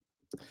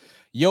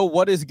Yo,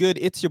 what is good?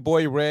 It's your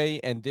boy Ray,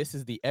 and this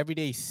is the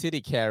Everyday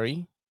City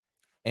Carry.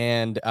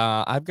 And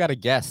I've got a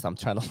guest. I'm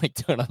trying to like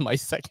turn on my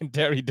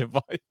secondary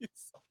device.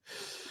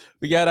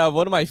 We got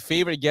one of my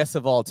favorite guests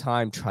of all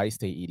time,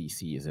 Tristate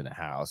EDC, is in the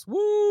house.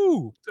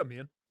 Woo! What's up,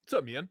 man? What's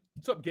up, man?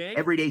 What's up, gang?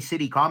 Everyday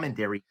City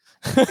commentary.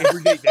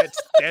 Everyday.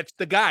 That's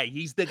the guy.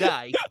 He's the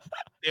guy.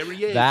 There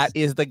he is. That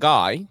is the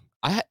guy.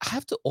 I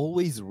have to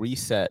always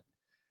reset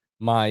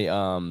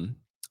my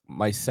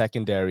my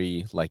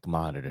secondary like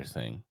monitor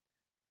thing.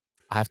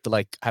 I have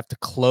to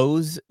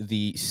close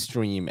the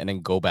stream and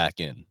then go back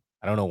in.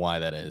 I don't know why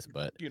that is,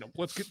 but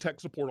let's get tech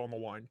support on the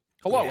line.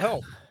 Hello,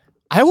 help.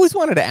 I always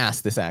wanted to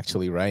ask this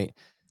actually, right?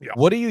 Yeah.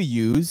 What do you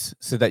use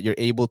so that you're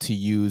able to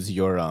use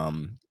your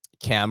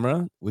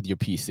camera with your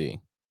PC?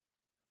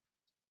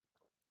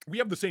 We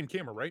have the same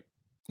camera, right?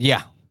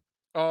 Yeah.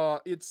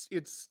 It's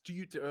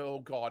oh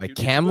god, like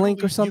dude.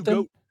 Camlink or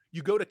something?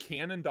 You go to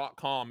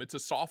Canon.com. It's a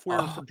software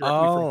directly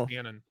from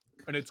Canon,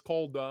 and it's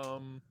called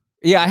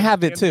yeah, I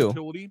have it too.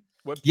 Utility,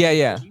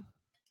 yeah.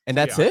 And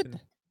that's it?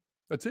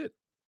 That's it.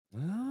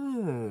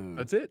 Oh.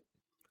 That's it.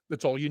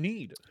 That's all you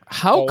need.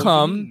 How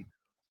come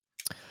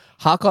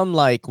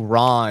like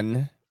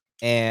Ron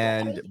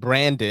and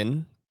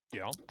Brandon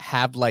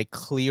have like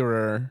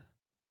clearer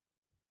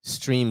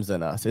streams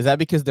than us? Is that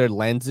because their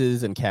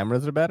lenses and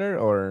cameras are better,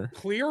 or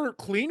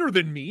cleaner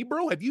than me,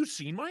 bro? Have you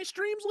seen my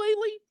streams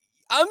lately?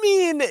 I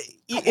mean,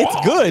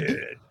 it's good.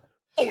 Dude.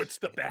 Oh, it's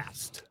the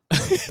best.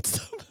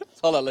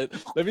 Hold on,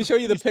 let me show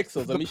you the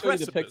pixels. Let me show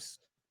you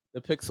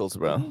the pixels,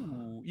 bro.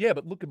 Ooh, yeah,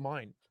 but look at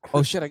mine.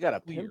 Oh shit, I got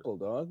a pimple,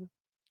 dog.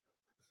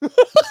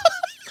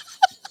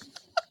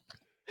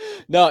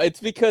 No, it's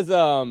because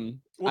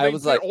I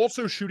was like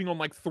also shooting on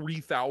like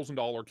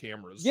 $3,000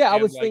 cameras. Yeah, I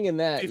was thinking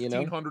that,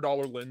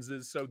 $1,500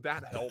 lenses, so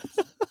that helps.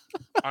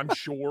 I'm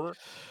sure.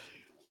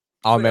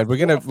 Oh man, we're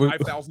gonna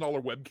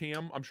 $5,000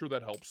 webcam. I'm sure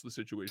that helps the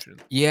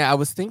situation. Yeah, I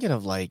was thinking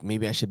of like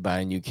maybe I should buy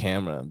a new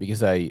camera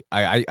because I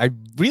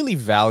really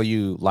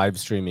value live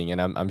streaming,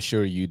 and I'm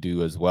sure you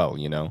do as well.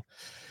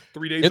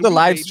 3 days. You're the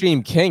live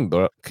stream king,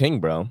 bro.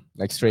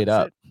 Like straight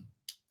up.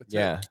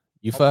 Yeah.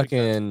 You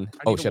fucking.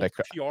 Oh shit!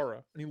 Tiara.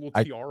 I need a little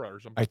tiara or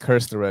something. I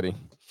cursed already.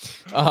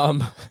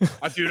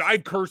 Dude,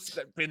 I cursed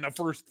in the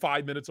first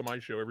 5 minutes of my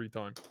show every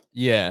time.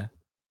 Yeah,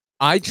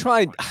 I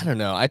tried. I don't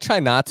know. I try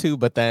not to,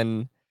 but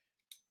then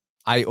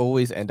I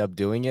always end up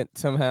doing it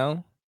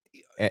somehow.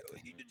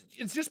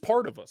 It's just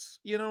part of us,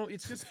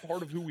 It's just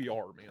part of who we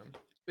are, man.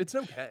 It's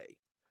okay.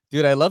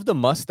 Dude, I love the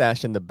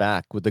mustache in the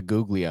back with the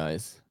googly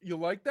eyes. You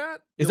like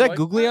that? Is that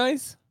googly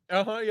eyes?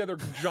 Yeah, they're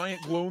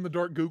giant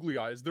glow-in-the-dark googly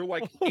eyes. They're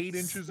like 8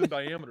 inches in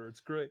diameter. It's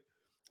great.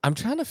 I'm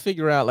trying to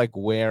figure out like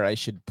where I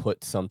should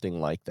put something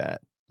like that.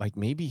 Like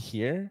maybe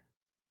here?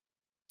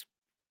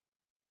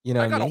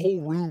 I got a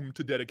whole room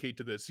to dedicate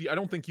to this. See, I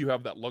don't think you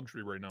have that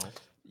luxury right now.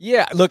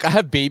 Yeah, look, I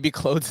have baby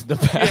clothes in the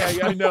back.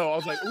 Yeah, I know. I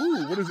was like,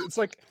 ooh, what is it? It's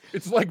like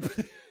it's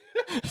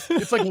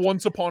like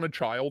Once Upon a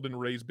Child in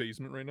Ray's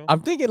basement right now.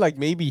 I'm thinking like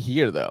maybe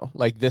here though,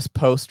 like this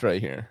post right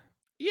here.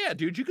 Yeah,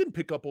 dude, you can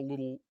pick up a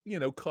little,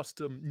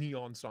 custom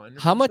neon sign.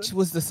 How much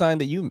was the sign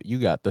that you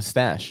got, the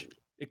Stache?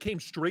 It came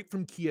straight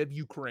from Kiev,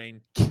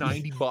 Ukraine.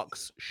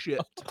 $90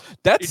 shipped.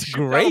 That's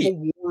great. Out of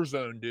a war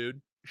zone, dude.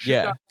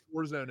 Shipped out of a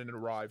war zone and it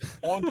arrived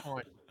on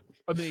time.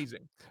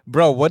 Amazing.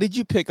 Bro, what did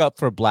you pick up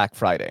for Black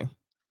Friday?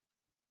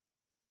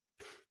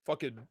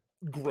 Fucking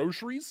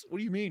groceries? What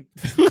do you mean?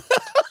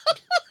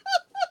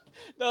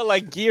 No,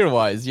 like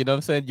gear-wise, you know what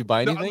I'm saying? You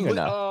buy anything or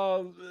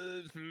no?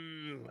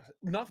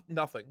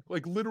 Nothing.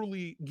 Like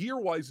literally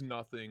gear-wise,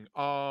 nothing.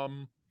 I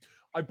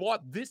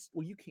bought this.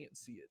 Well, you can't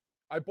see it.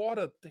 I bought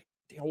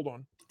hold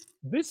on.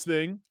 This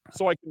thing,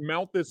 so I can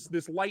mount this.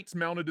 This light's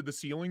mounted to the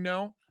ceiling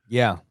now.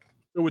 Yeah.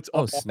 So it's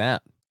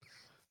snap.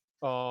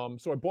 So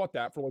I bought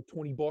that for like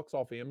 $20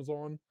 off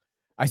Amazon.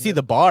 I see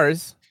the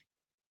bars.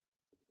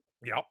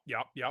 Yep.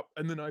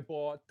 And then I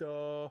bought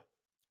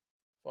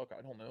fuck,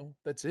 I don't know.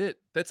 That's it.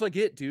 That's like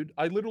it, dude.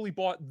 I literally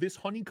bought this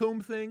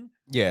honeycomb thing.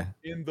 Yeah.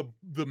 And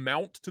the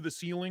mount to the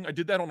ceiling. I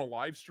did that on a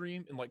live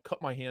stream and like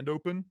cut my hand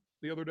open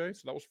the other day,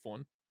 so that was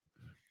fun.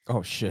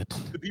 Oh shit.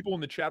 The people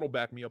in the chat will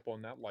back me up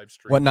on that live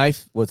stream. What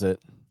knife was it?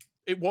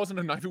 It wasn't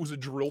a knife, it was a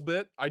drill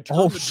bit. I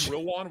turned the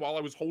drill on while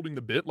I was holding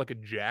the bit like a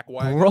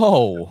jackwagon.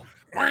 Bro.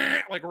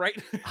 Like right.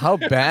 How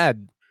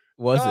bad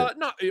was it?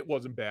 No, it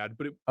wasn't bad,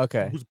 but it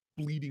was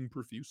bleeding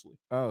profusely.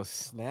 Oh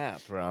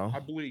snap, bro.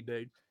 I bleed,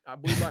 dude. I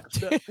bleed like a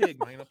stuffed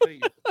pig, man. I'll tell you.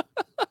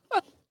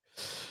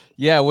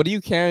 Yeah, what are you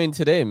carrying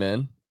today,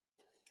 man?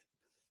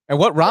 And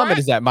what ramen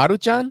is that,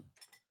 Maruchan?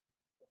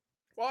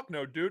 Fuck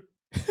no, dude.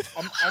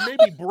 I may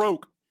be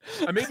broke.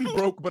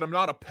 But I'm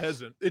not a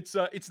peasant. It's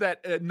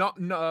that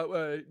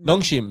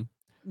Nongshim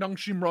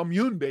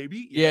ramyun,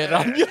 baby. Yeah,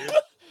 ramyun.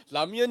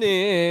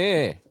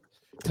 Ramyun.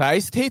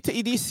 Tristate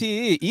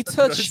EDC. It's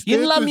a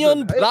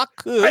Shinramyun black.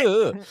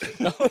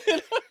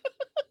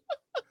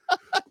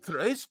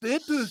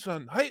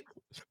 Tristate-san. Hey.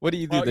 What do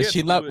you do? What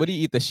do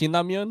you eat? The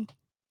Shinramyun?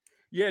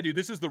 Yeah, dude.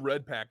 This is the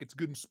red pack. It's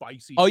good and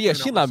spicy. Oh yeah,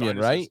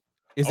 Shinramyun, right?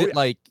 Is Oh it yeah,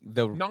 like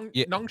the Nang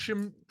yeah, Nang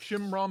Shim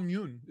Ram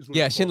Yun is what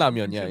yeah, it's called. Nang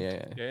Shinramyun? Shim Yeah, Shim.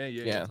 yeah, yeah.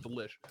 Yeah, Yeah. it's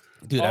delish.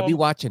 Dude, I be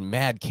watching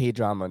mad K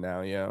drama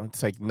now, yo.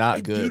 It's like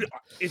not Dude, good.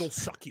 it'll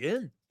suck you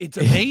in. It's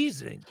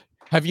amazing.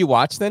 Have you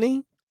watched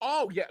any?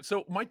 Oh yeah,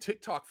 so my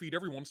TikTok feed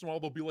every once in a while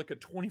there'll be like a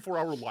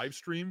 24-hour live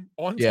stream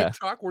on Yeah.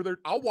 TikTok where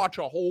I'll watch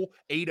a whole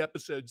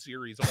 8-episode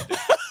series on a day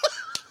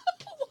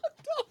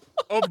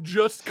of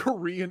just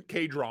Korean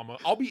K-drama.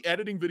 I'll be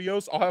editing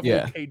videos, I'll have a Yeah.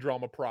 little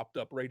K-drama propped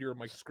up right here on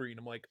my screen.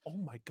 I'm like, "Oh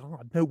my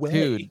god, no way."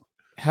 Dude,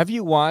 have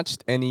you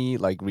watched any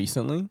like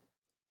recently?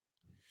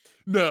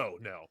 No.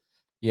 I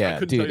Yeah,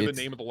 couldn't tell dude, you the it's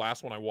name of the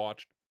last one I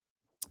watched.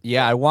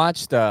 yeah, I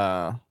watched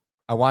the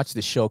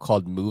show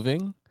called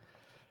Moving.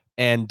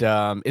 And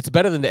it's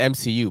better than the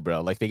MCU, bro.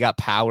 Like they got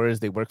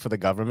powers, they work for the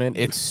government.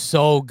 It's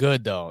so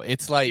good though.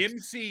 It's like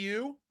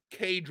MCU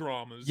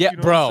K-dramas. yeah, You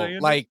know what I'm bro.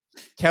 saying? Like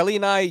Kelly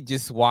and I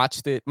just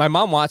watched it. My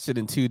mom watched it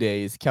in 2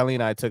 days. Kelly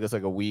and I took us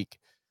like a week.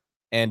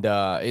 And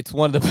it's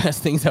one of the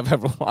best things I've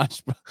ever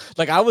watched, bro.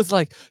 Like I was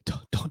like,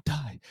 don't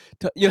die.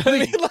 You know what I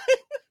mean? Like,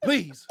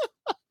 Please.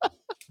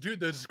 Dude,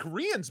 those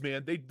Koreans,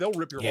 man, they'll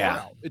rip your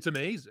heart out. It's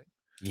amazing.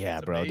 Yeah,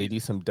 It's bro. They amazing. do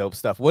some dope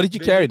stuff. What did you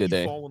They carry make you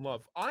today? fall in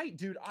love. I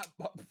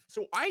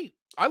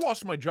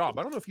lost my job.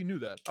 I don't know if you knew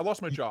that. I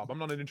lost my job. I'm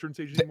not an insurance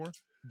agent anymore.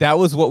 That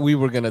was what we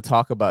were gonna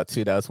talk about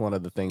too. That was one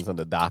of the things on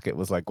the docket.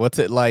 Was like, what's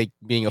it like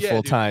being a Yeah, dude.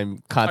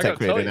 full-time content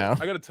creator now?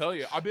 I gotta tell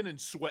you, I've been in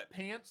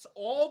sweatpants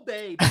all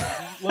day, baby.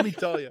 Let me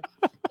tell you,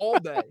 all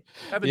day.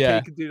 Haven't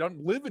taken, dude.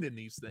 I'm living in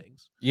these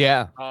things.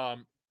 Yeah.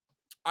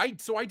 I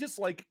just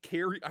like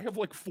carry. I have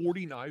like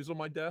 40 knives on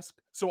my desk.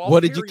 So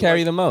What did you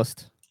carry the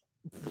most?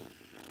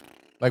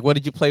 Like, what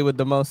did you play with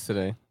the most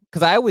today?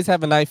 Because I always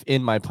have a knife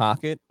in my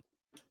pocket.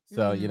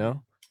 So you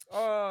know.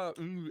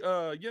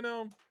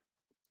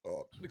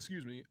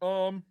 Excuse me.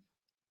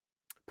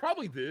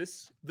 Probably the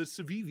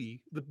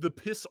Civivi, the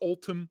Piss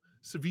Ultim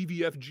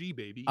Civivi FG,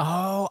 baby.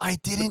 Oh, I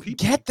didn't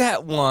get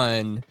that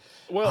one.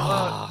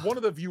 Well, one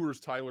of the viewers,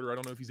 Tyler, I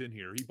don't know if he's in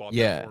here. He bought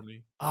that for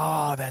me.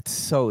 Oh, that's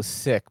so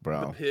sick,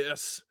 bro. The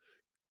piss.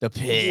 The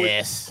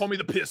piss. Boy, call me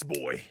the piss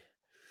boy.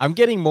 I'm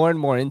getting more and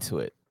more into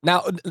it.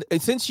 Now,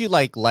 since you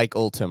like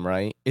Ultim,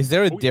 right? Is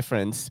there a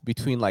difference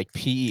between like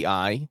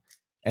PEI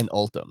and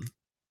Ultim?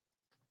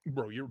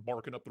 Bro, you're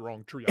barking up the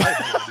wrong tree. I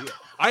have no idea.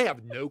 I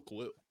have no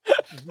clue.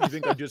 You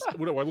think what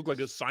do I look like,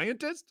 a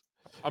scientist?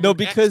 I'm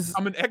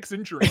an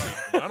ex-insurance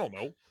agent. I don't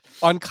know.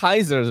 On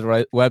Kaiser's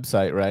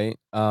website, right?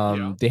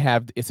 They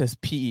have, it says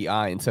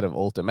PEI instead of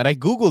Ultim. And I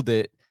Googled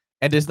it,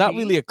 and there's not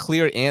really a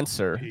clear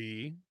answer.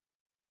 PEI.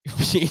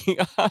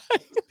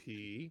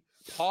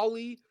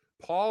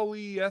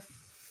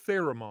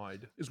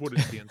 Polyethyramide is what it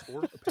stands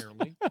for,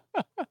 apparently.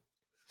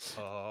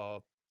 I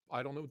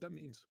don't know what that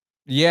means.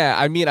 Yeah,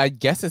 I mean, I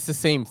guess it's the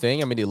same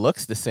thing. I mean, it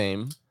looks the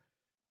same,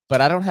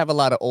 but I don't have a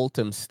lot of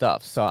Ultim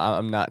stuff, so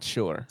I'm not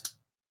sure.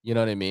 You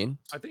know what I mean?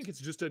 I think it's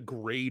just a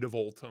grade of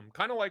Ultim.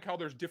 Kind of like how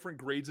there's different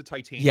grades of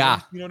titanium. Yeah.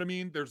 You know what I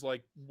mean? There's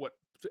like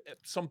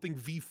something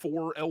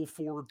V4,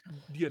 L4,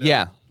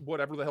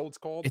 whatever the hell it's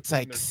called. It's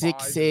like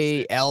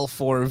 6A,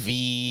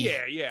 L4V.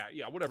 Yeah,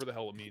 whatever the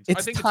hell it means.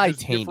 It's I think titanium. It's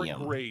just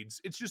different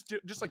grades. It's just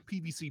like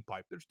PVC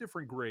pipe. There's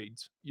different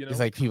grades, you know? It's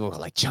like people are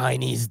like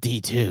Chinese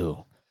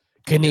D2.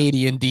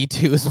 Canadian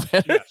D2 is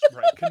better. Yes,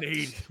 right.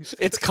 Canadian.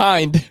 It's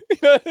kind. You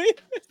know what I mean?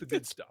 It's the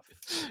good stuff.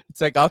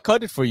 It's like, I'll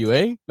cut it for you,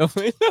 eh? Is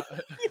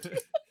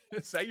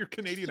that your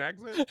Canadian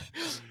accent?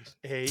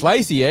 Hey.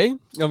 Spicy, eh?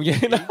 I'm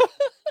getting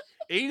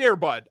Hey there,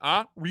 bud.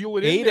 Huh? Reel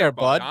it in. Hey there,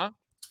 bud. Huh?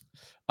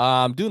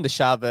 I'm doing the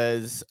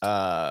Chavez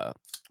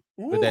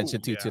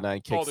Redemption 229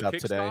 kicks up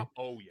today.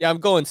 Oh, yeah, I'm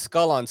going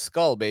skull on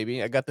skull,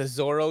 baby. I got the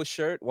Zorro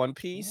shirt, One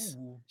Piece.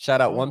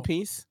 Shout out One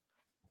Piece.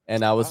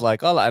 And I was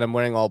like, oh, and I'm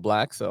wearing all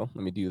black, so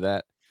let me do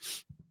that.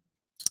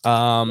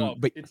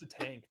 But it's a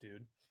tank,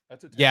 dude.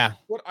 That's a tank. Yeah.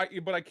 I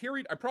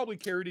probably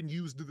carried and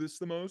used this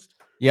the most.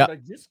 Yeah. I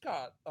just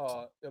got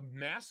a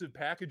massive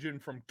package in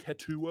from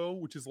Ketuo,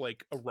 which is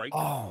like a right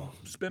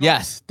spin-off.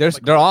 Yes, they're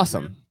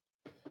awesome.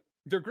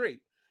 They're great.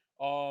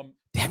 Damn,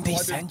 they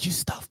send you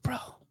stuff, bro.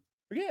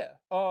 Yeah.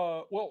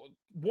 Well,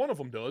 one of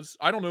them does.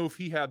 I don't know if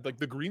he had like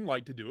the green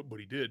light to do it, but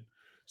he did.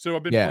 So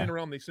I've been playing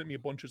around. They sent me a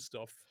bunch of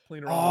stuff.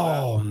 Playing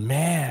around with that,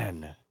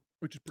 man.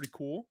 which is pretty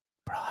cool.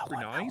 Bro,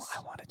 nice.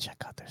 I want to check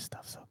out their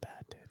stuff so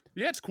bad, dude.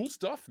 Yeah, it's cool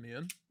stuff,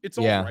 man. It's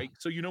all right.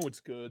 So you know it's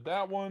good.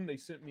 That one, they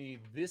sent me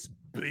this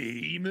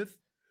behemoth.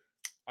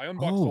 I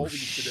unboxed all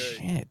these today.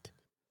 Shit.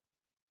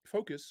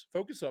 Focus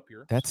up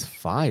here. That's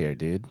fire,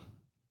 dude.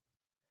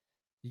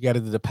 You got to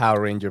do the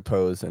Power Ranger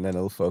pose, and then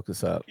it'll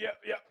focus up. Yeah.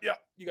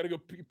 You got to go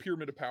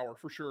pyramid of power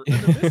for sure. And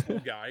then this little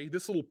guy,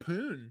 this little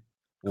poon.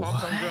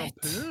 Compound ground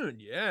poon.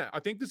 Yeah, I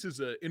think this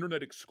is an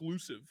internet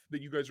exclusive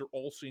that you guys are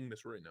all seeing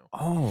this right now.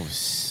 Oh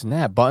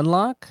snap! Button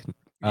lock.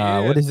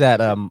 What is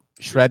that?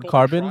 Shred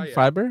carbon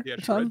fiber. Yeah,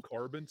 shred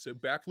carbon. So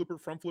back flipper,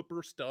 front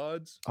flipper,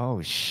 studs.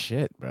 Oh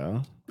shit,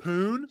 bro.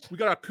 Poon. We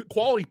got a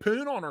quality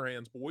poon on our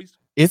hands, boys.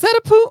 Is that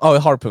a poon? Oh, a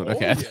harpoon.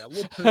 Okay. Yeah, a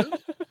little poon.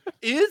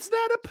 Is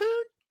that a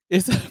poon?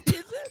 Is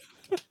it?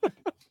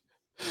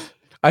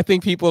 I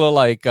think people are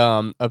like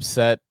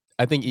upset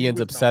I think Me Ian's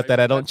with upset that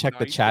I knives. don't That's check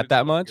the nice, but chat it's that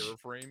not much. mirror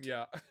frame.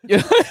 Yeah.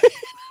 Yeah.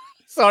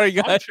 Sorry,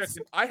 I'm guys.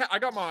 checking. I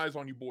got my eyes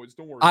on you boys.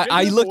 Don't worry. I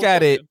Genuine look bullets at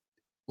coming it in.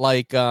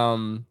 like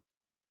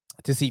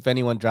to see if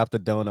anyone dropped a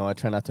dono. I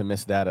try not to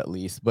miss that at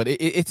least. But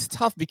it's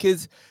tough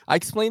because I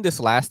explained this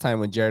last time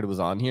when Jared was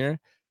on here.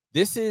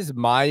 This is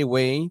my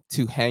way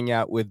to hang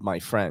out with my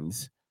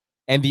friends.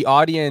 And the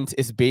audience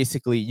is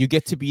basically, you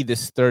get to be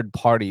this third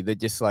party that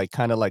just like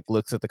kind of like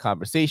looks at the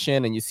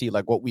conversation and you see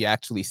like what we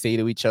actually say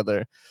to each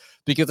other.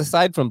 Because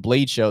aside from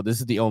Blade Show,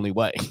 this is the only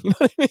way. You know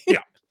what I mean?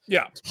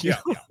 Yeah.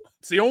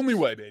 It's the only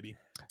way, baby.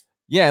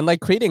 Yeah, and like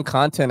creating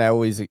content, I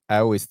always,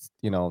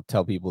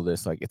 tell people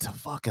this, like, it's a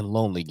fucking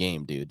lonely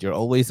game, dude. You're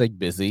always like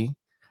busy.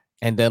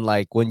 And then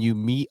like when you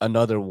meet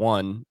another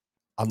one,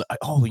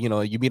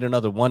 you meet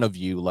another one of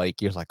you,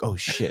 like you're like, oh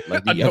shit,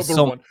 like you have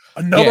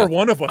Another yeah,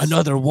 one of us.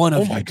 another one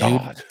Oh of my you, dude.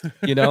 god.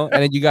 And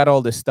then you got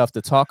all this stuff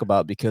to talk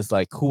about because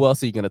like who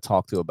else are you gonna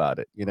talk to about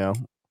it?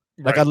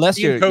 Like Right. unless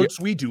Ian you're Coates,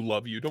 we do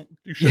love you. Don't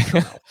you shut yeah,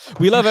 your mouth.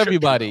 we You love shut your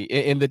everybody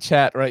mouth. in the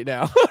chat right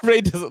now.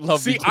 Ray doesn't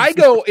love me. See, I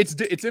go, it's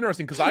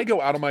interesting because I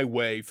go out of my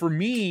way. For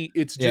me,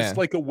 it's just Yeah.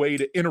 like a way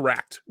to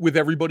interact with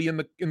everybody in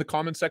the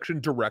comment section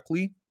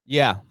directly.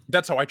 Yeah.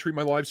 That's how I treat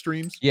my live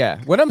streams. Yeah.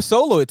 When I'm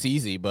solo, it's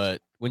easy,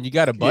 but when you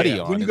got a buddy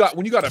Yeah, on, when you got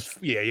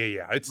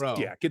bro.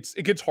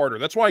 it gets harder.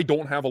 That's why I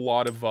don't have a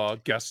lot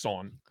of guests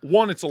on.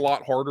 One, it's a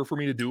lot harder for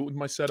me to do it with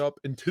my setup,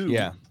 and two,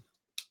 Yeah.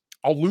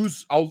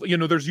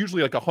 there's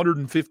usually like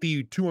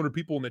 150, 200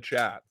 people in the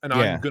chat, and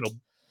Yeah.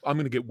 I'm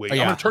gonna get weight. Oh, I'm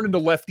yeah. gonna turn into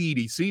left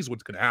EDC is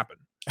what's gonna happen.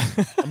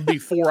 I'm gonna be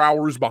 4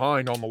 hours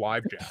behind on the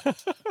live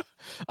chat.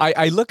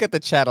 I look at the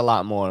chat a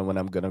lot more when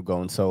I'm gonna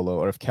go in solo,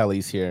 or if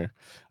Kelly's here,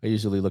 I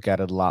usually look at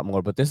it a lot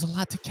more. But there's a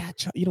lot to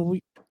catch up.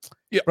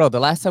 Bro, the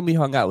last time we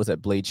hung out was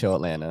at Blade Show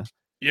Atlanta.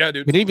 Yeah,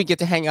 dude. We didn't even get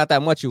to hang out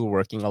that much. You were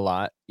working a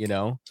lot,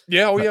 Yeah,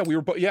 yeah, we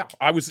were. But yeah,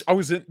 I was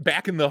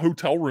back in the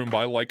hotel room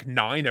by like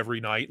 9 every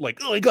night. Like,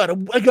 oh, I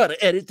gotta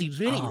edit these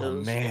videos.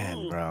 Oh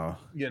man, bro.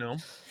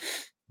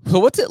 So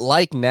what's it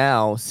like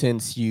now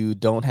since you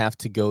don't have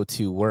to go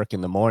to work in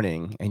the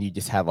morning and you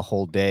just have a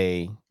whole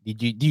day?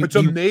 It's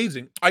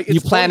amazing.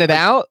 You plan it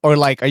out, or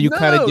like are you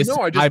kind of just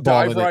I just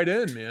dive right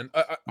it? in, man.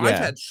 I've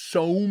had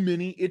so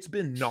many. It's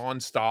been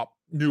nonstop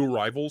new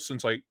arrivals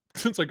since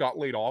I got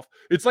laid off.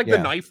 It's like the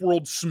knife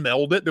world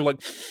smelled it. They're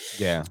like,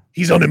 yeah,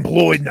 he's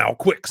unemployed now.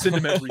 Quick, send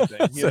him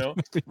everything.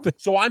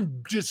 So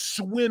I'm just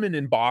swimming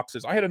in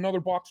boxes. I had another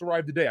box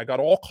arrive today. I got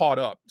all caught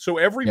up. So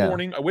every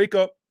morning I wake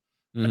up,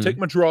 I take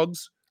my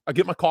drugs, I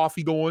get my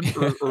coffee going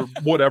or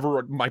whatever,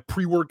 or my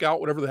pre-workout,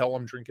 whatever the hell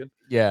I'm drinking.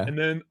 Yeah. And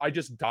then I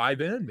just dive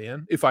in,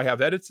 man. If I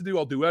have edits to do,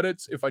 I'll do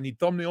edits. If I need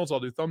thumbnails,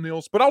 I'll do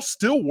thumbnails. But I'll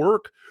still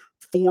work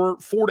for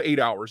 4 to 8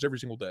 hours every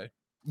single day.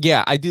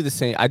 Yeah, I do the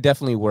same. I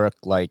definitely work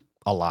like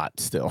a lot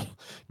still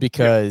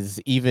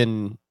because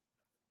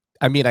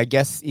I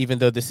guess even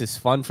though this is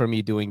fun for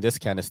me doing this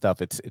kind of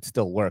stuff, it's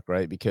still work,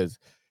 right? Because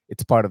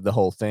it's part of the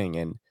whole thing.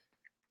 And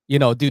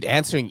dude,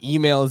 answering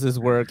emails is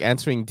work,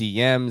 answering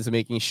DMs,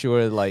 making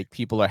sure like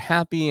people are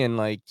happy and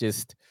like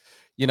just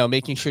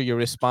making sure you're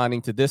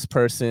responding to this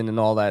person and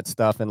all that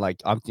stuff. And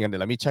like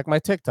let me check my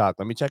TikTok,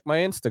 let me check my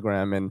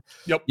Instagram, and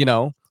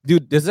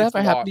dude, does that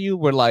ever happen to you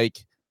where like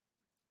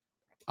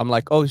I'm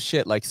like, oh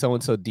shit, like so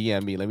and so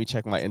DM me, let me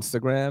check my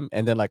Instagram,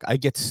 and then like I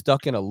get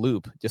stuck in a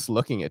loop just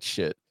looking at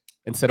shit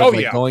instead of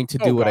going to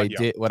do what I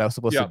was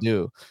supposed to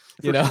do.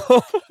 Sure.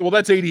 Well,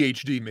 that's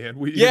ADHD, man.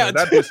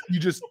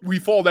 We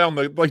fall down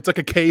it's like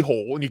a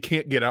K-hole and you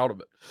can't get out of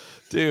it.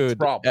 Dude,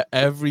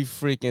 every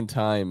freaking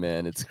time,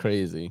 man. It's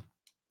crazy.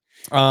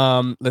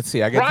 Let's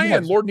see. I got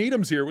Brian, Lord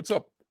Needham's here. What's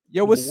up?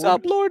 Yo, what's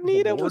up, Lord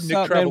Needham? What's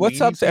up, man?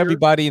 What's up to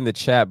everybody in the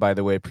chat, by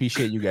the way?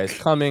 Appreciate you guys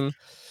coming.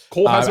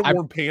 Cole hasn't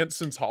worn pants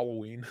since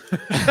Halloween.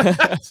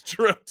 It's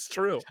true. It's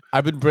true.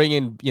 I've been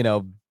bringing,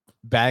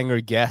 banger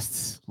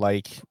guests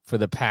like for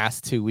the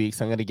past 2 weeks.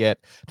 I'm trying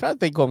to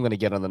think who I'm gonna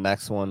get on the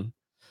next one.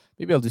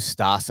 Maybe I'll do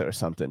Stache or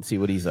something. See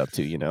what he's up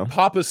to.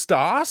 Papa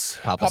Stache,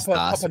 Papa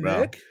bro.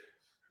 Nick.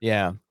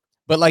 Yeah,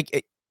 but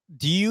like,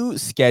 do you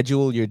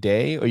schedule your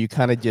day, or you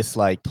kind of just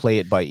like play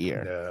it by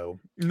ear?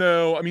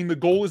 No. I mean, the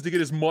goal is to get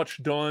as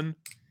much done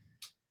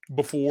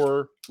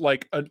before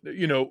like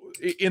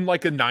in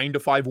like a 9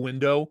 to 5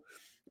 window.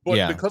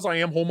 But because I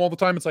am home all the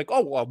time, it's like,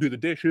 oh well, I'll do the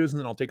dishes and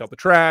then I'll take out the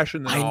trash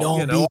and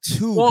then me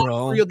too,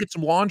 bro. I'll get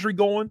some laundry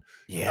going.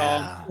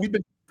 Yeah. We've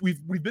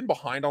been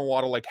behind on a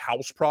lot of like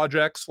house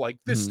projects like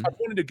this. I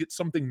wanted to get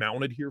something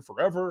mounted here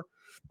forever.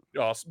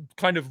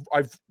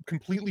 I've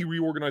completely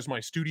reorganized my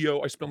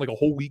studio. I spent like a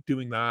whole week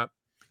doing that.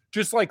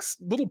 Just like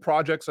little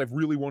projects I've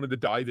really wanted to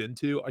dive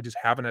into. I just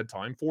haven't had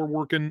time for,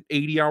 working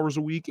 80 hours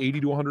a week,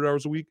 80 to 100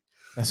 hours a week.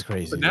 That's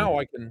crazy. But now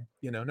I can,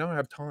 now I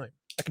have time.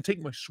 I can take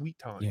my sweet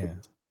time. Yeah.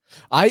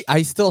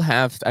 I still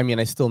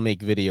I still make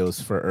videos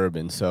for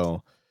Urban,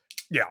 so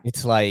yeah,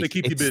 it's like they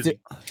keep you busy.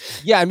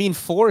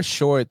 4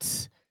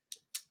 shorts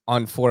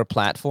on 4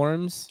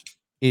 platforms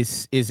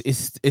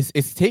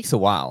it takes a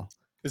while.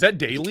 Is that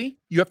daily?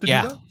 You have to do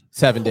that?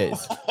 7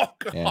 days. Oh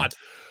god. Yeah.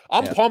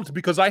 I'm Yeah. pumped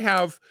because I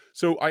added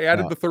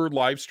Yeah. the 3rd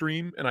live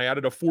stream and I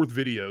added a 4th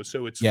video.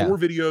 So it's Yeah. 4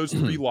 videos,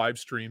 3 live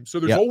streams. So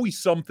there's Yep.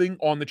 always something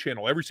on the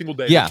channel. Every single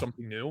day Yeah. there's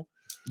something new.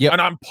 Yep.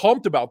 And I'm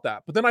pumped about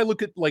that. But then I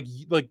look at like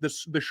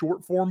the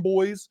short form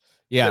boys.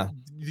 Yeah.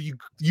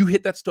 You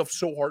hit that stuff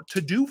so hard.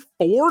 To do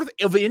 4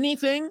 of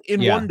anything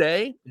in Yeah. one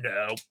day?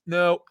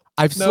 No.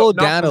 I've No, slowed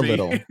not down for a me.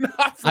 little.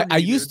 Not for I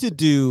me, used dude. to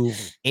do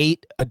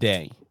 8 a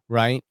day,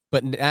 right?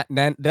 But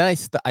then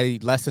I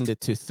lessened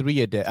it to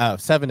 3 a day,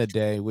 7 a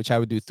day, which I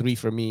would do 3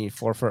 for me,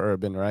 4 for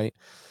Urban, right?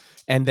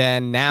 And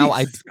then now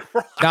Jesus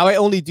Christ. I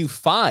only do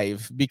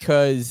 5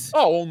 because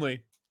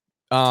only.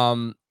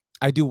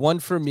 I do 1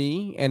 for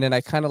me, and then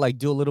I kind of like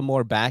do a little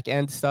more back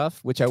end stuff,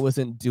 which I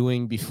wasn't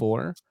doing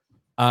before.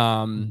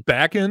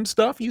 Back end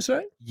stuff, you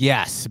say?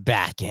 Yes,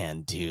 back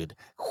end, dude.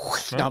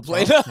 Not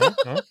playing.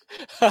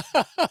 Huh?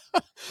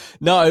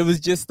 No, it was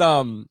just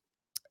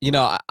you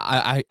know,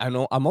 I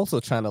know I'm also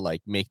trying to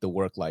like make the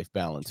work life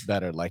balance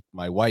better. Like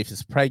my wife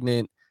is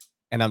pregnant,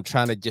 and I'm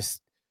trying to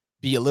just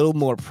be a little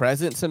more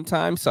present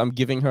sometimes. So I'm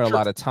giving her a Sure.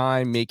 lot of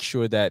time, make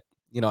sure that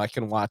I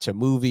can watch a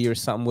movie or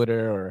something with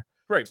her, or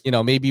Right.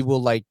 maybe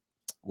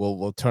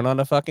we'll turn on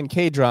a fucking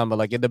K-drama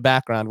like in the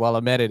background while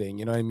I'm editing,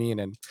 you know what I mean?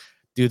 And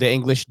do the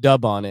English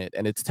dub on it,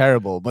 and it's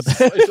terrible, but It's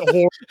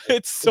horrible.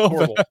 it's so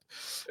horrible. bad.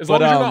 As But,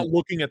 long as you're not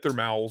looking at their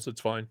mouths,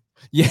 it's fine.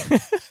 Yeah,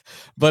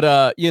 but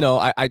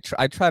I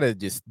try to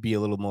just be a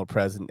little more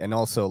present, and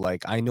also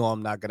like I know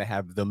I'm not gonna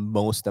have the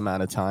most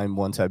amount of time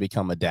once I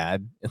become a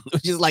dad,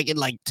 which is like in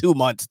like 2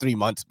 months, 3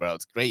 months, bro.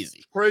 It's crazy.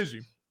 It's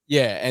crazy.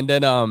 Yeah, and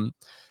then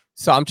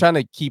so I'm trying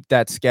to keep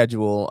that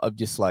schedule of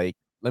just like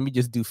let me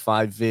just do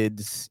 5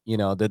 vids.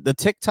 The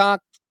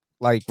TikTok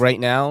like right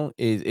now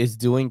is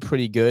doing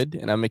pretty good,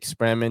 and I'm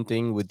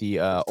experimenting with the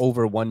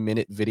over 1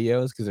 minute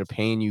videos because they're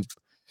paying you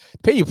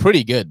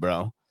pretty good,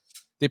 bro.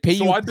 They pay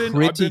So you I've been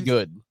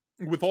good.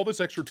 with all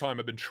this extra time.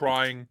 I've been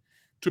trying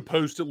to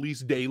post at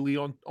least daily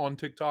on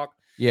TikTok.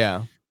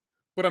 Yeah.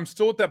 But I'm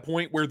still at that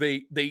point where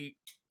they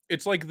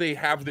it's like they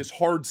have this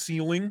hard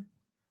ceiling.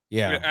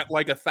 Yeah. At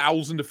like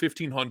 1,000 to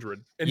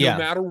 1,500, and Yeah. no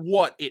matter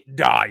what, it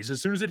dies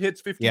as soon as it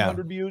hits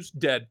 1,500 views.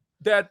 Dead.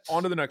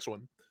 On to the next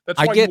one. That's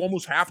why you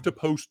almost have to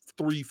post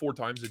 3-4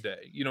 times a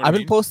day. You know what I mean? I've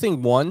been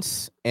posting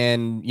once,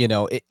 and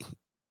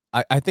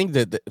I think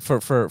that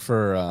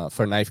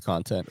for knife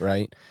content,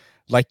 right?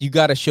 Like you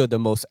got to show the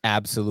most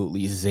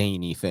absolutely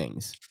zany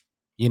things.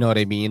 You know what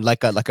I mean?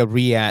 Like a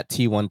React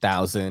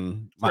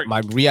T1000.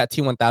 My React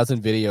T1000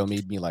 video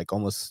made me like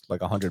almost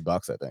like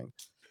 $100, I think.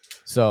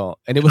 So,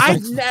 and it was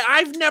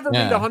I've never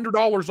made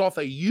 $100 off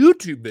a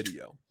YouTube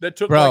video that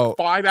took like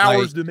 5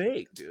 hours to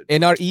make, dude.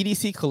 In our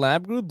EDC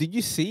collab group, did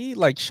you see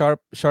like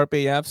Sharp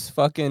AF's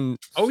fucking?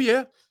 Oh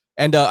yeah.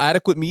 And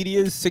Adequate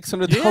Media's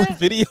 $600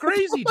 video.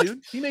 Crazy,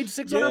 dude. He made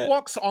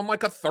 $600 on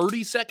like a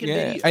 30-second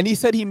video. And he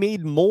said he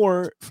made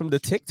more from the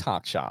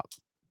TikTok shop.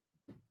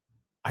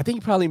 I think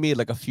he probably made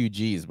like a few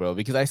G's, bro,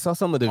 because I saw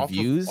some of the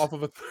views. Off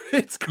of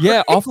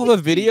a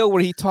video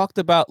where he talked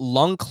about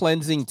lung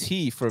cleansing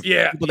tea for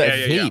people that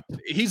vape. Yeah.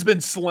 He's been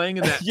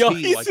slanging that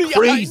tea like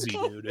crazy,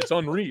 dude. It's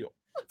unreal.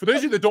 For those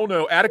of you that don't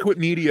know, Adequate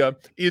Media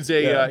is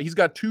he's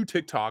got 2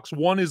 TikToks.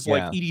 One is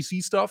like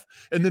EDC stuff,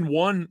 and then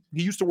one,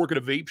 he used to work at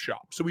a vape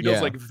shop. So he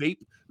does like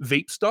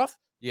vape stuff.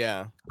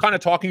 Yeah. Kind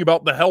of talking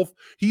about the health.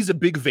 He's a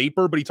big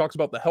vapor, but he talks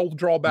about the health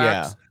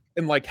drawbacks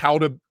and like how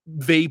to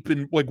vape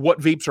and like what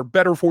vapes are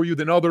better for you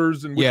than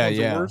others and which ones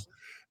are worse.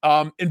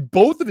 And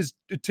both of his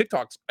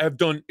TikToks have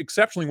done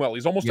exceptionally well.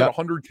 He's almost at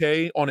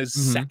 100K on his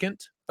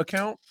second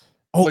account.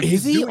 Oh, like,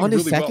 is he on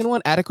his second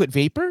one? Adequate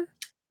Vapor?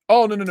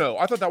 Oh, no.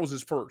 I thought that was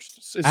his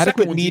first. His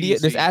Adequate Media.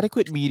 There's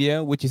Adequate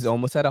Media, which is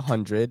almost at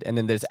 100, and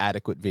then there's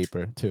Adequate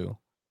Vapor too.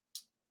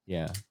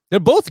 Yeah, they're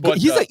both good.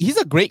 He's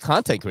a great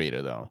content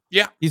creator though.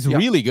 Yeah, he's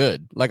really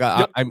good. Like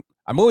I'm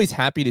always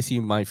happy to see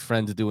my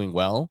friends doing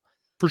well.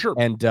 For sure.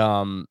 And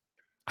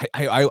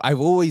I've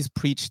always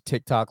preached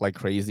TikTok like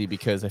crazy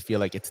because I feel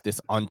like it's this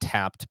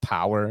untapped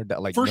power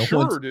that like for no sure,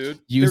 one's dude.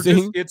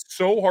 Using. It's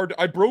so hard.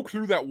 I broke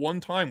through that one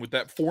time with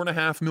that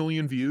 4.5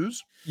 million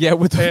views. Yeah,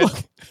 with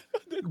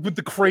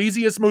the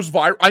craziest, most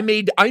viral. I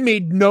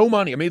made no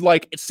money. I made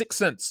like 6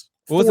 cents.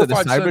 What was it? The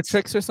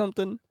Cybertricks or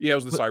something? Yeah, it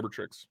was the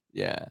Cybertricks.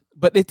 Yeah,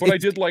 but I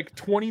did like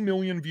 20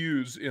 million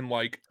views in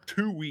like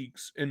 2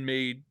 weeks and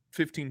made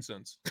 15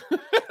 cents.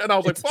 And I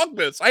was like, fuck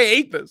this. I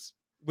hate this.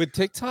 With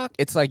TikTok,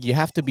 it's like you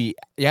have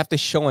to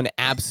show an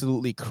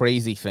absolutely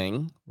crazy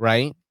thing,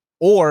 right?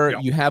 Or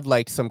you have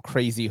like some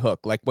crazy hook,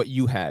 like what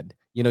you had.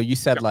 You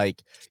said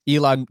like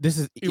Elon. This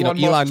is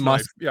Elon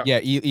Musk.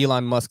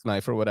 Elon Musk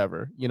knife or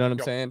whatever. You know what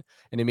I'm saying?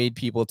 And it made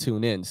people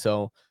tune in.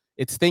 So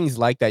it's things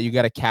like that. You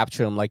got to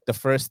capture them. Like the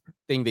first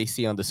thing they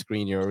see on the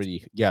screen,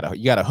 you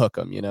gotta hook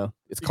them.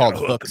 It's called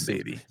hooks,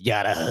 baby. You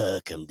gotta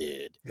hook them,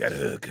 dude. You gotta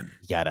hook them.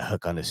 You gotta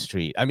hook on the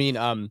street. I mean,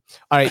 all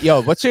right,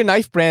 yo, what's your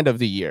knife brand of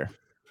the year?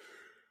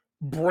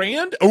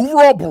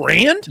 Overall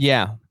brand?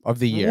 Yeah, of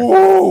the year.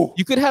 Whoa!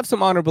 You could have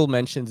some honorable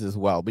mentions as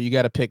well, but you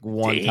got to pick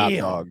one top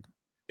dog.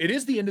 It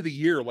is the end of the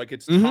year. Like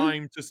it's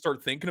time to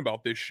start thinking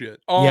about this shit.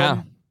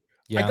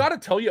 I Yeah. gotta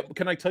tell you,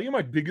 can I tell you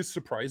my biggest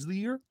surprise of the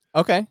year?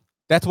 Okay.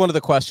 That's one of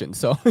the questions.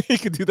 So you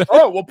could do that.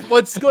 Oh, well,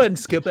 let's go ahead and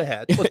skip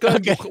ahead. Let's go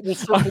ahead Okay. and we'll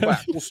circle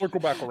back. We'll circle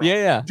back around. Yeah,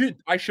 yeah. Dude,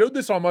 I showed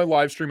this on my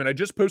live stream and I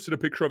just posted a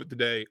picture of it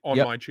today on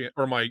Yep. my channel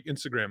or my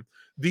Instagram.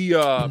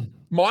 The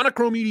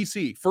monochrome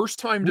EDC, first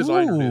time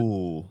designer, dude.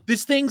 Ooh.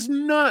 This thing's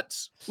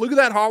nuts. Look at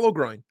that hollow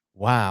grind.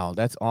 Wow,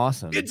 that's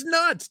awesome. It's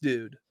nuts,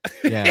 dude.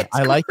 Yeah, It's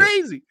I like it.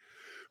 crazy.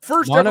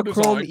 First ever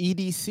Monochrome design.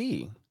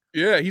 EDC.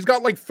 Yeah, he's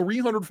got like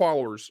 300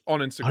 followers on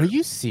Instagram. Are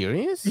you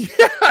serious?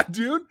 Yeah,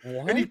 dude.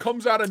 What? And he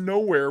comes out of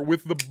nowhere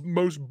with the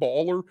most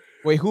baller.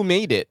 Wait, who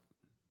made it?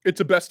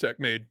 It's a Best Tech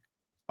made.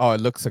 Oh,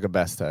 it looks like a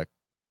Best Tech.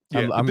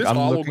 Yeah, I'm this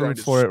hollow looking grind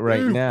is for it right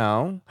smooth.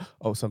 now.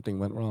 Oh, something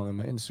went wrong on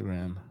my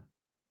Instagram.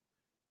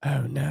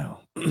 Oh no.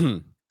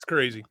 It's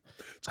crazy.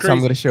 It's So I'm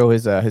crazy. gonna show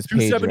his page right now.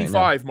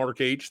 275 Mark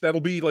H. That'll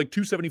be like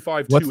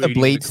 275. What's the 280 when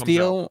blade it comes out.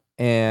 steel?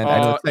 And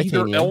I know it's Either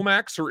titanium.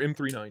 LMAX or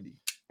M390.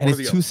 And it's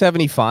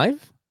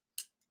 275?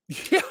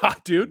 Yeah,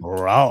 dude.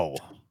 Bro.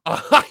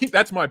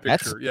 That's my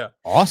picture. Yeah.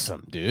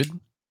 Awesome, dude.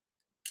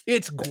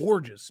 It's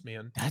gorgeous,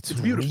 man. That's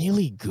It's beautiful.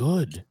 really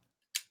good.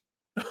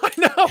 I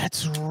know.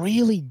 That's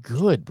really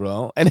good,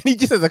 bro. And then he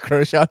just has a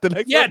curse out the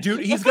next Yeah, one. dude.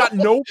 He's got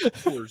no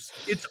colors.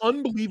 It's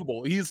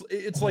unbelievable.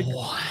 It's like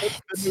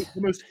What? the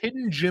most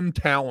hidden gem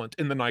talent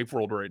in the knife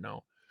world right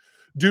now.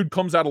 Dude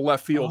comes out of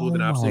left field with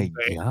an Oh absolute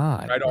my bang.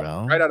 god, Right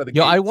bro. out of the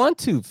Yo, I gates. want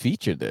to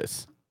feature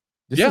this.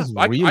 This Yeah, is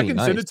I really can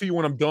nice. send it to you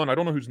when I'm done. I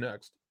don't know who's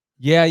next.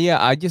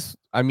 Yeah,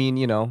 I mean,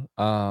 you know,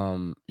 I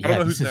yeah, don't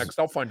know this who's is next.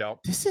 I'll find out.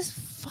 this is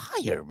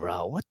fire,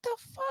 bro. What the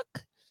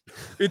fuck?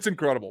 It's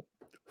incredible.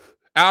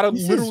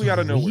 This Literally is out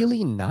of nowhere.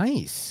 really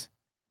nice.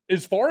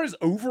 As far as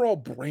overall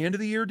brand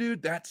of the year,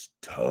 dude, that's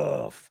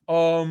tough.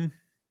 God.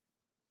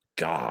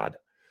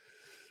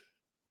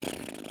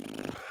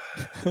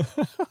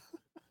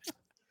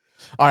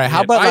 All right, how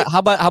Man, about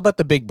how about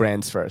the big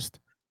brands first?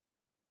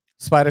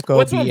 Spyderco,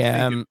 What's what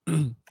BM,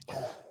 I'm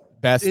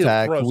Best Ew,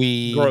 Tech, gross,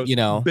 we, gross. you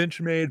know,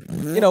 Benchmade.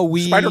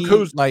 we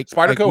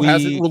Spyderco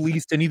hasn't we,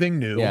 released anything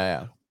new.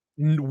 yeah.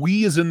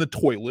 We is in the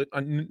toilet.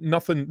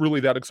 Nothing really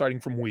that exciting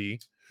from we.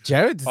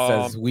 Jared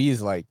says we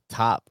is like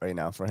top right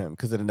now for him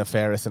because of the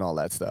nefarious and all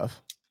that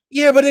stuff.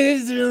 Yeah, but it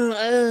is.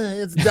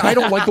 I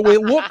don't like the way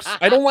it looks.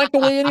 I don't like the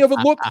way any of it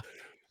looks.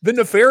 The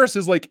nefarious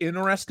is like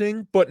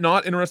interesting, but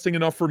not interesting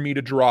enough for me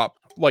to drop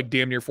like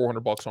damn near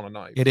 $400 on a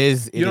knife. It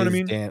is. You know what I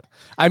mean? Damn.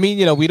 I mean,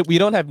 you know, we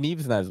don't have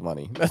Neves knives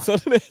money. That's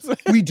what it is.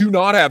 We do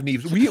not have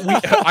Neves.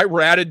 I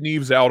ratted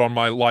Neves out on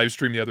my live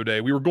stream the other day.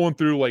 We were going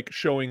through like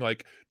showing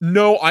like,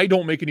 no, I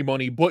don't make any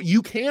money, but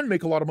you can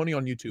make a lot of money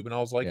on YouTube. And I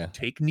was like,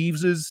 take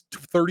Neves's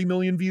 30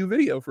 million view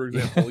video, for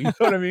example. You know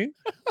what I mean?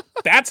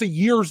 That's a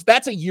year's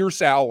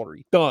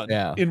salary done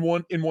in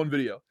one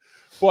video.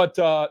 But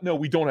no,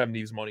 we don't have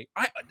Neves money.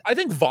 I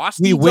think Voss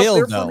we needs will up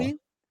there though. for me.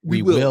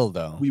 We will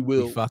though. We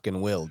will. We fucking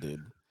will, dude.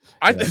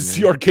 I think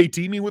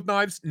CRKT me with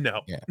knives?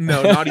 No. Yeah.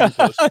 No, not even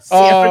close.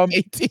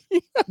 CRKT.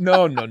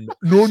 No.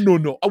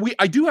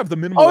 I do have the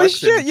minimal. Oh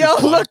shit, yo,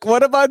 look,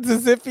 what about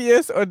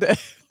Ziphius or the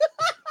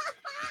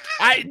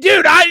I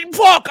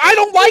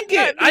don't like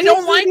it. I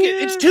don't like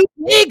it. It's too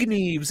big,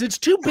 Neves. It's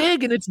too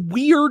big and it's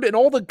weird and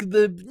all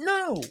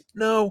the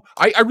no.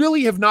 I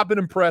really have not been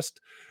impressed.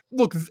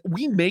 Look,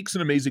 we makes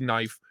an amazing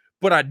knife,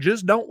 but I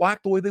just don't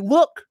like the way they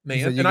look,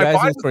 man. So you and guys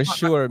I buy for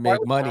sure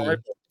make money.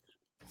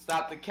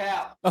 Stop the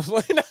cap.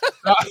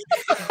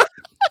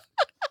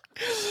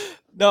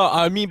 No,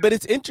 I mean, but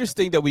it's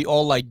interesting that we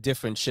all like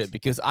different shit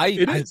because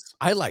I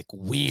like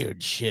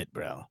weird shit,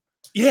 bro.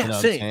 Yeah, you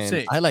know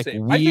same. I like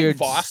same. weird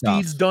I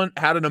think Vosti's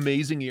had an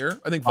amazing year.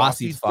 I think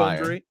Vosti's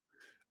done great.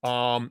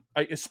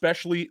 I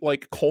especially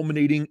like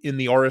culminating in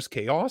the RS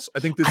Chaos. I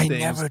think this thing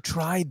never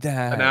tried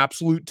that. An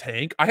absolute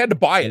tank. I had to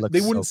buy it. They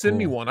wouldn't send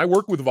me one. I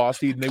work with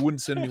Vosti and they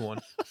wouldn't send me one.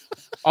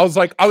 I was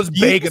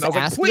begging. I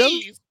was like,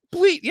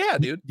 please, yeah,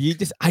 dude. You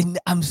just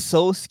I'm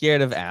so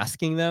scared of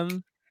asking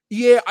them.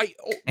 Yeah,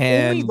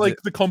 only like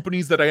the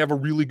companies that I have a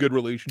really good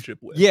relationship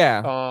with.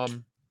 Yeah.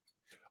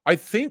 I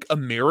think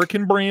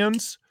American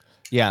brands.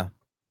 Yeah.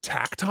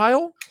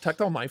 Tactile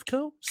Knife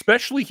Co.,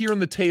 especially here in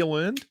the tail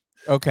end.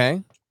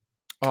 Okay.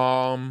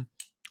 I've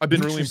been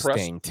really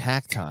impressed.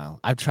 Tactile.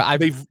 I've tried.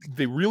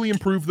 They really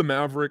improved the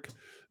Maverick.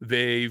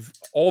 They've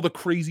all the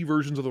crazy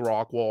versions of the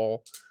Rockwall.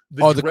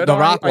 The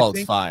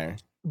Rockwall's fire.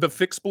 The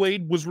fixed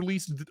blade was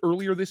released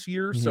earlier this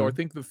year, so I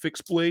think the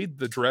fixed blade,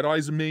 the Dread Eye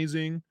is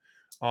amazing.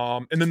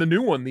 And then the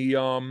new one, the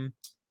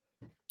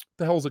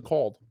hell is it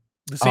called?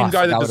 The same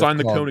guy that designed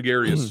the Koenig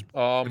Arius.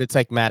 But it's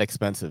like mad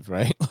expensive,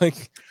 right?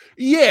 Like,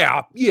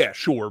 yeah,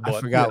 sure. But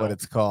I forgot what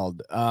it's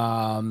called.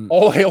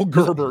 All hail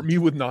Gerber, me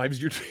with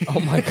knives. Oh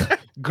my god,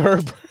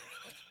 Gerber.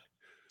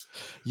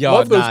 Yo,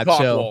 love those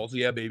cop walls,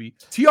 yeah, baby.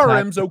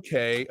 TRM's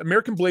okay.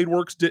 American Blade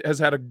Works has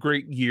had a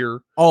great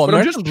year. Oh, but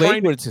American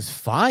Blade Works is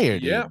fire,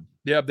 dude.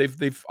 Yeah.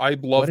 They've. I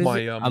love my.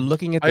 I'm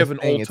looking at. I have an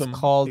thing. Ultim. It's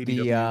called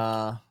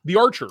ADW. the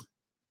Archer.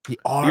 The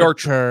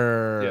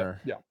Archer.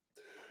 Yeah.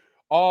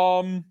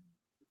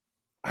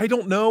 I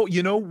don't know.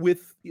 You know,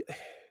 with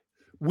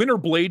Winter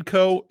Blade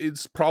Co.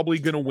 is probably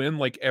going to win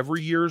like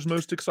every year's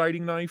most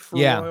exciting knife for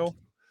Yeah. a while.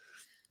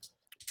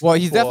 Well,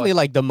 he's But- definitely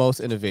like the most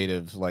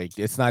innovative. Like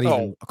it's not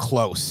even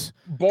close.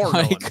 Bar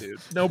Like- none, dude.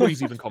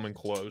 Nobody's even coming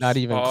close. Not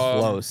even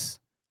close.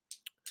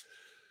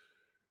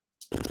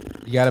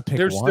 You gotta pick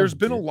one. There's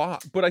been a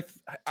lot, but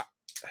I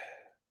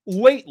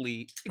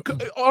lately,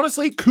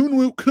 honestly,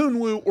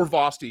 Kunwu or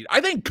Vosteed. I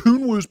think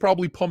Kunwu's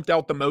probably pumped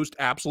out the most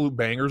absolute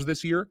bangers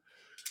this year.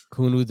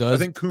 Kunwu does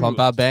think Kunwu pump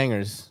out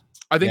bangers.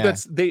 I think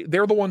Yeah.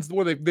 they're the ones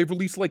where they've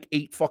released like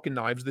 8 fucking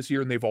knives this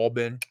year, and they've all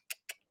been,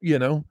 you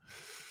know.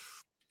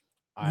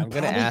 I'm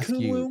gonna Probably ask you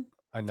Kunwu.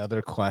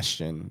 another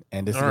question,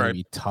 and this is All gonna right.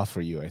 be tough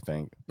for you, I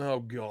think. Oh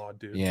god,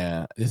 dude.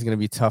 Yeah, this is gonna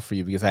be tough for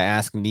you because I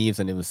asked Neves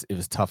and it was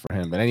tough for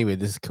him. But anyway,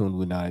 this is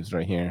Kunwu knives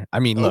right here. I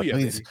mean, Oh, look, yeah,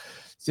 it's baby.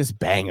 just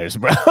bangers,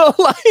 bro.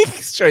 Like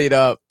straight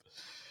up.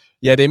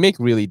 Yeah, they make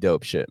really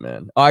dope shit,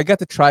 man. Oh, I got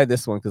to try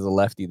this one because of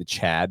Lefty, the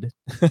Chad.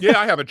 Yeah,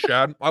 I have a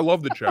Chad. I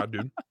love the Chad,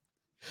 dude.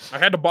 I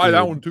had to buy that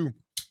Dude. one too.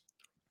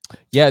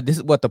 Yeah, this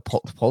is what the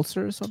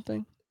Pulsar or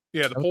something.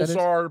 Yeah, the Is that what that is?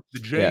 Pulsar,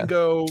 the Yeah.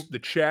 Django, the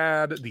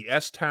Chad, the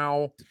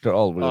S-Tau. They're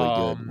all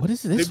really good. What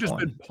is this They've just one?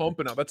 been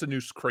pumping out. That's a new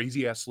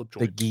crazy ass slip The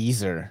joint.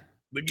 geezer.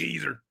 The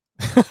geezer.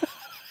 Kunwu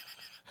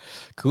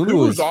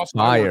Kunwu's is awesome.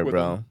 I work fire, with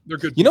bro. them. They're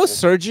good. You know, people.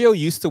 Sergio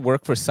used to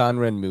work for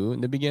Sanren Mu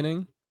in the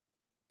beginning.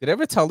 Did I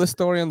ever tell this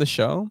story on the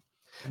show?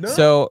 No.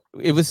 So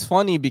it was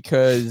funny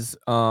because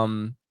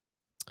Devo's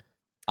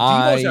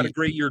had I a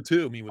great year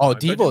too. Me with oh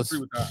knives. I do Devo's agree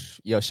with that.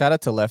 yo, shout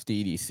out to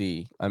Lefty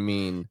EDC. I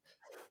mean,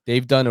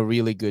 they've done a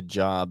really good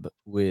job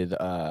with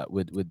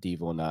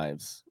Devo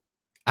knives.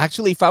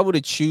 Actually, if I were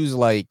to choose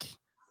like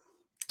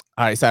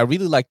all right, so I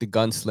really like the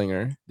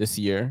Gunslinger this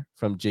year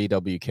from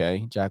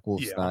JWK, Jack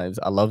Wolf's Yeah. Knives.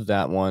 I love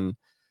that one.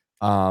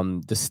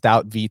 The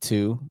Stout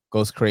V2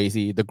 goes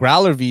crazy. The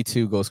Growler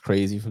V2 goes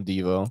crazy from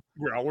Devo.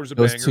 Growler's a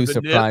Those banger. two The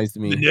surprised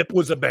me. The nip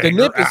was a banger. The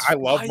nip is I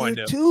love my fire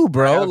nip too,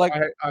 bro.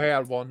 I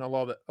had one. I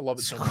love it. I love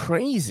it It's so much.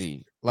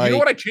 crazy. Like, You know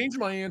what? I changed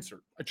my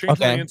answer. I changed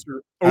my Okay.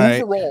 answer All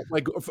right. overall.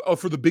 Like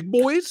for the big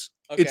boys,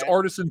 it's Okay.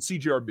 Artisan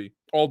CGRB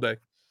all day.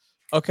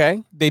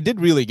 Okay, they did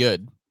really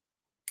good.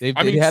 They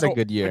had a so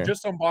good I year.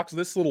 just unboxed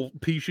this little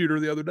pea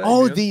shooter the other day.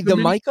 Oh, man. the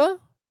mini- mica?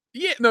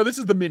 Yeah, no, this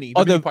is the mini.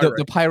 Oh, mini the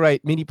Pyrite.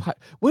 pyrite mini pyrite.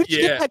 Where'd you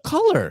Yeah. get that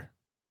color?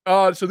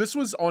 So this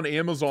was on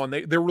Amazon.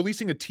 They're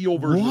releasing a teal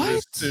version of this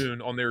What?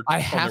 soon on their. I on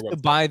their have to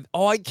website. buy.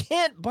 Oh, I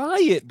can't buy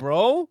it,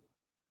 bro.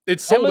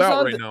 It's sold out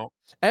Amazon right d- now.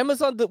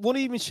 Amazon won't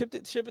even ship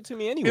it to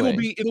me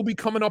anyway. It'll be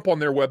coming up on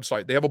their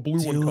website. They have a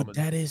blue one Dude, coming.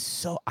 that is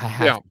so. I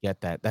have Yeah. to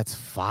get that. That's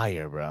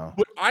fire, bro.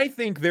 But I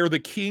think they're the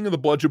king of the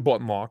budget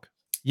button lock.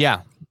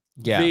 Yeah,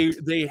 yeah.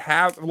 They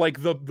have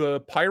like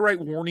the Pyrite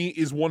Warney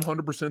is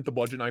 100% the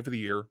budget knife of the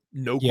year.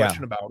 No Yeah.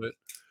 question about it.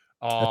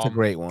 That's a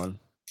great one.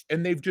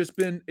 And they've just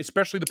been,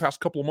 especially the past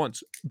couple of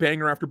months,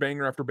 banger after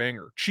banger after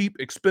banger. Cheap,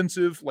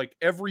 expensive, like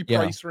every Yeah.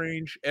 price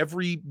range,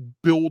 every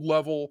build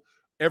level,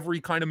 every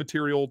kind of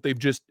material. They've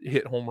just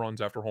hit home runs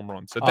after home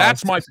runs. So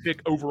that's my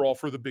pick overall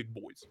for the big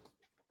boys.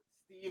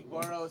 Steve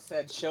Burrows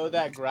said, "Show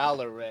that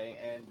growler, Ray,"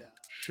 and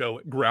Show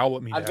it, growl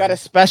at me. I've got a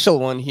special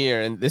one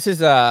here, and this is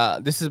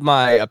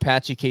my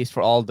Apache case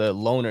for all the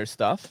loaner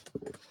stuff,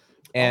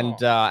 and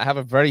I have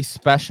a very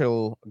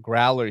special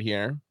growler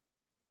here,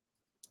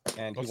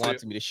 and he Let's see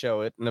wants it. me to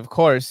show it, and of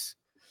course,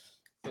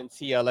 since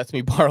he lets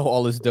me borrow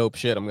all his dope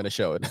shit, I'm gonna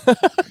show it.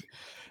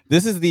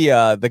 This is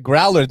the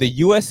growler, the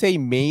USA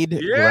made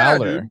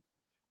growler. Dude.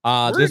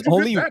 Where There's did you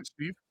only get that,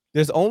 Steve?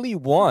 there's only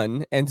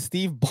one, and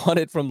Steve bought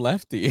it from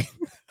Lefty.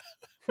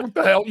 What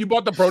the hell? You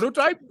bought the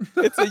prototype?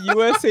 It's a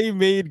USA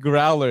made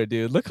growler,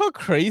 dude. Look how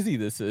crazy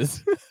this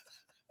is.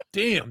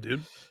 Damn,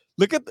 dude.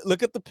 Look at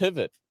the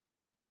pivot.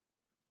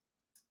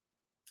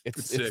 It's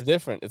It's sick.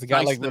 different. It's got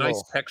Nice, like the little.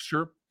 nice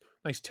texture.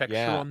 Nice texture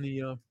Yeah. on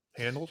the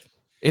handles.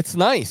 It's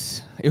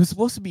nice. It was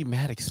supposed to be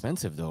mad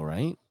expensive though,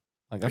 right?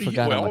 Like I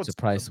forgot how much the it's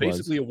price was.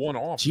 basically a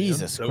one-off.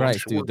 Jesus man, so I'm Christ,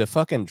 sure- dude! The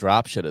fucking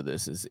drop shit of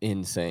this is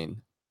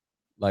insane.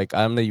 Like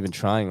I'm not even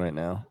trying right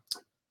now.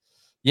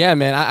 Yeah,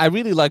 man, I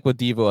really like what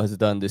Devo has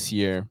done this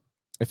year.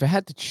 If I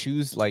had to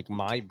choose like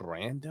my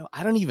brand, though,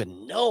 I don't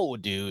even know,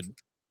 dude.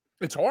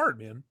 It's hard,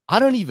 man. I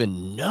don't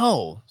even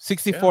know.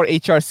 64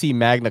 HRC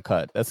Magna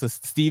Cut. That's what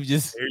Steve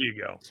just. There you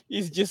go.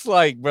 He's just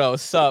like, bro,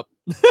 sup?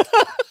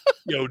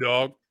 Yo,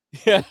 dog.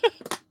 Yeah.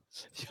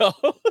 Yo.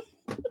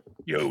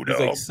 Yo, He's dog.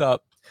 like,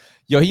 sup?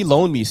 Yo, he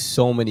loaned me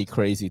so many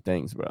crazy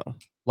things, bro.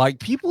 Like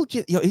people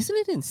just, isn't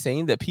it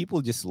insane that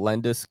people just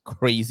lend us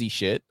crazy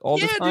shit all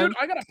the time? Dude,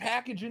 I got a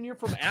package in here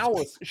from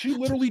Alice. She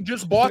literally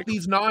just bought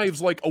these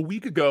knives like a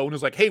week ago and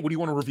was like, hey, what do you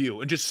want to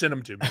review? And just sent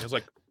them to me. I was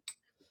like,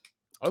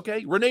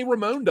 okay. Renee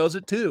Ramon does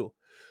it too.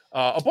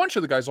 A bunch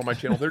of the guys on my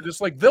channel, they're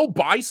just like, they'll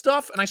buy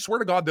stuff, and I swear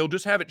to God, they'll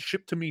just have it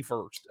shipped to me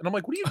first. And I'm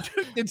like, what are you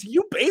doing? It's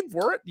you paid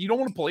for it. You don't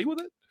want to play with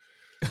it?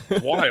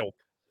 It's wild.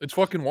 It's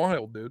fucking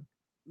wild, dude.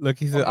 Look,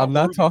 he said, I'm I'm not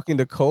not worthy." talking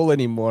to Cole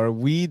anymore.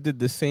 We did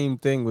the same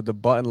thing with the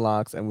button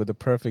locks and with the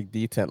perfect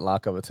detent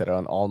lockup, etc.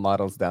 on all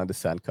models down to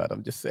sand cut.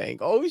 I'm just saying,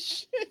 oh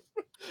shit.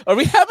 Are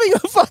we having a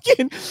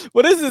fucking,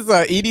 what is this,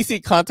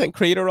 EDC content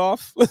creator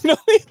off?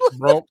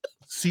 Bro,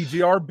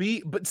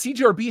 CGRB, but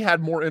CGRB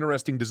had more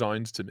interesting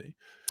designs to me.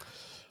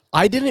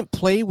 I didn't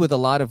play with a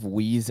lot of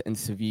Wii's and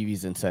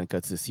Civivis and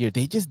Senkuts this year.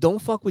 They just don't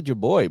fuck with your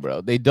boy,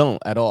 bro. They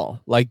don't at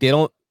all. Like they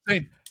don't.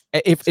 Same.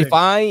 If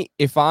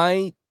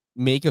I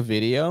make a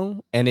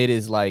video and it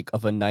is like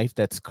of a knife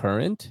that's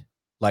current,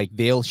 like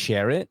they'll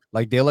share it,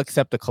 like they'll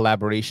accept a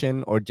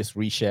collaboration or just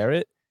reshare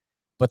it.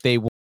 But they,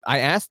 I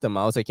asked them,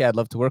 I was like, yeah, I'd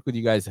love to work with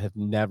you guys. Have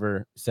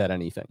never said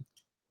anything.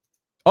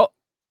 Oh,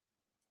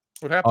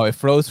 what happened? Oh, it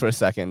froze for a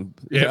second.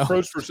 Yeah, it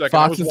froze for a second.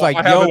 Fox is like,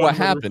 yo, what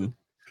happened?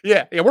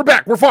 Yeah, we're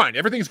back. We're fine.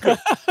 Everything's good.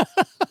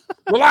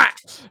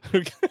 Relax.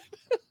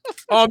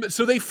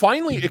 So they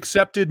finally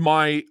accepted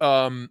my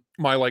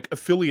my like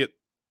affiliate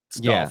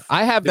stuff. Yeah,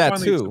 I have that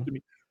too.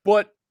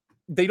 But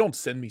they don't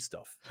send me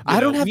stuff. I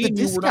don't have the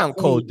discount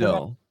code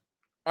though.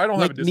 I don't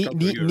have a discount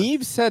code.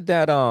 Neve said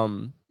that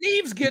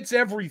Neves gets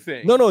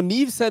everything. No,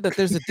 Neve said that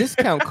there's a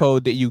discount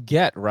code that you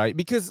get, right?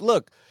 Because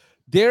look,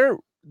 their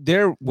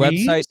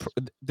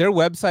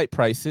website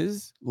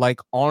prices like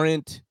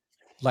aren't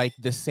like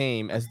the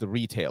same as the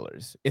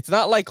retailers. It's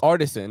not like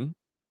Artisan.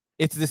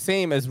 It's the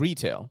same as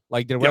retail,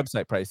 like their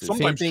website prices.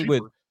 Sometimes same thing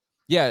cheaper. with,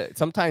 yeah,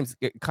 sometimes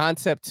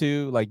Concept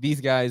too, like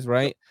these guys,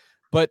 right?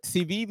 But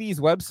CVV's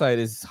website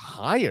is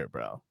higher,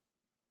 bro.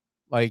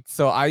 Like,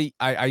 so I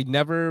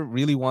never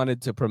really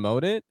wanted to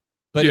promote it,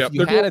 but if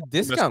you had a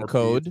discount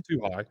code, it's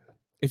too high.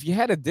 If you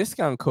had a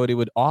discount code, it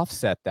would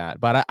offset that.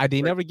 But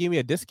they never gave me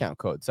a discount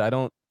code, so I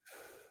don't,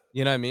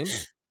 you know what I mean?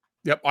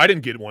 Yep, I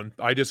didn't get one.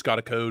 I just got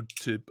a code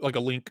to like a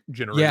link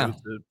generator. Yeah.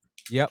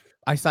 Yep.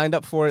 I signed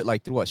up for it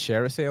like through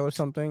Share a Sale or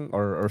something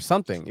or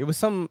something. It was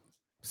some,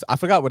 I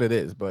forgot what it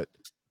is, but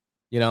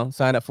you know,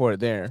 sign up for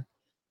it there.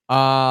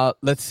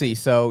 Let's see.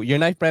 So your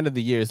knife brand of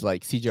the year is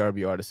like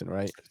CGRB Artisan,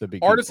 right? The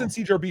big Artisan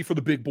people. CGRB for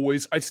the big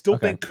boys. I still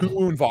think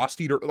Kumu and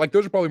Vosteed are like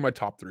those are probably my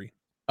top three.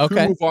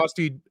 Okay. Kumu,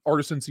 Vosteed,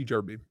 Artisan,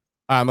 CGRB.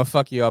 I'm gonna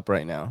fuck you up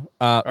right now.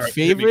 Right,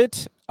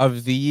 favorite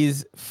of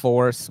these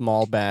 4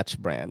 small batch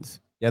brands.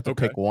 You have to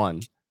pick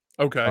one.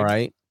 Okay. All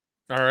right.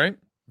 All right.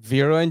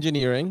 Vero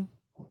Engineering.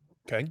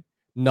 Okay.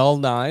 Null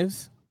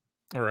Knives.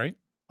 All right.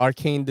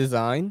 Arcane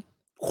Design.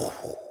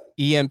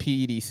 EMP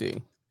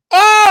EDC.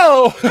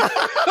 Oh!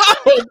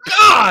 Oh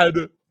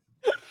God!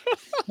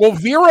 Well,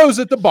 Vero's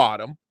at the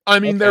bottom. I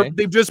mean,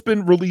 they've just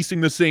been releasing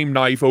the same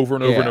knife over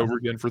and over and over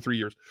again for 3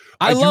 years.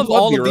 I love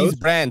all of these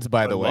brands,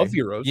 by the way. I love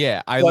Veros.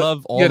 Yeah, I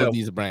love all of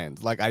these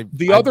brands. Like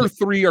the other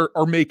 3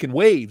 are making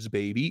waves,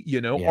 baby.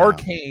 You know,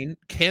 Arcane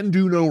can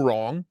do no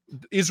wrong.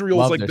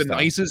 Israel's like the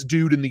nicest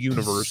dude in the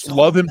universe.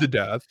 Love him to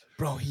death.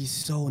 Bro, he's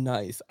so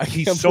nice.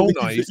 He's so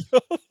nice.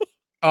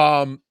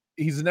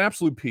 He's an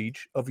absolute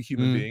peach of a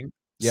human being.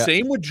 Yep.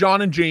 Same with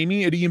John and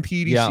Jamie at EMP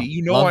EDC. Yeah,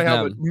 you know I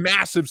have a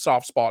massive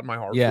soft spot in my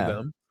heart for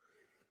them.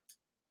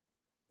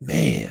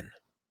 Man,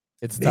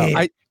 it's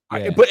tough.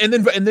 But and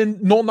then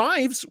Null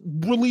Knives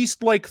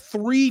released like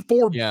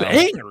 3-4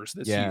 bangers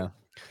this year.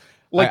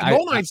 Like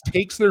Null Knives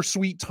takes their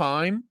sweet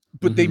time,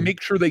 but they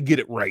make sure they get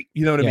it right.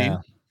 You know what I mean?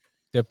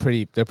 They're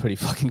pretty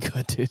fucking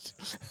good, dude.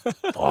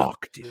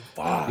 Fuck, dude.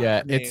 Fuck,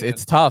 yeah, man.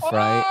 it's tough,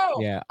 right?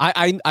 Yeah.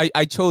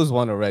 I chose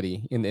one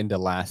already in the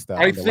last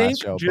I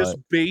think show, just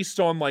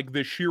based on like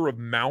the sheer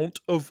amount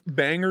of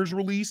bangers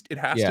released, it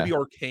has to be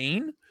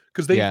Arcane.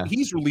 Because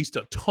he's released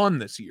a ton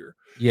this year.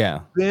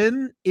 Yeah.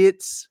 Then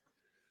it's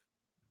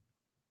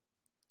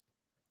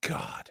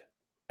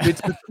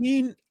it's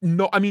between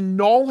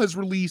Null has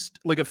released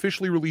like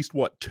officially released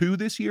what 2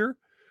 this year?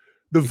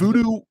 The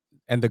Voodoo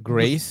and the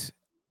Grace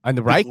and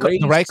the Raikou.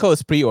 The Raikou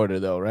is pre-order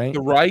though, right?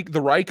 The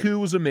Raikou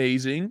was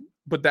amazing,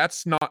 but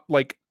that's not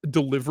like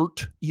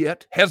delivered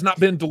yet. Has not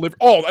been delivered.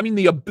 Oh, I mean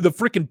the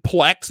freaking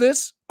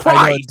Plexus.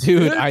 Christ,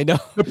 dude, I know.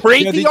 The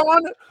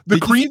Praetheon,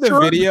 the creature, the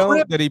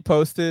video that he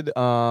posted.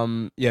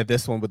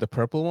 This one with the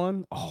purple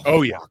one.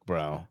 Oh yeah, fuck,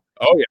 bro.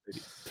 Oh yeah.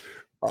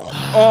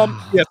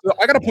 So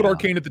I gotta put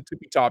Arcane at the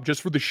tippy top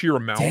just for the sheer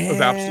amount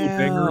of absolute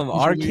bangers.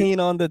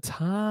 Arcane on the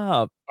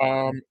top.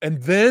 And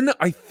then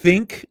I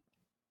think,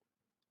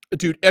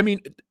 dude, I mean,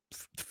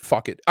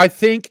 fuck it. I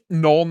think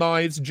Null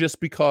Knives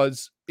just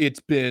because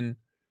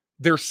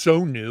they're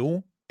so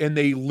new. And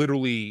they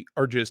literally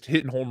are just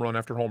hitting home run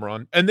after home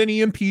run. And then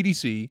EMP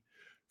EDC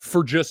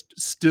for just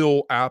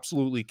still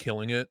absolutely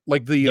killing it.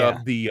 Like the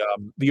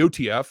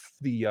OTF.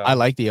 I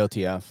like the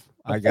OTF.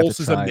 The Pulse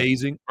is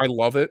amazing. I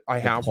love it. I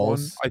have one.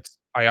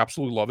 I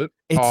absolutely love it.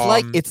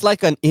 It's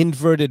like an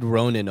inverted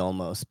Ronin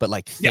almost, but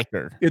like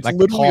thicker. It's like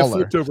literally taller, a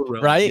flipped over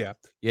Ronin. Right?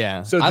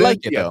 Yeah. So I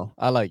like it though.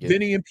 I like it.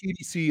 Then EMP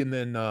EDC and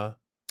then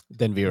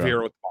Vero.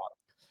 Vero at the bottom.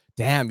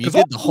 Damn, you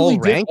did the whole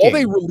ranking.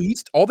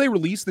 All they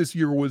released this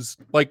year was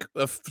like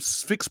a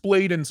fixed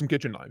blade and some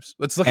kitchen knives.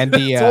 That's like and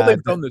that's all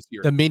they've done this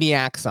year. The mini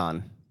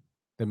Axon,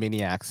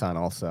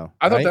 also.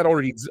 I thought that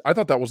already. I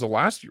thought that was a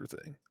last year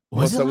thing.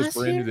 Was that was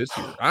brand new this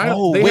year?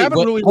 They haven't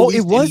really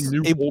released any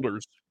new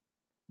holders.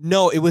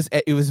 No, it was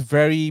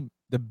very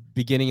the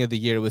beginning of the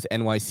year. It was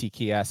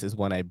NYCKS is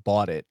when I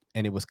bought it,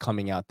 and it was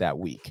coming out that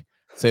week.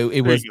 So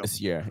it was this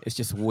year. It's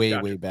just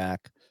way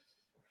back.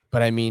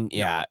 But I mean,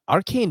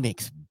 Arcane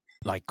makes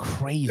like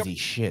crazy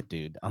shit,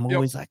 dude. I'm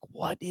always like,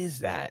 what is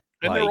that?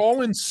 And like, they're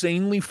all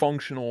insanely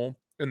functional,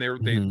 and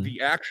Mhm.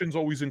 the action's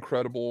always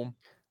incredible.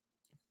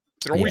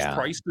 They're always Yeah.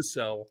 priced to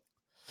sell.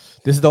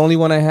 This is the only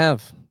one I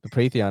have. The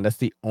Praetheon. That's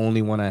the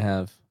only one I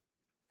have.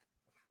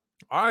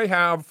 I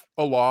have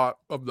a lot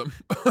of them.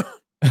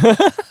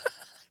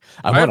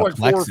 I I want have a like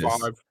 4 or Plexus.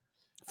 5.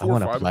 I 4 or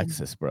want a 5 of them.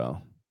 Plexus,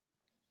 bro.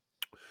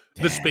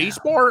 The space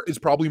bar is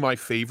probably my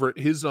favorite.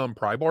 His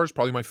pry bar is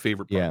probably my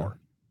favorite pry bar.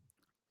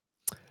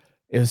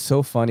 It was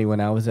so funny when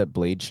I was at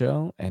Blade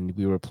Show and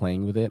we were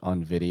playing with it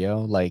on video.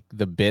 Like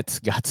the bits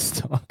got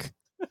stuck.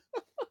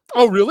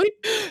 Oh, really?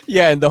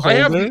 Yeah, and the holder. I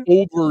have the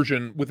old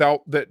version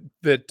without that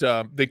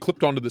they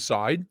clipped onto the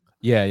side.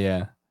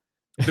 Yeah.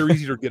 They're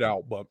easier to get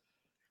out, but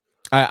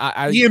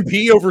I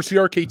EMP over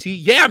CRKT,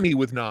 yeah, me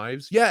with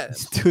knives,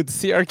 yes, dude,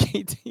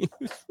 CRKT.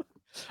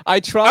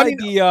 I tried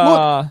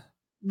the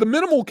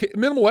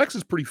minimal X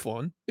is pretty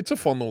fun. It's a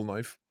fun little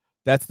knife.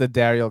 That's the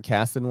Daryl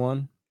Caston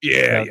one.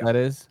 Yeah, that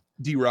is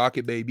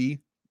D-Rocket, baby.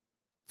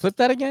 Flip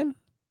that again.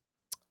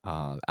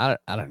 I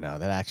don't know.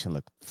 That action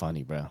looked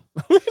funny, bro.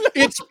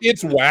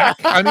 It's whack.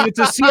 I mean, it's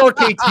a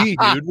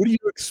CRKT, dude. What do you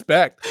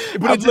expect?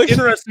 But it's an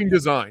interesting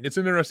design. It's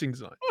an interesting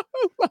design.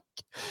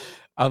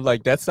 I'm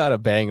like, that's not a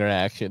banger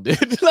action,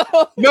 dude.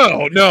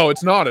 No,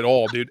 it's not at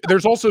all, dude.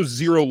 There's also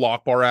 0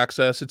 lock bar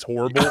access. It's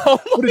horrible,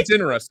 but it's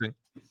interesting.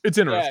 It's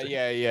interesting.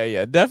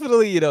 Yeah.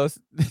 Definitely, you know,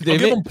 they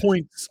give them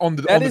points on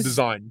the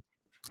design.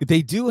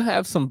 They do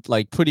have some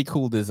like pretty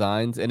cool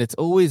designs, and it's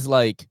always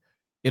like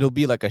it'll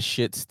be like a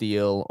shit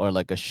steel or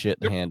like a shit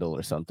handle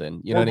or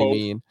something. You know what I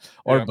mean?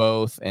 Or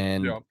both,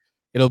 and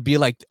it'll be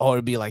like,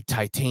 it'll be like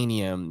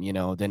titanium, you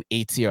know, then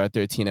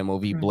 8CR13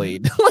 MOV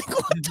blade. Like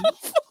what the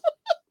fuck?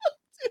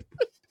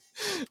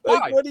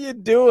 Like, what are you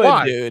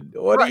doing, dude?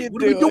 What are you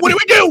doing? What are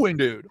we doing,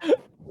 dude?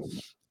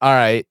 All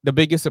right. The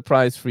biggest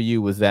surprise for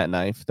you was that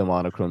knife, the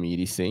monochrome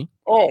EDC.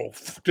 Oh,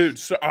 dude.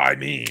 So, I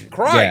mean,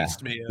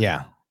 Christ, man.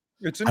 Yeah.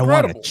 It's incredible.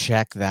 I want to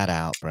check that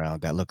out, bro.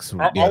 That looks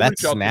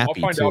that's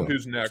snappy. I'll find out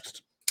who's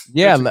next.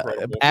 Yeah,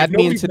 add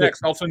me into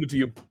next. I'll send it to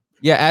you.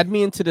 Yeah, add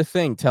me into the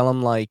thing. Tell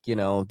him, like, you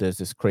know, there's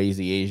this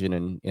crazy Asian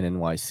in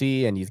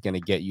NYC, and he's gonna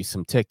get you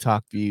some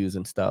TikTok views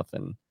and stuff,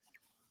 and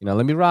you know,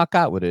 let me rock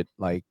out with it.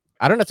 Like,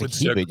 I don't have to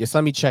keep it. Just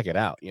let me check it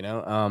out. You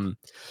know.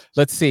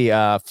 Let's see.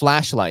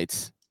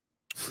 Flashlights.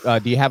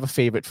 Do you have a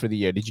favorite for the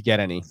year? Did you get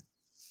any?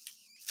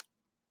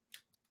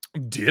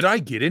 Did I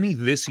get any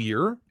this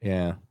year?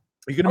 Yeah.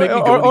 Are you gonna make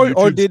me go to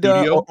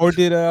YouTube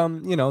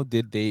studio?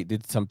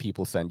 Did some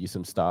people send you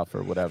some stuff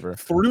or whatever?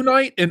 Through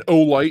Night and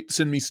Olight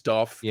send me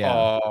stuff.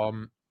 Yeah.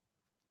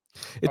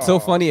 It's so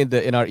funny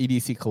in our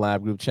EDC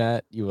collab group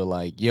chat. You were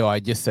like, "Yo, I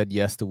just said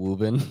yes to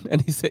Woobin,"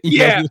 and he said,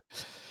 "Yeah."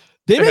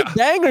 They make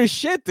banger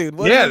shit, dude.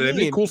 They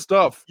make cool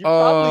stuff. You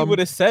probably would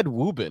have said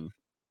Woobin.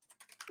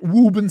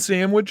 Woobin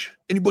sandwich.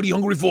 Anybody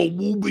hungry for a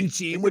Woobin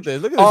sandwich?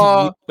 Look at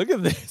this. Look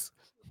at this.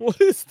 What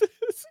is this?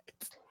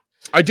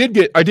 I did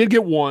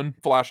get one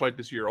flashlight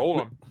this year.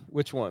 Hold on.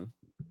 Which one?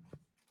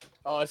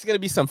 Oh, it's gonna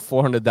be some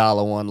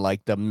 $400 one,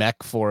 like the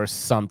Mech Force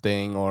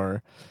something,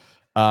 or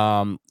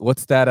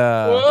what's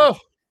that?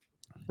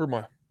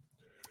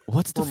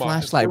 What's the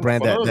flashlight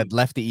brand that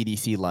Lefty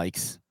EDC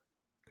likes?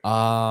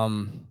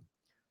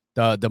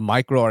 The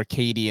Micro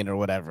Arcadian or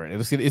whatever.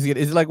 Is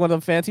it like one of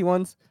them fancy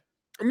ones?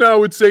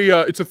 No, it's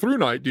a Through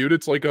Night, dude.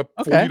 It's like a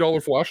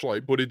 $40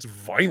 flashlight, but it's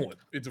violent.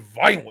 It's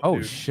violent. Oh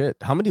dude. Shit!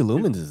 How many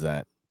lumens is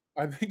that?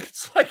 I think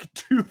it's like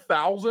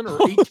 2,000 or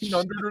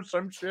 1,800 or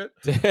some shit.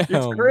 Damn.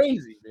 It's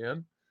crazy,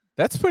 man.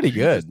 That's pretty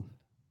good.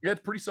 Yeah,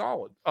 it's pretty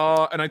solid.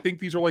 And I think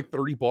these are like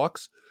 $30.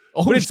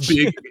 Oh, but it's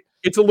big.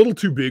 It's a little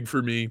too big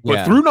for me.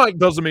 But Through Night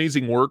does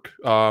amazing work.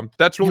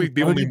 That's really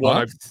the only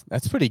one.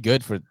 That's pretty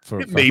good for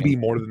maybe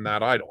more than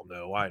that. I don't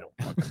know. I don't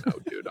fucking know,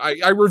 dude.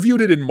 I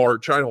reviewed it in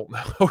March. I don't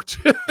know.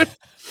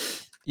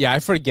 Yeah, I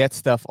forget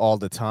stuff all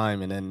the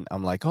time, and then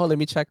I'm like, oh, let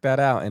me check that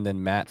out. And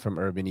then Matt from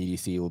Urban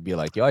EDC will be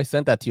like, yo, I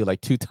sent that to you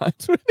like 2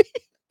 times already.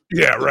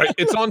 Yeah, right.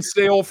 It's on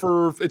sale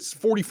it's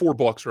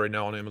 $44 right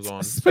now on Amazon.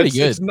 It's pretty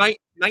good. It's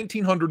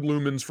 1,900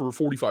 lumens for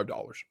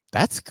 $45.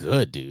 That's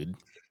good, dude.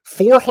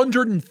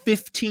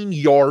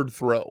 415-yard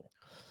throw.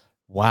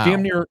 Wow.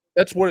 Damn near.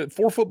 That's what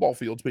 4 football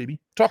fields, baby.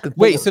 Talking.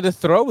 Wait, so the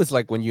throw is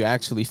like when you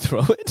actually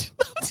throw it?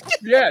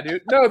 Yeah,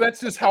 dude. No,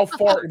 that's just how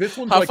far. This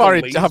one's how far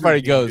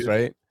it goes,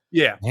 right?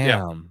 Yeah. Damn.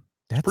 Yeah.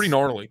 That's pretty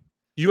gnarly.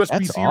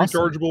 USB-C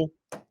rechargeable.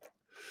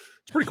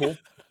 It's pretty cool.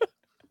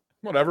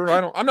 Whatever.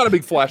 I'm not a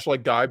big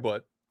flashlight guy,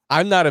 but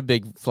I'm not a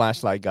big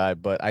flashlight guy,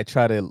 but I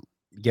try to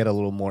get a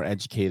little more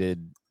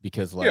educated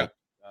because Woobin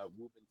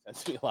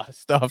sends me a lot of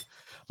stuff.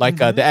 Like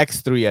the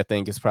X3, I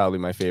think, is probably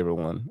my favorite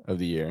one of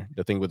the year.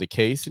 The thing with the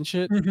case and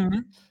shit.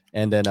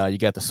 And then you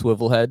got the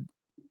swivel head.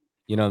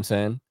 You know what I'm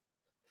saying?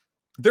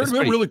 They're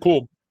really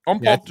cool. I'm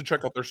pumped to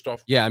check out their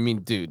stuff. Yeah, I mean,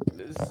 dude,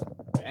 this is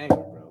banger,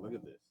 bro. Look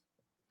at this.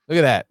 Look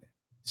at that.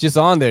 It's just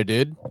on there,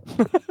 dude.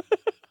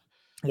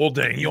 Well,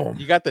 dang,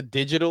 you got the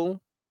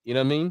digital. You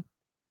know what I mean?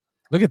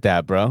 Look at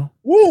that, bro.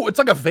 Woo, it's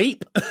like a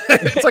vape.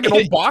 It's like an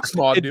old box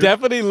mod, dude. It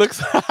definitely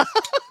looks.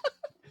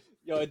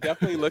 Yo, it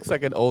definitely looks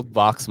like an old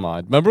box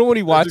mod. Remember when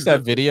we watched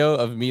that video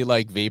of me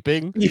like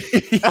vaping?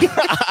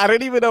 I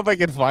don't even know if I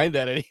can find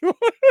that anymore.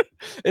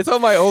 It's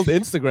on my old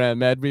Instagram,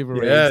 Mad Beaver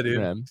Ray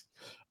Instagram. Dude.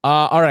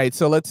 All right,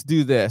 so let's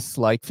do this.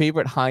 Like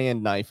favorite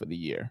high-end knife of the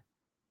year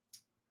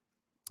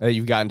that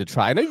you've gotten to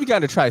try. I know you've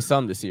gotten to try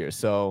some this year.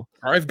 So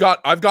I've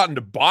gotten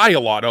to buy a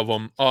lot of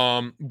them.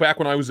 Back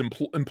when I was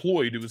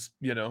employed, it was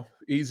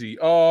easy.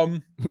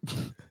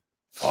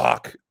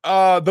 Fuck.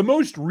 The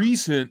most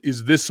recent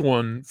is this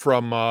one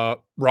from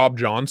Rob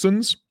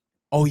Johnson's.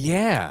 Oh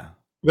yeah,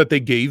 that they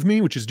gave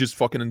me, which is just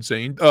fucking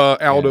insane.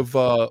 Out of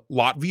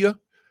Latvia.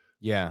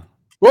 Yeah.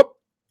 Whoop.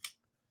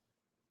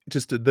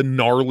 Just the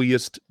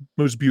gnarliest,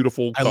 most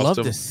beautiful custom. I love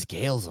the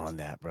scales on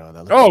that, bro.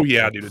 That oh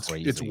yeah, dude, it's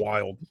crazy.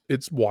 wild.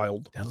 It's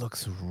wild. That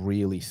looks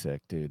really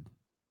sick, dude.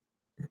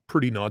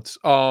 Pretty nuts.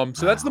 So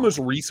that's the most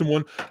recent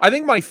one. I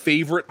think my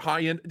favorite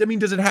high end. I mean,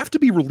 does it have to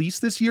be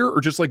released this year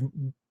or just like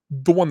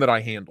the one that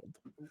I handled?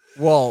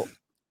 Well,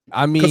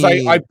 I mean, because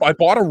I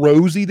bought a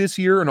Rosie this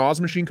year, an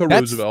Osmachinko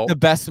Roosevelt. The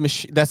best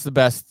machine. That's the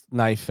best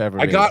knife ever.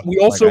 We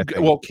also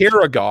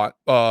Kara got,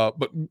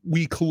 but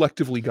we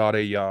collectively got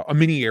a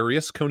mini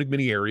Arius, Koenig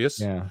mini Arius.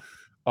 Yeah.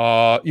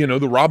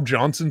 The Rob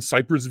Johnson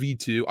Cypress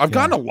V2. I've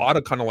gotten a lot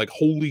of kind of like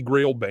holy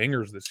grail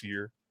bangers this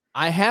year.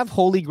 I have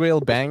holy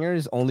grail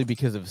bangers only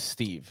because of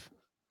Steve.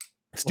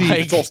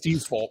 It's all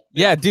Steve's fault.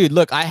 Yeah, dude.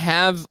 Look, I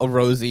have a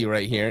Rosie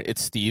right here.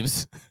 It's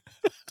Steve's.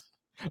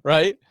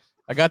 Right.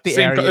 I got the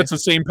Arius. It's the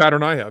same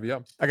pattern I have. Yeah.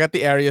 I got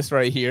the Arius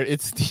right here.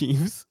 It's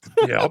Steve's.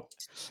 Yep.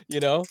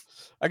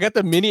 I got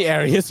the mini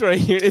Arius right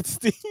here. It's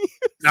Steve.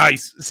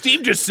 Nice.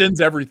 Steve just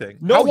sends everything.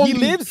 No, he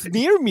lives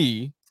near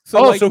me.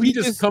 So so he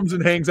just comes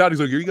and hangs out.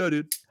 He's like, here you go,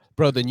 dude.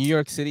 Bro, the New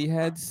York City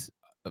heads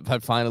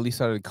have finally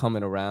started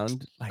coming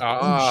around. Like,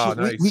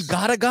 nice. We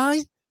got a guy.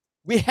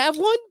 We have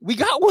one. We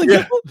got one.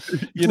 Yeah.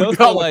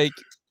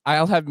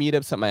 I'll have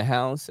meetups at my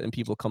house and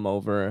people come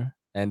over.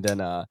 And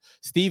then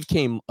Steve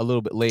came a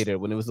little bit later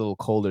when it was a little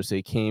colder. So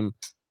he came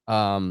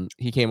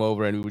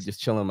over and we were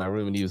just chilling in my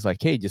room and he was like,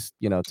 hey, just,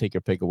 take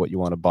your pick of what you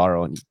want to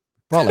borrow. And he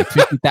brought like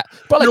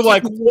 $50,000. You're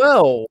like,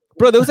 well,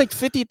 bro, there was like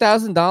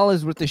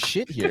 $50,000 worth of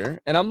shit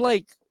here. And I'm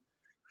like,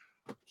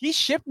 he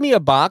shipped me a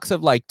box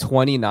of like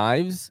 20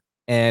 knives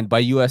and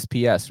by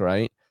USPS,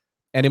 right?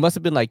 And it must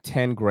have been like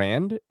 10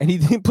 grand and he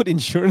didn't put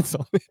insurance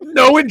on it.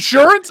 No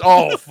insurance?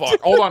 Oh,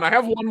 fuck. Hold on. I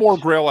have one more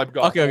grail I've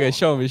got. Okay.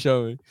 Show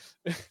me.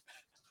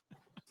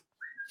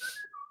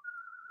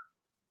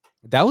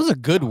 That was a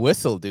good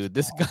whistle, dude.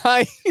 This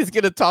guy is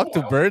gonna talk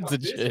to birds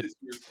and shit.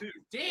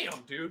 Damn,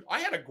 dude.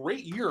 I had a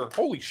great year.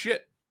 Holy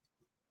shit.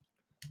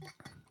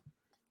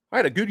 I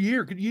had a good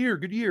year.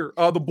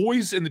 The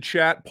boys in the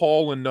chat,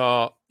 Paul and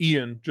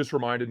Ian, just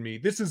reminded me.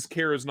 This is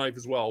Kara's knife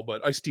as well,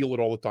 but I steal it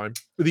all the time.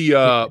 The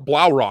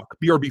Blaurock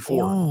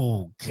BRB4.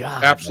 Oh,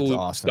 God. Absolutely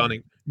awesome.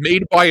 stunning.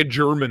 Made by a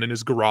German in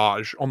his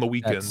garage on the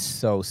weekends. That's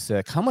so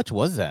sick. How much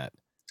was that?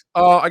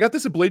 I got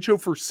this at Blade Show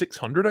for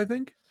 $600, I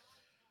think.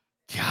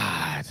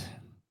 God.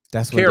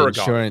 That's Kara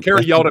got it.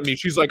 Kara yelled at me.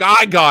 She's like,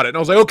 I got it. And I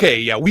was like, okay,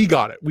 yeah, we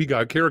got it.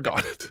 Kara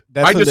got it.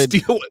 I just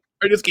steal it.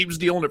 I just keep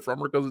stealing it from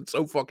her because it's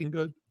so fucking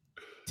good.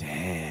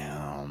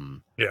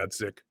 Damn. Yeah, it's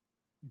sick.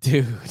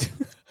 Dude.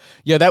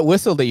 Yeah, that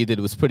whistle that you did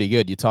was pretty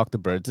good. You talked to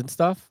birds and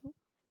stuff?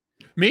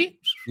 Me?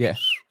 Yeah.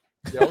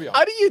 Oh, yeah.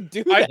 How do you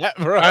do that,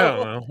 bro? I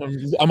don't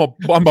know.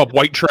 I'm a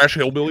white trash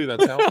hillbilly.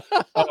 That's how.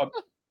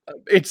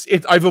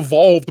 I've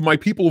evolved. My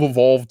people have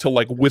evolved to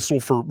like whistle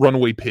for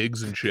runaway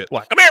pigs and shit.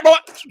 Like, come here, boy.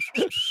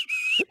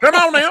 Come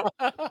on now.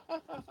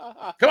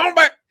 Come on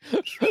back.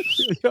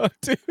 Yo,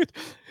 dude.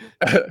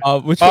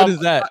 Which one is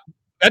that?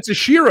 That's a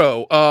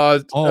Shiro.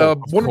 Of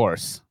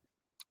course.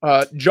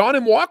 John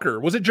M. Walker.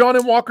 Was it John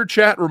M. Walker?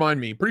 Chat, remind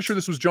me. Pretty sure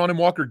this was John M.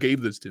 Walker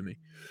gave this to me.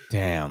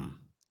 Damn.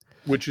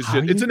 Which is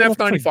it's an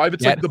F95.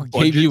 It's like the budget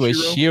gave you a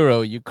Shiro.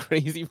 Shiro, you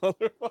crazy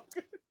motherfucker.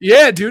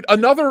 Yeah, dude.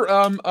 Another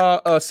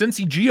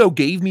Cincy Geo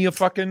gave me a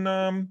fucking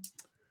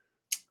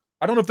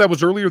I don't know if that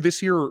was earlier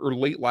this year or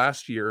late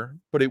last year,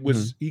 but it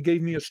was he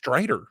gave me a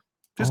Strider.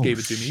 Just gave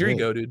it to me. Here you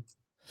go, dude.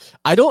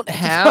 I don't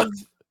have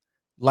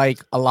like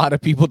a lot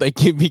of people that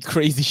give me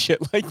crazy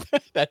shit like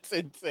that. That's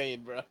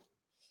insane, bro.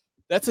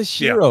 That's a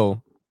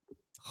Shiro.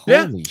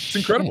 Yeah, Holy it's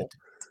incredible.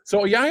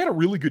 So yeah, I had a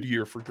really good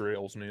year for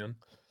Grails, man.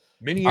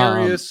 Mini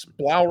Arius,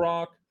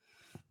 Blaurock,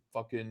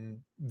 fucking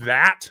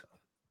that,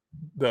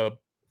 the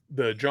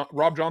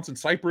Rob Johnson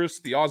Cypress,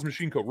 the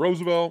Osmachinko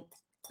Roosevelt.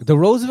 The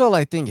Roosevelt,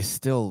 I think, is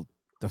still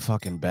the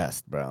fucking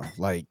best, bro.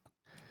 Like,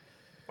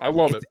 I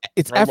love it.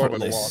 It's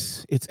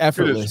effortless. It's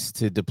effortless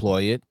to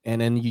deploy it, and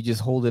then you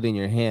just hold it in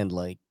your hand.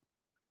 Like,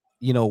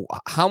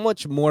 how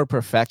much more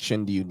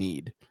perfection do you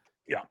need?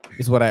 Yeah,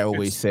 is what I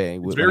always say.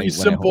 It's very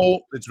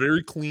simple. It's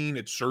very clean.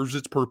 It serves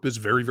its purpose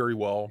very, very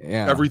well.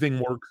 Yeah, everything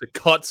works. It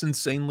cuts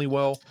insanely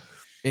well.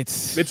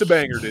 It's a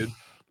banger, dude.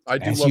 I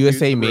do love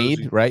USA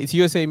made, right? It's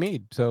USA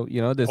made. So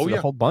there's a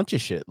whole bunch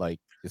of shit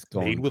like it's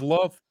going made with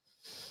love.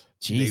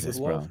 Jesus,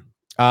 bro.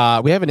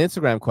 We have an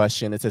Instagram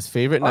question. It says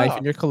favorite knife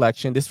in your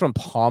collection. This is from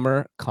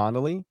Palmer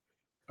Connolly.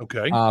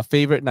 Okay.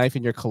 Favorite knife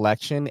in your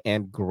collection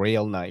and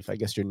Grail knife. I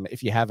guess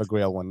if you have a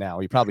Grail one now,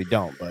 you probably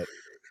don't, but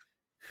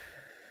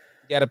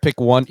you got to pick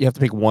one. You have to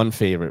pick one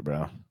favorite,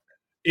 bro.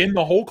 In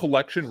the whole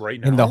collection right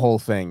now. In the whole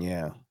thing,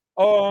 yeah.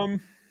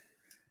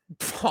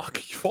 Fuck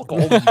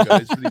all of you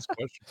guys for these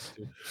questions.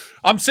 Dude.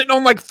 I'm sitting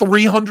on like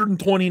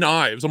 320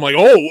 knives. I'm like,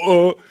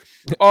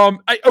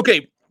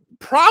 okay.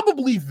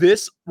 Probably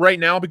this right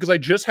now because I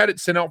just had it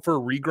sent out for a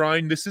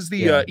regrind. This is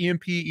the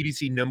EMP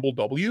EDC Nimble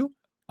W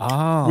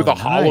with a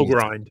hollow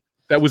grind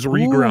that was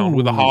reground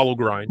with a hollow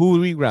grind. Who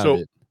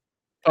reground it?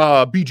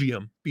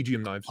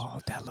 BGM knives. Oh,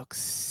 that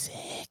looks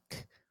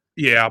sick.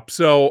 Yeah.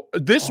 So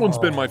this one's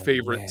been my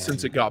favorite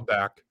since it got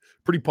back.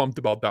 Pretty pumped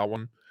about that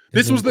one.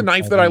 This was the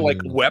knife that I like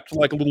wept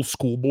like a little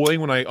schoolboy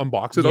when I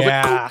unboxed it. I was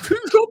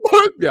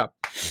like,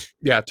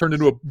 yeah, it turned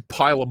into a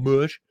pile of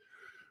mush.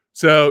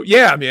 So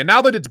yeah, man,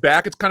 now that it's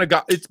back,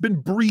 it's been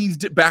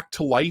breathed back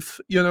to life.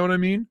 You know what I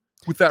mean?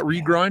 With that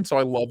regrind. So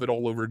I love it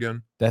all over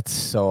again. That's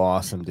so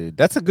awesome, dude.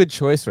 That's a good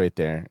choice right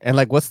there. And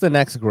like, what's the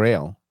next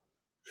Grail?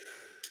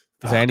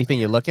 Is there anything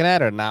you're looking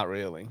at or not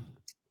really?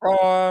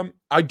 I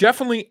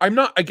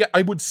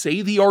would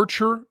say the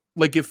Archer.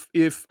 Like if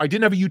I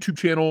didn't have a YouTube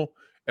channel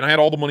and I had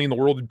all the money in the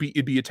world,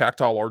 it'd be a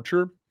tactile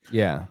Archer.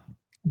 Yeah.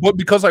 But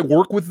because I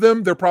work with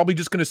them, they're probably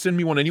just going to send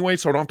me one anyway,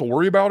 so I don't have to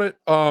worry about it.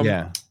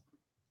 Yeah.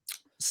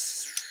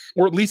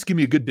 Or at least give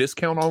me a good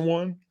discount on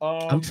one.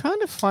 I'm trying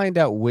to find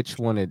out which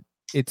one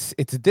it's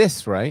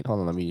this, right? Hold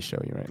on, let me show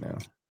you right now.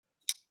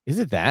 Is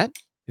it that?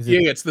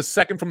 It's the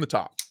second from the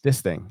top.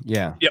 This thing,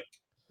 yeah. Yep.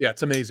 Yeah,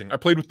 it's amazing. I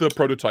played with the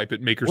prototype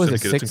at Maker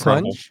Syndicate. It's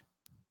incredible.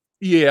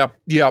 Yeah.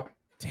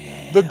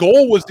 Damn. The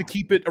goal was to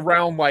keep it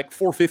around like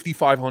 450,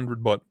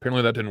 500, but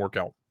apparently that didn't work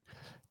out.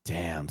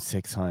 Damn,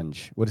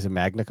 600. What is it,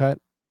 Magna Cut?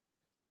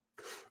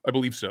 I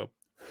believe so.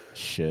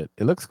 Shit,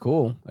 it looks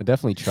cool. I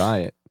definitely try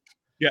it.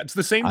 Yeah, it's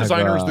the same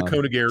designer as the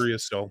Koenig area,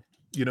 so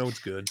you know it's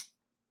good.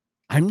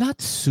 I'm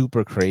not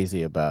super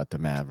crazy about the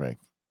Maverick.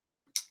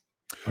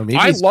 Or maybe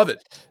I love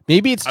it.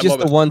 Maybe it's just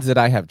the ones that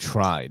I have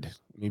tried.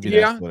 Maybe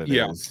that's what it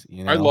is.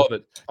 You know? I love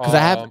it. Because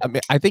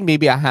I think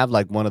maybe I have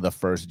like one of the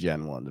first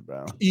gen ones,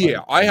 bro. Yeah,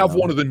 like, I have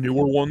one of the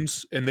newer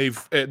ones, and they've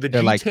the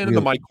G10 like and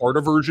the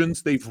micarta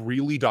versions. They've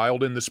really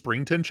dialed in the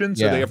spring tension,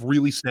 so they have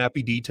really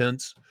snappy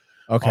detents.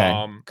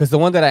 Okay, because the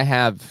one that I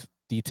have,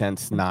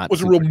 detents not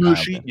was a real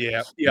mushy.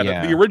 Yeah.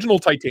 The original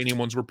titanium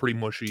ones were pretty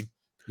mushy.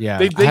 Yeah,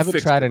 I haven't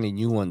tried any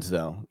new ones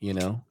though. You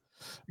know.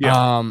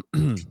 Yeah.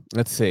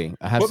 Let's see.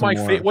 I have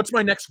what's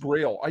my next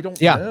Grail? I don't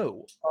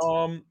know.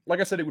 Like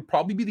I said, it would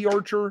probably be the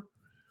Archer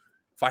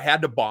if I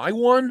had to buy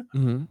one.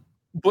 Mm-hmm.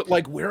 But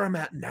like where I'm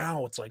at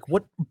now, it's like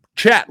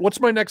what's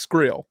my next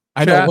Grail?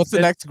 I know what's the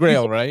next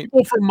Grail, right?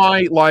 People from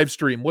my live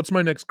stream, what's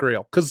my next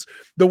Grail? Because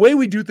the way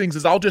we do things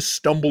is I'll just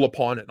stumble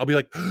upon it. I'll be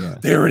like,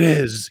 there it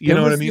is. You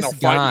know what I mean? I'll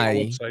find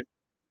the website.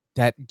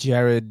 That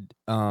Jared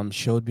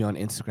showed me on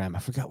Instagram. I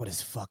forgot what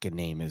his fucking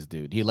name is,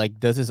 dude. He like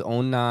does his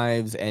own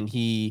knives and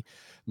he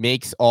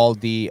makes all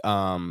the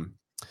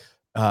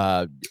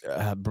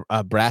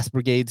brass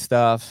brigade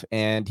stuff,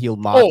 and he'll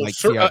mod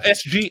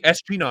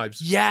SG knives.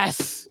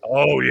 Yes.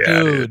 Oh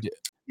yeah, dude.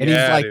 And he's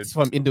like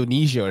from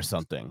Indonesia or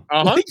something.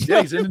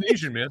 Yeah, he's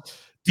Indonesian, man.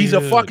 He's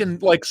a fucking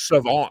like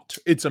savant.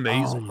 It's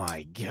amazing. Oh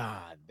my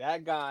god,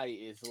 that guy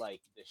is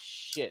like the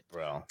shit,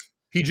 bro.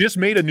 He just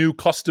made a new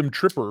custom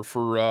tripper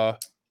for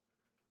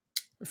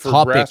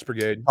Brass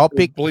Brigade.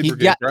 Blade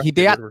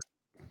Brigade.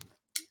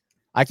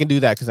 I can do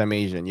that because I'm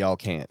Asian. Y'all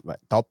can't. But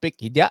topic,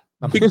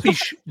 big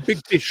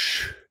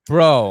fish,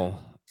 bro.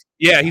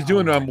 Yeah, he's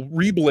doing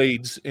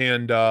reblades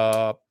and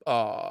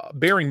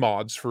bearing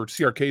mods for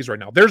CRKs right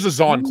now. There's a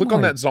Zon. Click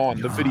on that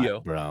Zon, the video,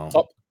 bro.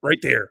 Up right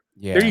there.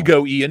 Yeah. There you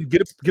go, Ian.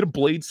 Get a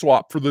blade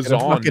swap for the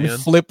Zon, man.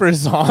 Flipper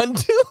Zon,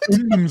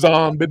 dude.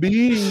 Zon,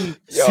 baby.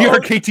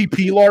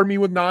 CRKT lar me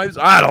with knives.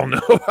 I don't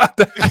know about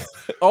that.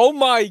 Oh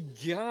my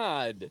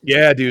god.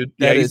 Yeah, dude.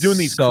 Yeah, he's doing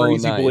these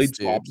crazy blade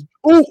swaps.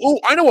 Oh,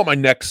 I know what my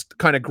next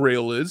kind of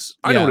Grail is.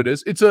 I know what it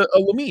is. It's a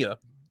Lamia.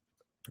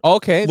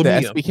 Okay,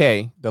 Lamia. The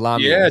SBK, the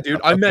Lamia. Yeah, dude.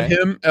 I met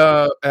him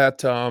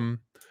at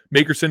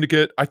Maker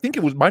Syndicate. I think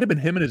it might have been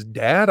him and his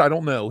dad. I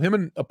don't know. Him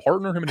and a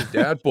partner, him and his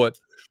dad, but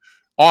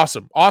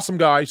awesome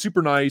guy,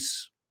 super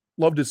nice.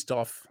 Loved his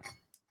stuff.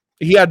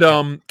 He had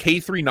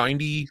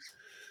K390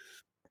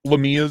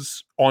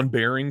 Lamias on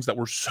bearings that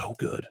were so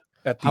good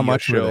at the How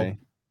much show. Were they?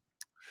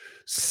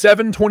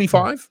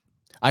 $725.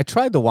 I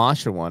tried the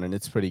washer one and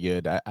it's pretty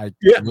good. I've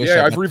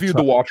reviewed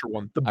the washer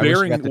one. The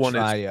bearing one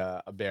is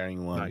a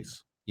bearing one.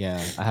 Nice.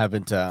 Yeah, I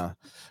haven't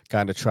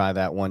gotten to try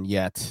that one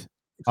yet.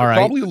 All right,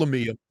 probably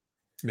Lamia.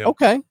 Yeah.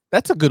 Okay,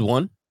 that's a good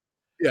one.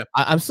 Yeah,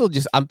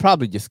 I'm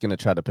probably just gonna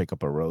try to pick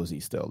up a Rosie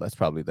still. That's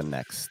probably the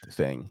next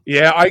thing.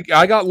 Yeah,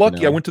 I got lucky.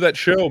 You know? I went to that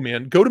show,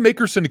 man. Go to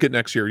Maker Syndicate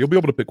next year. You'll be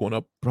able to pick one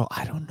up. Bro,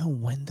 I don't know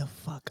when the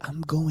fuck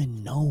I'm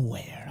going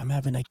nowhere. I'm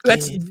having a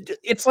kid.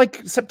 It's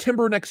like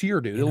September next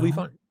year, dude. It'll be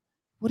fine.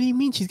 What do you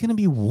mean she's gonna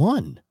be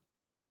 1?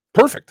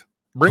 Perfect.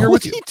 Bring her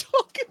with you.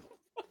 Talking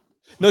about?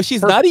 No,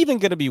 she's not even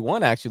gonna be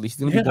 1. Actually, she's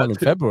gonna be born in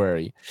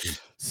February.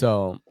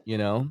 So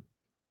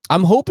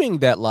I'm hoping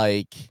that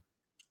like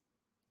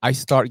I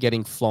start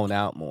getting flown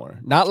out more.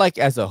 Not like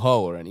as a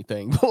hoe or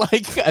anything, but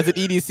like as an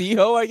EDC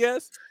hoe, I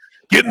guess.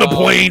 Get in the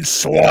plane,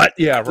 slut.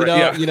 Yeah,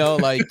 right. You know,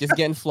 like just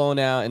getting flown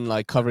out and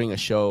like covering a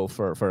show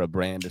for a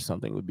brand or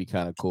something would be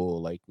kind of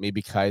cool. Like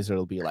maybe Kaiser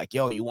will be like,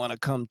 "Yo, you want to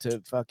come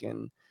to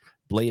fucking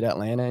Blade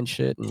Atlanta and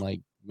shit and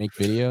like make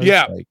videos?"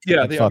 Yeah, like,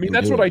 yeah. I'd I mean,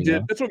 that's do what it, I you did.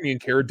 know? That's what me and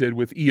Kara did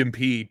with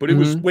EMP, but it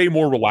was way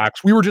more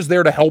relaxed. We were just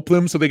there to help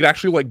them so they could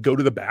actually like go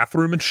to the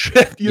bathroom and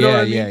shit. You know what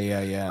I mean?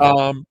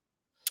 Yeah.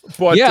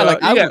 But Yeah,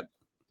 like I yeah. would,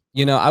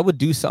 you know, I would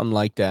do something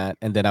like that,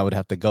 and then I would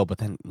have to go. But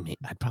then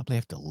I'd probably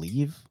have to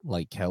leave,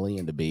 like Kelly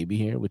and the baby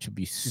here, which would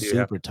be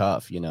super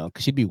tough, you know,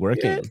 because she'd be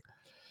working.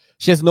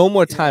 She has no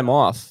more time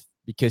off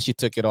because she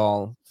took it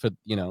all for,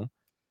 you know,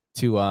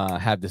 to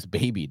have this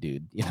baby,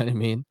 dude. You know what I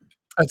mean?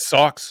 That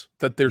sucks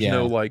that there's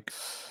no like.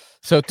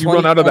 So you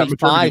run out of that maternity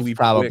 2025 leave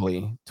probably.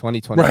 quick.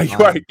 2025.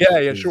 Right.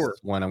 Yeah, sure.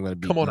 When I'm gonna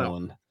be Come on out.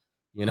 going,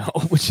 you know,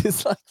 which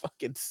is like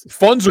fucking.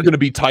 Funds are gonna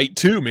be tight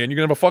too, man. You're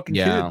gonna have a fucking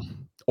kid.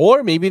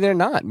 Or maybe they're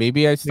not.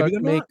 Maybe I start to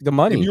make the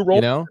money. Maybe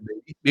you know,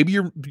 maybe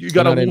you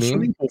got a little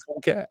swimming pool full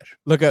of cash.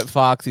 Look at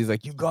Fox. He's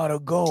like, you gotta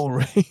go,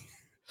 right?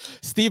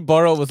 Steve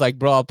Burrow was like,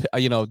 bro,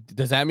 you know,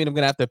 does that mean I'm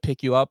gonna have to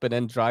pick you up and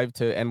then drive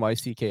to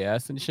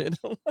NYCKS and shit?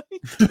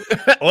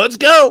 Let's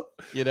go.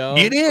 You know,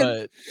 get in.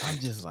 But I'm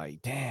just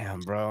like, damn,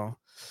 bro.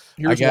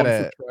 Here's one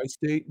for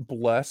Tristate.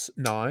 Bless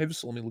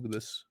Knives. Let me look at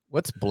this.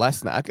 What's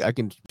Bless Knives? I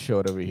can show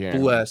it over here.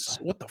 Bless.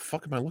 What the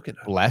fuck am I looking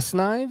at? Bless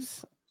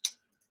Knives?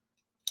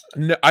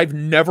 No, I've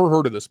never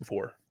heard of this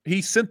before.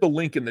 He sent the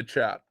link in the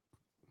chat.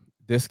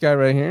 This guy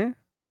right here?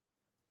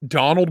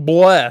 Donald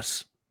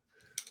Bless.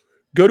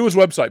 Go to his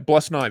website,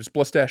 Bless Knives,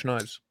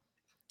 Bless-Knives.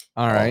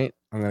 All right.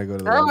 I'm going to go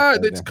to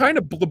the it's kind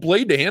of, the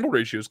blade to handle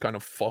ratio is kind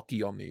of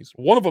fucky on these.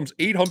 One of them's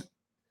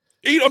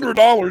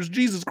 $800.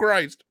 Jesus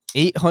Christ.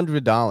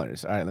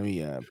 $800. All right, let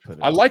me put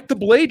it. I like the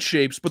blade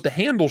shapes, but the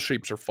handle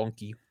shapes are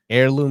funky.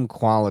 Heirloom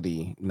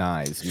quality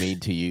knives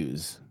made to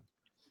use.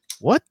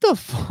 What the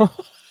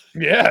fuck?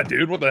 Yeah,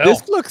 dude, what the hell?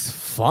 This looks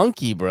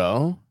funky,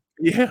 bro.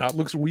 Yeah, it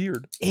looks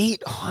weird.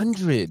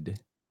 800.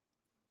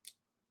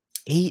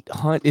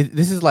 800.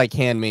 This is like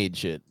handmade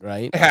shit,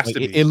 right? It has like, to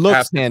be. It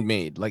looks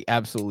handmade, like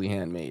absolutely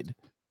handmade.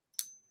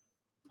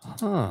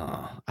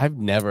 Huh. I've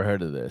never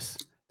heard of this.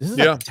 This is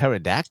like a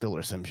pterodactyl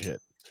or some shit.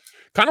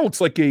 Kind of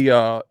looks like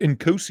a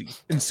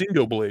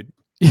Insingo blade.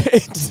 Yeah,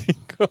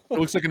 Insingo. It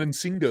looks like an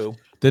Insingo.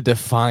 The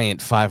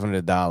Defiant,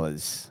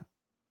 $500.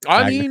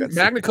 I mean,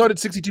 Magna Cut at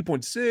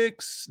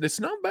 62.6. It's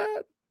not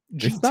bad.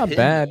 It's not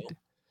bad.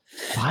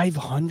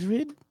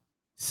 500?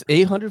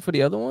 800 for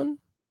the other one?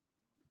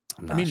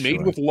 I mean,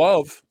 made with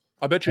love.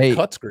 I bet you it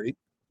cuts great.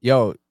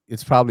 Yo,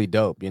 it's probably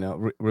dope, you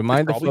know.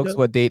 Remind the folks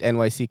what date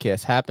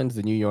NYCKS happens.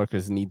 The New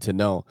Yorkers need to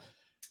know.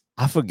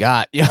 I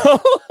forgot, yo. I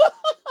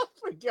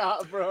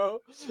forgot, bro.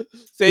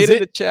 Say it in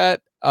the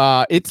chat.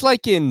 It's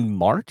like in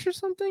March or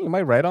something. Am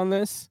I right on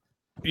this?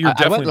 You're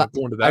definitely not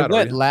going to that. I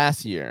went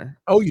last year.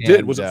 Oh, you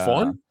did? Was it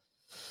fun?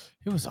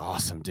 It was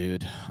awesome,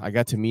 dude. I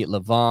got to meet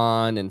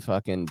Levon and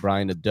fucking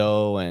Brian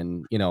Nadeau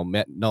and, you know,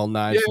 met Null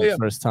Knives for the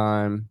first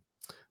time.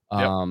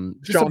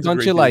 Just a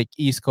bunch of like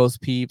East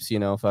Coast peeps, you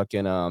know,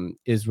 fucking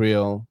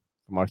Israel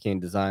from Arcane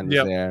Design was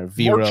there.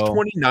 Vero.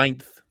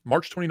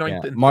 March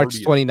 29th and March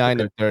 30th.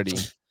 29th and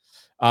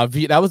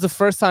 30. That was the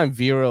first time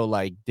Vero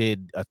like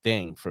did a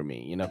thing for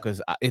me, you know,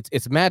 because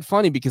it's mad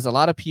funny because a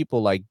lot of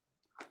people like,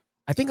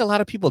 I think a lot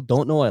of people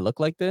don't know I look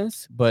like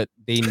this, but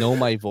they know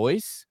my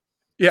voice.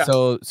 Yeah.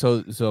 So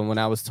when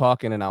I was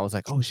talking and I was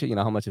like, oh shit, you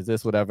know, how much is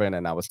this, whatever, and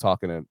then I was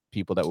talking to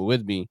people that were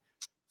with me,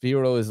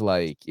 Vero is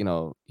like, you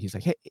know, he's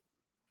like, hey,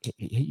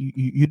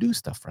 you do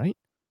stuff, right?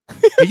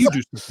 Hey, you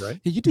do stuff,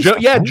 right? Hey, you do stuff,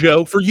 right?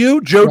 Joe, for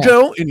you,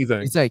 JoJo,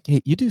 anything. He's like,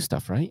 hey, you do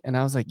stuff, right? And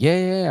I was like,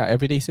 yeah,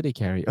 everyday city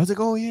carry. I was like,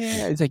 oh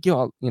yeah. He's like,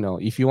 yo, you know,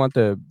 if you want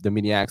the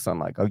mini axon,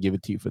 like, I'll give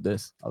it to you for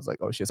this. I was like,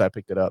 oh shit, so I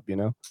picked it up, you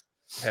know.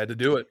 Had to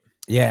do it.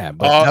 Yeah,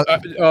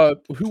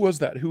 but who was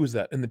that? Who was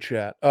that in the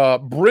chat?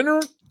 Brenner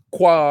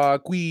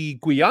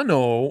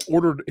Quiano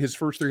ordered his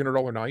first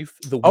 $300 knife.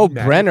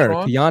 Brenner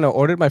Quiano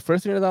ordered my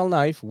first $300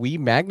 knife.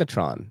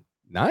 Magnetron.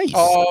 Nice.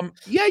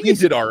 Yeah, you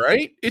did all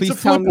right. It's a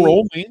flipper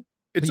only.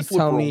 Please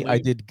tell me I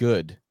did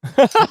good.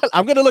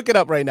 I'm gonna look it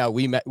up right now.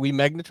 We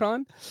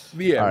Magnetron.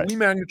 Yeah, right. We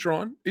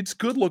Magnetron. It's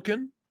good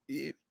looking.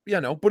 You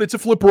know, but it's a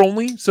flipper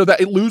only, so that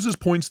it loses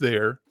points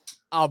there.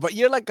 Oh, but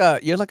you're like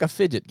a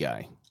fidget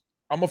guy.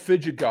 I'm a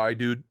fidget guy,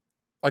 dude.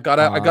 I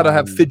gotta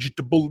have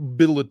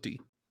fidgetability.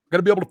 I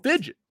gotta be able to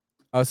fidget.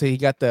 Oh, so he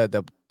got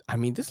the. I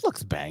mean, this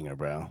looks banger,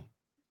 bro.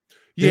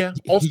 Yeah,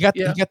 he got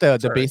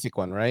the basic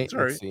one, right?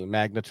 Let's see,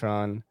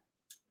 Magnetron.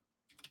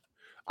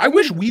 I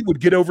wish we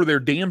would get over their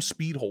damn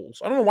speed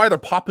holes. I don't know why they're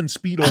popping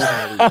speed holes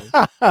and everything.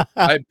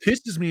 It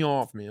pisses me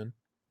off, man.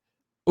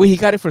 Well, he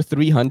got it for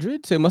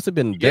 300, so it must have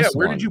been this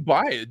where one. did you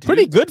buy it, dude?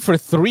 Pretty good for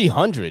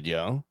 300,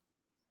 yo.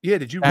 Yeah,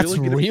 did you That's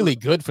really get really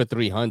good for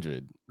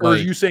 300. Or are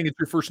Like, you saying it's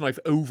your first knife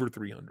over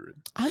 300?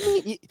 I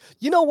mean,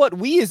 you know what?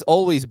 We is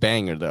always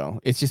banger though.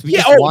 It's just we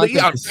Yeah, just want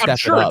them to I'm step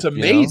sure it it's up, you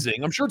know?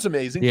 amazing. I'm sure it's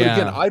amazing. But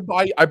again, Yeah,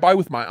 I buy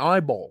with my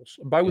eyeballs.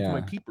 I buy with my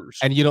yeah. peepers.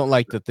 And you don't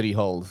like the 3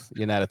 holes.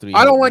 You're not a 3 I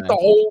hole don't like guy. the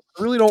hole.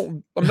 I really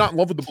don't. I'm not in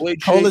love with the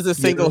blade shape. Cole is a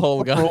single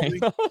hole guy.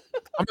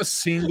 I'm a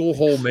single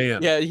hole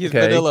man. Yeah, he's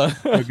okay? vanilla.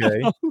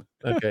 Okay.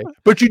 Okay.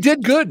 But you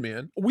did good,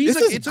 man. This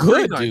is it's a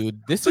great good, knife.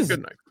 dude. This It's a is,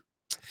 good knife.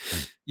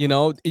 you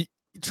know,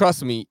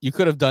 trust me, you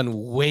could have done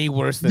way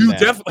worse than You that.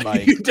 definitely,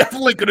 Like, you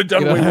definitely could have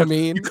done you know way what I worse.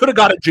 mean? You could have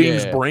got a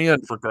James Yeah.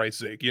 Brand for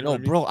Christ's sake. You know No, what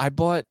I mean? bro, I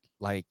bought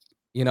like,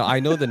 you know, I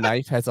know the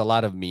knife has a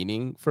lot of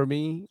meaning for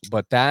me,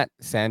 but that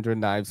Sandra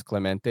Knives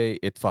Clemente,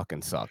 it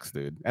fucking sucks,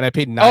 dude. And I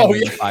paid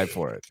 $9.95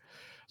 for it.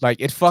 Like,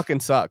 it fucking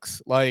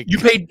sucks. Like, You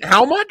paid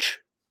how much?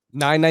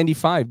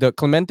 $9.95. The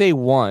Clemente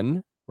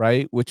 1,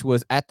 right, which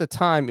was at the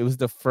time, it was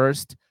the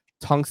first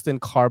tungsten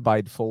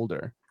carbide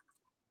folder.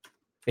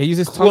 It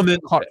uses tungsten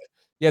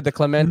yeah, the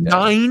Clemente.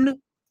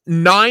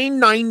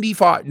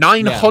 $9.95.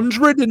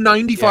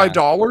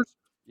 $995.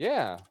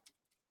 Yeah.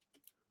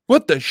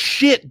 What the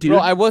shit, dude? Bro,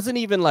 I wasn't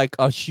even like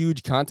a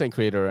huge content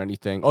creator or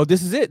anything. Oh,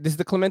 this is it. This is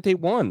the Clemente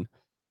 1.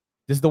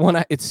 This is the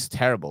one. It's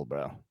terrible,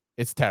 bro.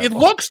 It's terrible. It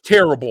looks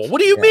terrible.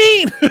 What do you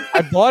mean?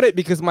 I bought it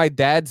because my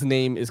dad's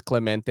name is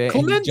Clemente.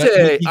 Clemente.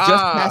 And he just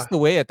passed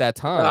away at that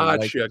time.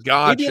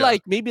 Gotcha.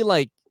 Maybe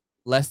like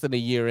less than a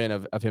year in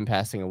of him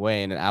passing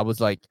away. And I was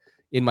like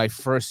in my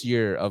first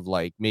year of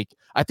like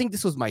I think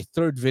this was my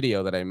 3rd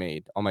video that I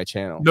made on my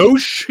channel. No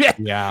shit.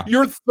 Yeah.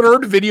 Your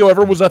 3rd video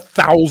ever was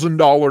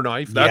 $1,000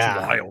 knife.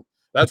 That's wild.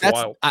 That's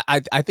wild.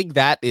 I think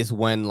that is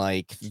when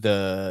like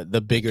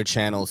the bigger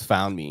channels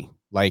found me.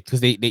 Like,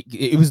 because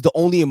it was the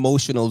only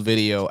emotional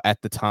video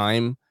at the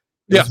time.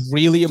 It was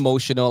really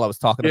emotional. I was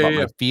talking about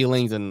my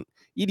feelings, and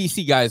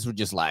EDC guys were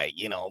just like,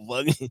 you know,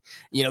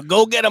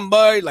 go get them,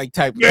 boy, like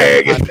type of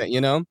content,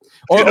 you know,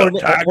 or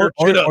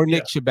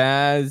Nick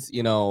Shabazz,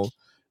 you know,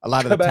 a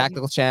lot of the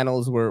tactical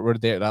channels were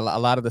there, a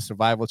lot of the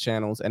survival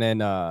channels, and then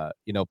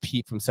you know,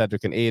 Pete from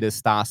Cedric and Ada,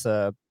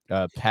 Stache,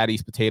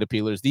 Patty's Potato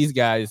Peelers. These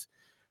guys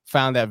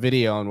found that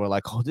video and were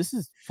like, oh, this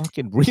is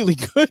fucking really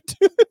good,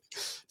 dude.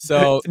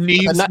 So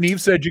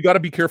Neve said you got to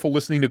be careful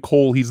listening to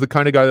Cole. He's the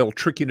kind of guy that'll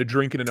trick you into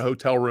drinking in a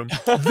hotel room.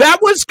 That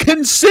was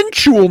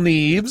consensual,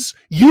 Neves.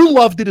 You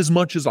loved it as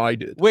much as I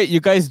did. Wait, you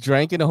guys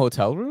drank in a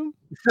hotel room?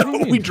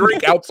 No, we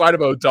drank outside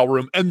of a hotel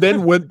room and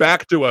then went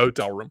back to a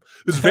hotel room.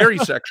 It was very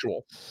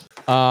sexual.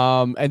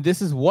 And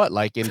this is what,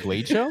 like in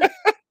Blade Show?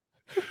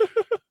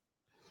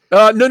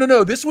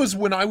 No. This was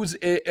when I was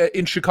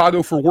in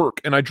Chicago for work,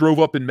 and I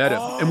drove up and met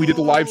him, and we did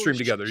the live stream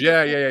together.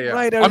 Yeah.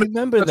 Right, I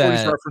remember that.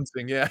 That's what he's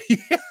referencing. Yeah.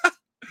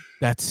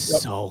 That's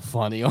so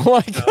funny. Oh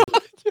my god,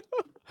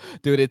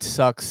 dude, it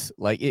sucks.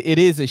 Like it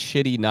is a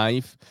shitty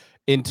knife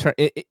in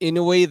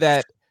a way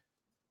that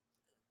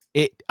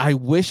I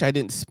wish I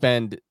didn't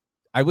spend.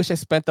 I wish I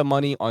spent the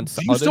money on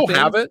some. Do you still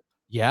have it?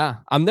 Yeah,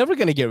 I'm never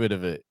gonna get rid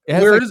of it.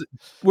 Where is it?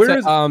 Where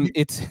is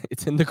it?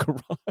 It's in the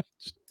garage.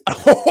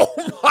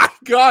 Oh my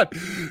god!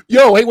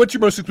 Yo, hey, what's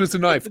your most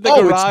expensive knife? It's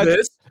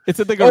this. It's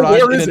in the garage.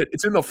 Oh, where is it?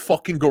 It's in the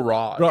fucking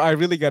garage. Bro, I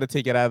really got to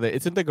take it out of there.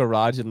 It's in the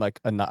garage in like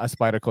a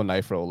Spyderco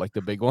knife roll, like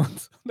the big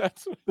ones.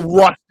 That's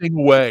rusting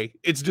away.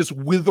 It's just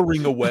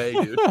withering away,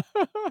 dude.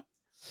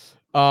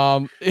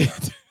 All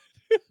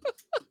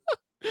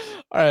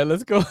right,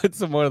 let's go with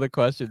some more of the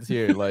questions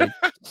here. Like,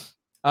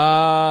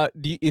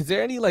 is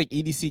there any like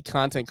EDC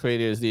content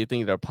creators that you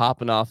think that are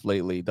popping off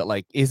lately that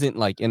like isn't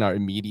like in our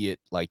immediate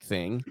like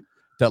thing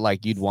that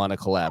like you'd want to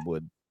collab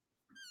with?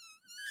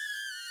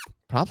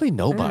 Probably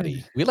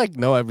nobody. We like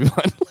know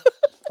everyone.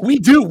 We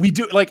do.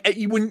 Like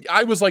when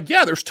I was like,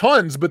 yeah, there's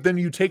tons, but then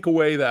you take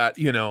away that,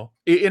 you know,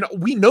 and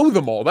we know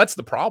them all. That's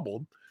the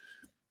problem.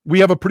 We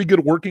have a pretty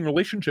good working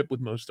relationship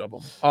with most of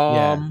them.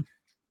 Yeah.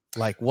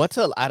 Like, what's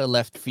a out of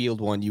left field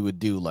one you would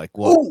do? Like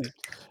what?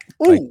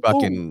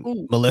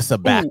 Fucking Melissa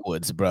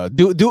Backwoods, bro.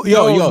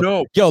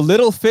 Yo,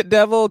 Little Fit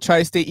Devil,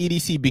 Tri-State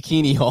EDC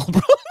Bikini Haul,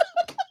 bro.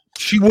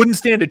 She wouldn't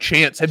stand a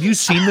chance. Have you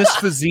seen this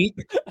physique?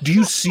 Do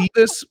you see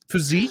this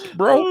physique,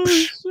 bro? Oh,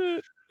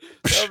 shit.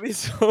 That'd be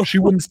so she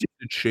wouldn't stand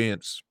a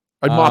chance.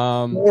 I'd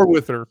mock more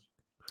with her.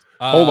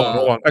 Hold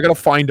on. I gotta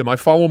find him. I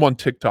follow him on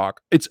TikTok.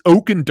 It's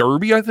Oaken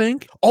Derby, I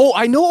think. Oh,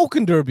 I know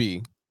Oaken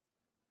Derby.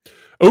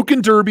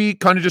 Oaken Derby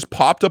kind of just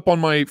popped up on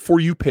my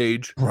For You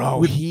page.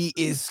 Bro, he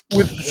is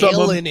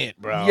killing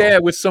it, bro. Yeah,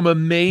 with some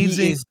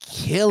amazing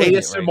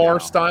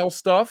ASMR style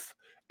stuff.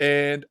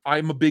 And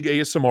I'm a big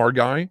ASMR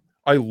guy.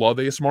 I love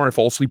ASMR. I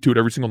fall asleep to it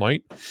every single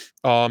night.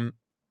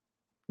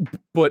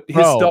 But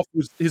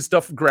his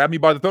stuff grabbed me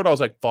by the throat. I was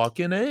like,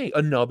 fucking A,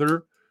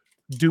 another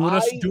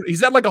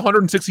he's at like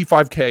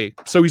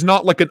 165K. So he's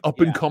not like an up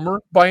and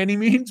comer by any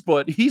means,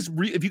 but if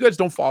you guys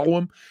don't follow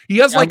him, he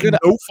has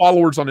no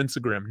followers on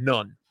Instagram.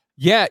 None.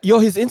 Yeah, yo,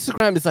 his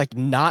Instagram is like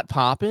not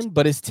popping,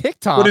 but his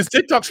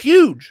TikTok's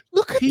huge.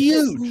 Look at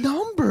his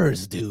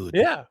numbers, dude.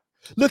 Yeah.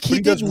 Look,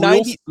 he did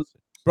 90.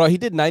 Bro, he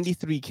did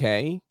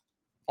 93K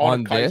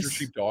on Kaiser this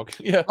Sheepdog.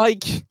 Yeah.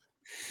 Like,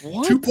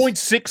 What?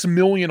 2.6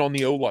 million on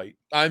the Olight.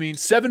 I mean,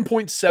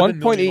 7.7 1.8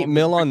 million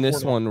mil on on the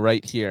this one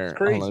right here.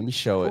 Hold on, crazy. let me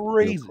show it real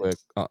Crazy. quick.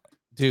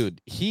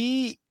 Dude,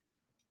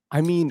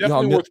 I mean,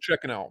 Definitely worth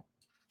checking out.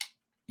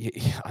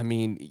 I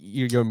mean,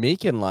 you're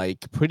making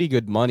like pretty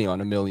good money on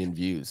 1 million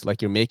views.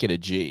 Like you're making a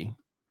G,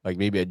 like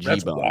maybe a G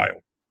That's bone.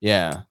 wild.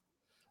 Yeah,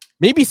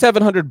 maybe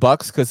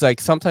 $700 because like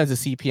sometimes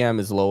the CPM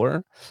is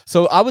lower.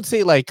 So I would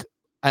say like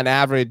an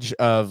average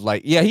of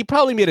like, yeah, he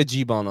probably made a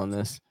G bone on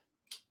this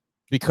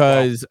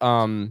because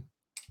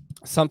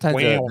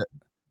sometimes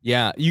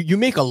yeah, you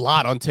make a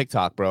lot on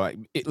TikTok, bro.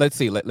 Let's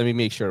see. Let me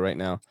make sure right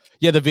now.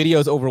 Yeah, the video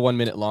is over 1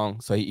 minute long,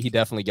 so he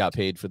definitely got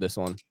paid for this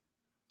one.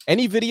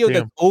 Any video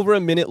that's over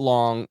 1 minute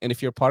long, and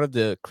if you're part of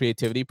the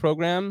creativity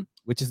program,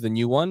 which is the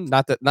new one,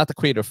 not the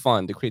creator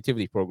fund, the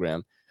creativity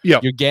program,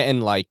 you're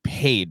getting like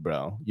paid,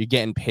 bro. You're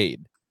getting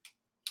paid.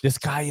 This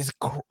guy is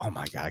oh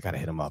my god, I gotta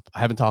hit him up. I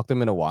haven't talked to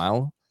him in a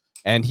while.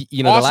 And he,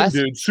 you know, awesome,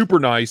 dude, super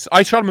nice.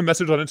 I shot him a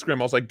message on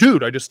Instagram. I was like,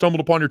 dude, I just stumbled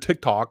upon your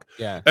TikTok.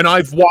 Yeah. And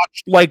I've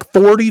watched like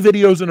 40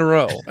 videos in a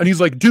row. And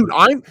he's like, dude,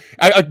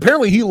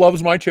 apparently he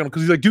loves my channel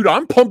because he's like, dude,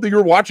 I'm pumped that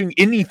you're watching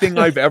anything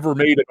I've ever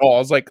made at all. I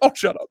was like, oh,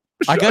 shut up.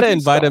 I gotta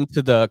invite him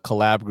to the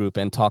collab group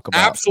and talk about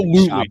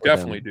absolutely,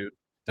 definitely, dude.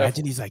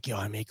 Imagine he's like, yo,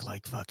 I make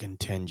like fucking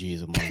 10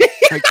 G's a month.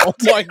 Like, oh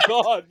my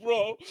god,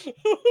 bro.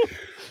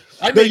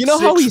 You know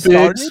how he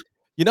started?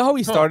 You know how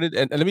he started?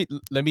 And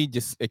let me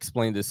just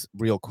explain this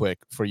real quick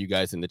for you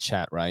guys in the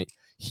chat, right?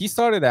 He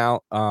started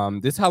out,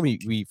 this is how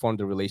we formed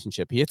a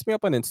relationship. He hits me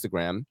up on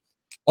Instagram.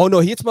 Oh no,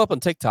 he hits me up on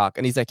TikTok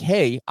and he's like,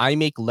 hey, I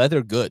make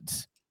leather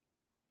goods.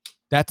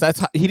 That's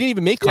how, he didn't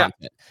even make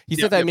content. He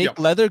says, I make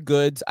leather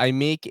goods. I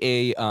make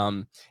a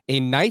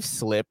knife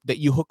slip that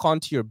you hook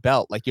onto your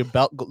belt, like your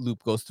belt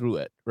loop goes through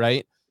it,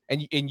 right?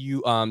 And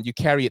you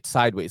carry it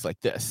sideways like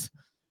this.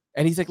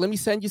 And he's like, let me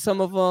send you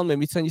some of them. Let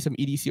me send you some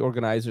EDC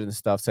organizers and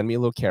stuff. Send me a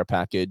little care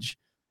package.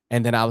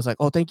 And then I was like,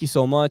 oh, thank you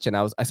so much. And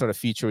I started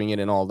featuring it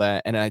and all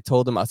that. And I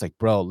told him, I was like,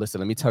 bro,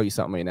 listen, let me tell you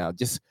something right now.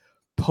 Just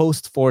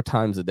post 4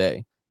 times a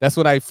day. That's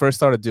when I first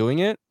started doing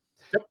it.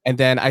 And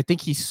then I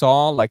think he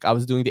saw like I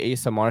was doing the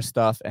ASMR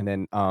stuff. And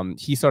then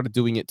he started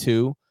doing it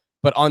too.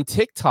 But on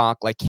TikTok,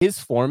 like his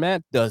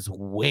format does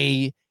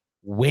way,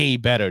 way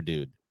better,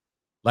 dude.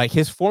 Like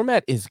his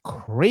format is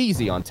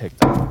crazy on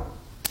TikTok.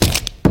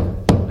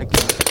 Like,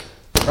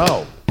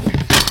 bro,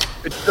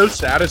 it's so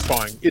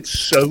satisfying. It's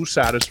so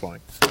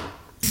satisfying.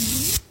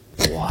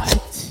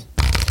 What?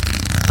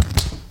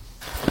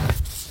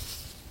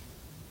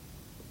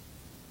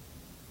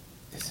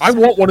 I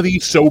want one of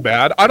these so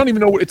bad. I don't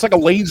even know what it's like, a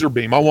laser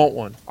beam. I want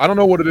one. I don't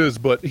know what it is,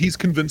 but he's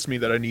convinced me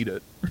that I need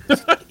it.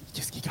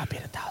 He got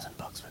paid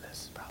 $1,000 for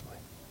this, probably.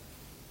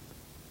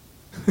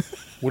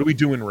 What are we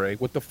doing, Ray?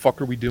 What the fuck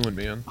are we doing,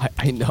 man?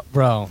 I know,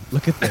 bro.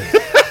 Look at this.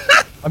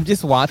 I'm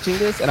just watching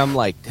this and I'm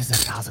like, this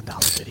is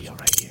 $1,000 video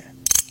right here.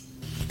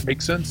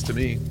 Makes sense to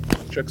me.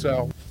 Checks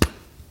out.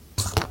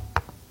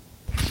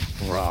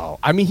 Bro,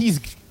 I mean,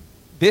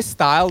 this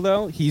style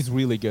though, he's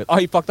really good. Oh,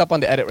 he fucked up on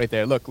the edit right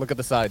there. Look at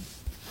the side.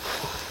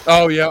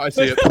 Oh yeah, I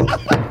see it.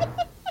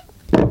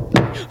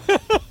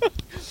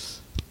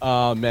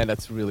 Oh man,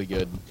 that's really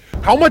good.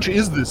 How much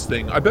is this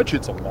thing? I bet you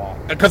it's a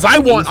lot. Because I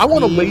want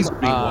a laser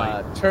beam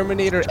light.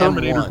 Terminator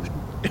M1.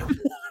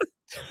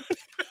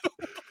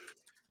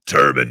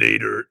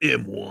 Terminator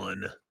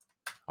M1.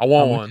 I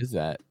want one. How much is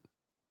that?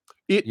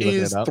 It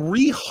is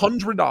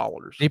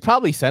 $300. They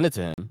probably sent it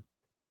to him.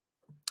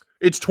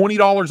 It's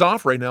 $20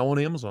 off right now on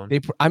Amazon.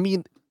 I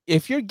mean,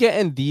 if you're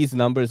getting these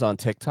numbers on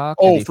TikTok,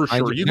 for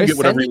sure, you can get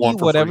whatever you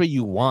want. Whatever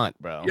you want,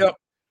 bro.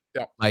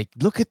 Yep. Like,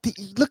 look at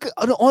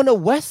on a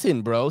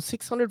Wesson, bro,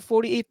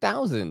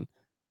 648,000.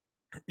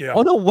 Yeah.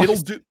 On a Wesson.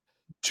 It'll do,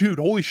 dude.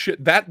 Holy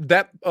shit!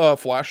 That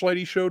flashlight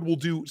he showed will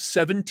do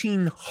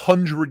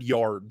 1,700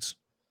 yards.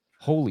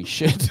 Holy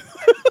shit!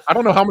 I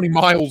don't know how many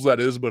miles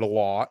that is, but a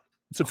lot.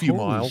 It's a few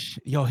miles.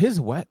 Yo,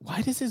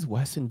 why does his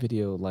Wesson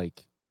video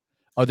like?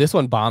 Oh, this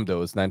one bombed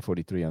though. It's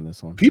 943 on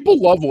this one.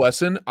 People love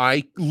Wesson.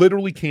 I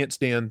literally can't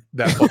stand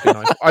that fucking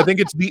knife. I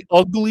think it's the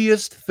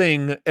ugliest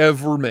thing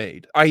ever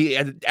made.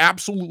 I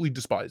absolutely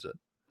despise it.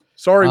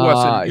 Sorry,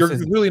 Wesson. You're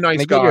really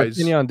nice guys. Your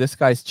opinion on this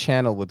guy's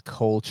channel with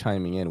Cole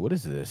chiming in. What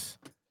is this?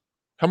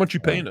 How much you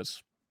paying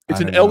us?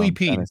 It's an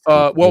LEP.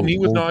 Well, me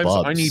with knives.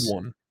 Bubs. I need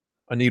one.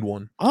 I need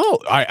one. Oh,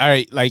 all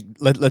right. Like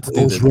let's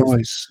do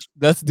this.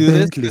 Let's do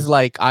this. Because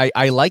like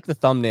I like the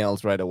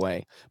thumbnails right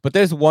away. But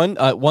there's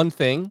one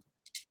thing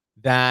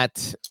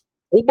that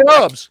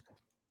bubs.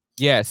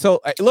 Yeah.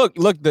 So look,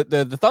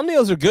 the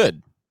thumbnails are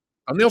good.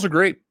 Thumbnails are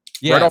great.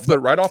 Yeah. Right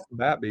off the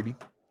bat, baby.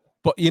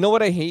 But you know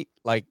what I hate?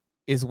 Like,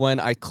 is when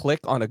I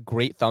click on a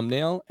great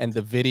thumbnail and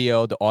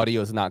the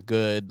audio is not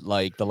good.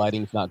 Like the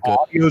lighting's not good.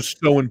 Audio is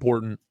so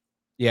important.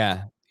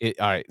 Yeah. All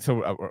right. So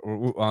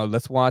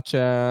let's watch.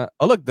 Oh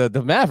look,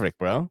 the Maverick,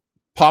 bro.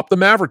 pop the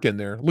Maverick in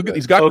there. Look at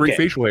he's got great Okay.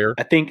 facial hair.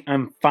 I think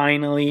I'm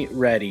finally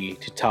ready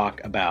to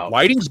talk about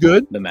Lighting's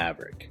good. the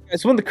Maverick.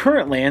 So in the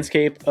current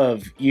landscape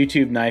of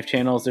YouTube knife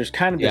channels, there's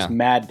kind of this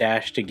mad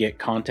dash to get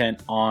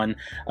content on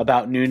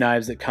about new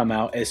knives that come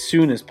out as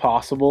soon as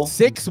possible.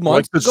 6 I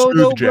months like the ago,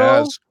 though, smooth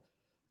bro. jazz.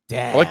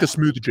 Damn. I like the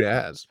smooth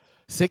jazz.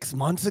 6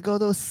 months ago,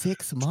 though.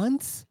 6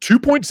 months.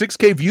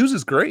 2.6K views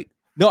is great.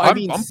 No, I I'm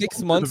mean pumped 6 that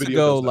the months video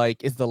ago. does that.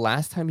 Like, is the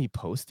last time he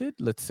posted?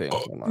 Let's see.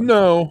 Hold on.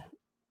 No,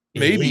 It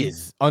maybe.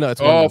 is. Oh no,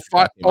 it's 1 month.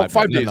 five, Okay, my bad.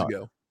 5 No, days no.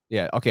 ago.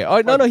 Yeah. Okay. Oh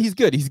no, no, he's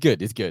good. He's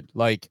good. He's good.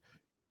 Like,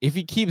 if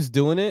he keeps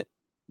doing it,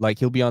 like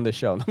he'll be on the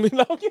show. I mean,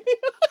 no,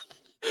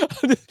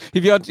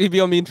 he'd be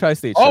on me and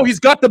Tristate. Oh, he's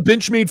got the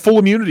Benchmade full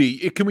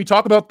immunity. Can we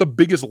talk about the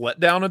biggest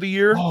letdown of the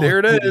year? There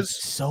it dude, is.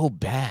 it's so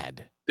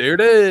bad. There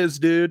it is,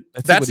 dude.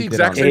 Let's see That's what the he did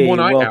exact on same Hey, one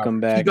I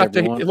welcome have. back, Look,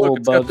 everyone. it's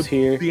Old got Bubs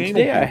here. the anal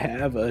Today I point.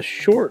 have a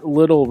short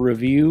little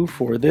review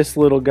for this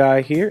little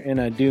guy here,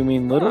 and I do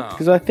mean little,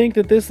 because I think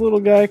that this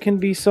little guy can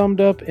be summed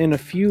up in a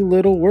few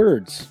little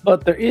words.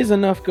 But there is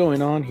enough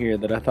going on here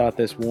that I thought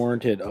this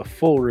warranted a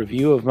full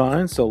review of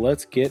mine, so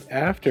let's get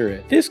after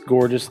it. This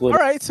gorgeous little...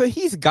 All right, so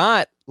he's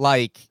got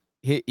like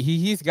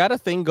he's got a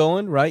thing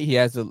going, right? He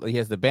has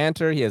the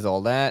banter, he has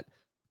all that.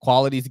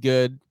 Quality's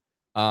good.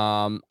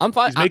 I'm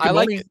fine. He's making I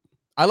like money. it.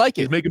 I like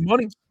He's it. making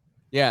money.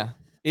 Yeah.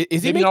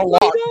 Is he Maybe making not a money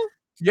lot. though?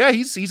 Yeah,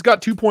 he's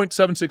got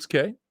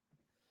 2.76K.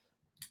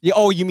 Yeah.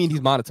 Oh, you mean he's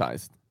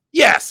monetized?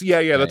 Yes,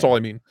 yeah. That's all I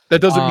mean. That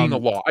doesn't mean a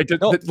lot. I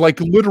did like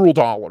literal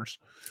dollars.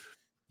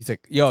 He's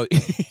like, yo,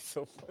 he's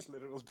so much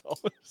literal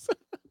dollars.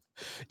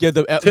 Yeah,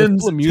 the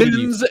Tens, full immunity,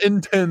 tens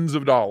and tens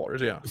of dollars.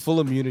 Yeah,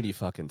 full immunity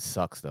fucking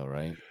sucks though,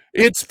 right?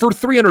 it's for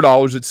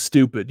 $300. It's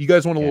stupid. You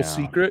guys want a little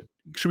Yeah. secret?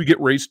 Should we get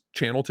Ray's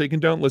channel taken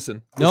down?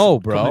 Listen, No,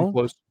 come in bro.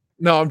 close.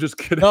 No, I'm just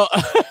kidding. No.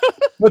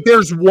 But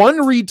there's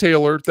one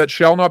retailer that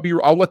shall not be.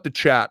 I'll let the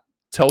chat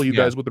tell you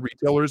Yeah. guys what the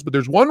retailer is. But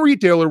there's one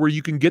retailer where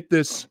you can get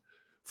this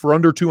for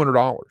under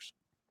 $200.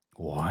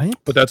 What?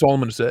 But that's all I'm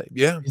going to say.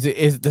 Yeah.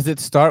 Does it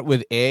start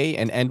with A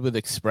and end with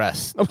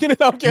Express? I'm kidding.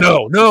 I'm kidding.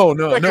 No.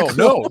 Like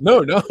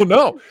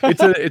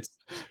a It's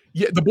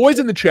yeah. The boys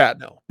in the chat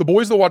know. The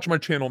boys that watch my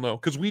channel know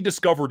because we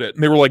discovered it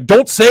and they were like,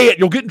 "Don't say it.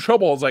 You'll get in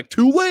trouble." I was like,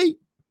 "Too late.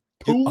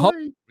 Too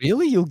late."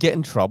 Really? You'll get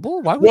in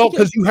trouble? Why would Well, you get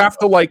because you have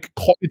to like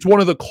call. It's one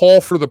of the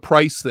call for the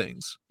price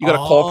things. You got to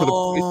call for the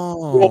price.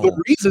 Well,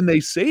 the reason they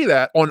say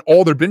that on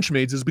all their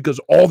Benchmades is because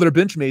all their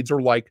Benchmades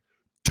are like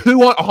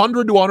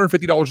 $100 to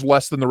 $150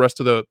 less than the rest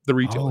of the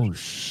retailers. Oh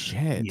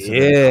shit! Yeah, so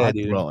they're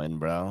dude. Throwing,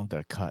 bro.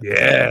 They're cut.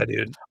 Yeah,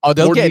 dude. Oh,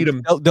 Lord need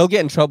 'em. they'll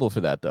get in trouble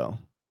for that though.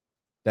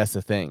 That's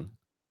the thing.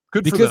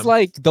 Good for Because them.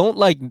 like don't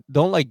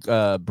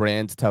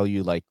brands tell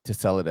you like to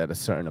sell it at a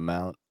certain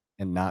amount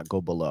and not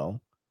go below.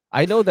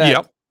 I know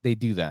that they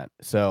do that.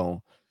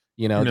 So,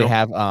 you know, they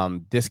have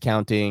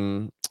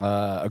discounting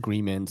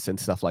agreements and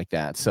stuff like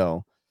that.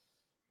 So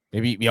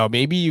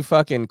maybe you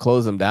fucking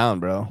close them down,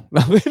 bro.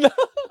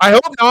 I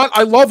hope not.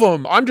 I love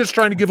them. I'm just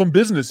trying to give them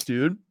business,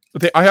 dude.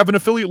 I have an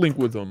affiliate link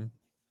with them.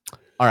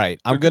 All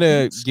right, I'm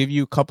gonna give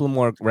you a couple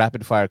more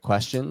rapid fire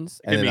questions,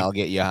 and Hit then me. I'll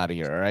get you out of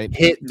here. All right.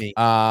 Hit me.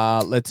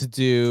 Let's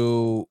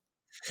do.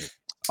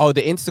 Oh,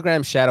 the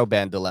Instagram shadow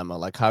ban dilemma.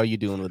 Like, how are you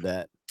doing with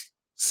that?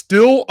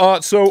 Still,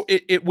 so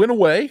it went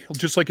away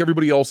just like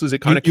everybody else's.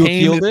 It kind of You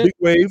came in appealed a it? big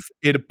wave.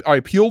 I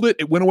appealed it.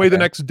 It went away the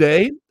next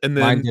day, and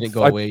then Mine didn't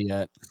go away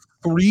yet.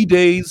 3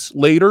 days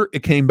later,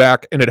 it came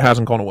back, and it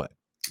hasn't gone away.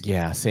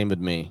 Yeah, same with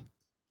me.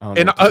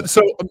 And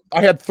so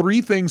I had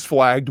 3 things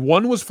flagged.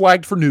 One was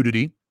flagged for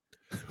nudity.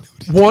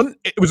 One,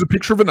 it was a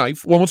picture of a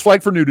knife. One was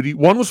flagged for nudity.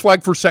 One was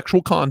flagged for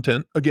sexual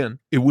content. Again,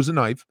 it was a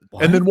knife.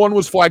 What? And then one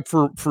was flagged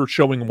for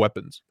showing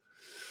weapons.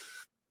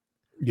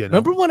 Yeah, no.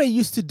 Remember when I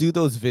used to do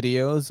those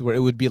videos where it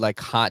would be like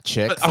hot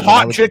chicks? A and I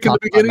hot would chick in the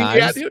talk about beginning?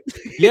 Yeah, knives? dude.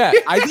 Yeah,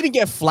 I didn't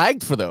get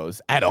flagged for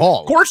those at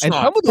all. Of course and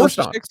not. Some of Of course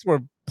those not. chicks were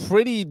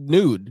pretty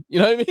nude. You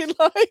know what I mean?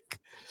 Like,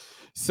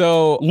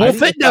 so I Little didn't Fit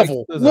get flagged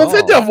Devil. for those at Little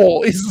Fit all.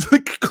 Devil is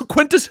the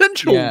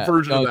quintessential Yeah,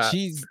 version no, of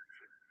that.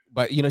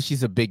 but you know,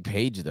 she's a big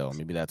page though.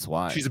 Maybe that's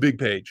why. She's a big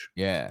page.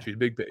 Yeah. She's a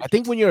big page. I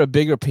think when you're a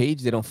bigger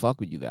page, they don't fuck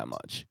with you that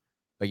much.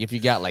 Like if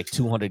you got like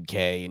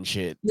 200K and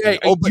shit. Yeah,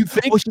 you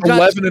think she got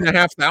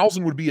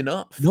 11,500 would be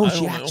enough? No, I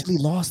she don't know. actually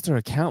lost her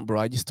account,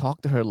 bro. I just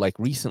talked to her like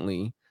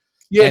recently.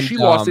 Yeah, and, she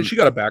lost it. She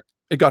got it back.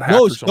 It got hacked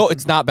or something. No,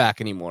 it's not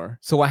back anymore.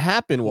 So what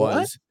happened was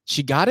What?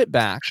 she got it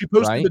back. She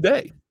posted right?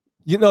 today.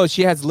 You know,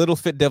 she has Little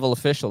Fit Devil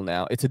Official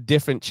now. It's a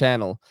different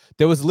channel.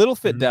 There was Little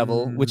Fit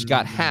Devil, which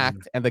got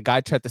hacked, and the guy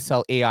tried to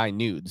sell AI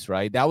nudes,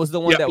 right? That was the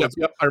one that was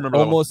I remember that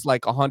one. almost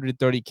like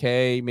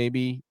 130K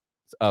maybe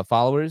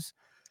followers.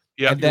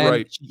 Yeah, and you're then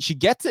right. she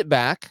gets it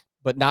back,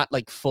 but not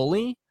like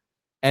fully.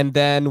 And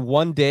then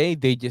one day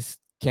they just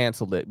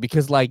canceled it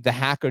because like the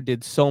hacker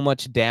did so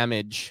much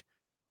damage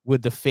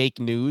with the fake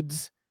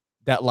nudes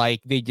that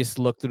like they just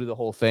looked through the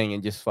whole thing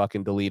and just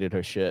fucking deleted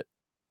her shit.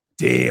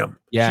 Damn.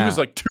 Yeah. She was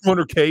like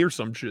 200K or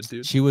some shit,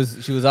 dude. She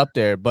was up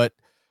there, but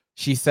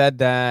she said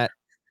that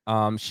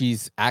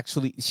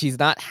She's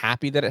not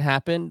happy that it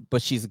happened,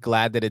 but she's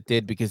glad that it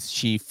did because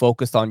she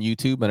focused on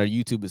YouTube, and her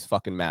YouTube is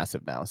fucking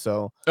massive now.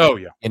 So, Oh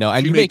yeah, and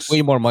She you makes- make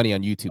way more money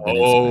on YouTube than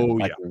Oh, Instagram.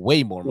 Like yeah.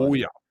 way more money. Oh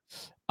yeah.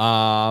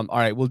 All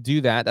right, we'll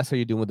do that. That's what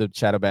you're doing with the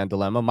Shadowban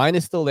Dilemma. Mine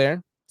is still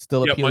there,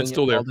 still Yep, appealing mine's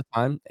still there. all the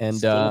time, and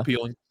Still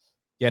appealing.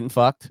 getting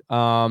fucked.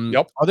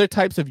 Yep. Other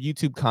types of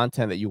YouTube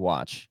content that you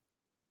watch.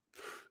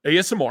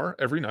 ASMR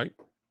every night.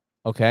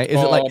 Okay,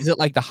 is it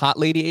like the hot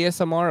lady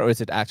ASMR or is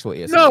it actual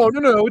ASMR?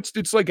 No.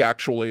 It's like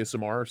actual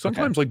ASMR.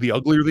 Sometimes like the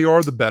uglier they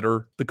are, the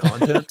better the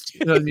content.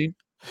 You know what I mean?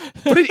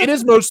 But it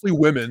is mostly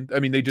women. I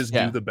mean, they just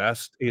do the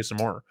best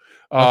ASMR.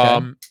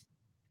 Okay.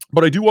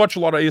 But I do watch a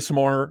lot of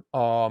ASMR.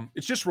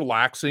 It's just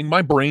relaxing.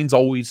 My brain's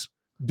always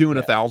doing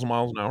 1,000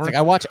 miles an hour. Like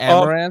I watch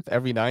Amaranth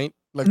every night.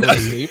 Like go to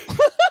sleep.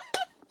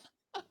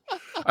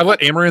 I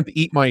let Amaranth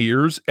eat my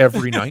ears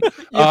every night.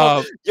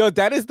 Yo,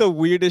 that is the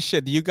weirdest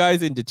shit. Do you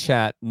guys in the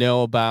chat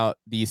know about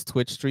these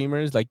Twitch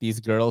streamers, like these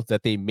girls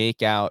that they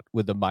make out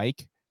with a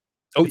mic?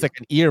 Oh, it's like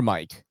an ear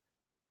mic.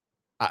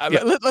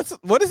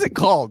 What is it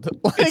called?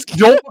 Like,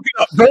 don't look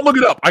it up. Don't look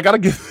it up. I gotta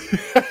get.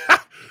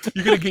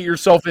 You're gonna get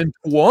yourself in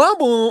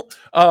trouble.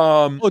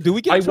 Do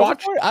we get in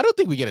trouble for it? I don't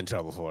think we get in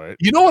trouble for it.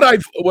 You know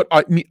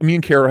what me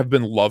and Kara have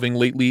been loving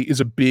lately is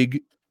a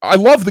big. I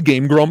love the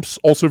Game Grumps,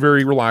 also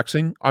very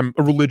relaxing. I'm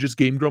a religious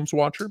Game Grumps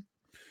watcher.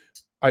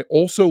 I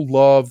also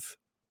love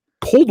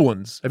Cold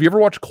Ones. Have you ever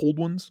watched Cold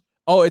Ones?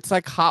 Oh, it's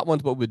like Hot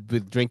Ones, but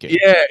with drinking.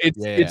 Yeah,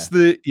 it's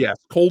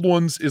Cold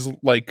Ones is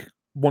like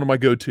one of my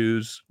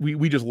go-tos.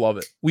 We just love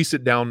it. We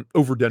sit down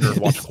over dinner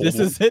and watch Cold Ones.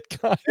 This is it,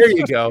 guys. There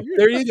you go.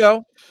 There you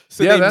go.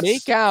 So they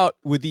make out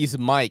with these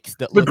mics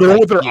that the look girl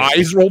like with her ears.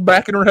 eyes rolled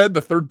back in her head.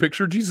 The third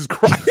picture, Jesus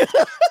Christ.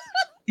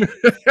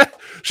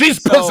 She's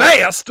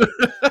possessed.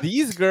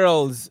 These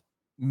girls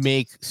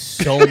make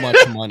so much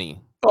money.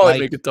 Oh, they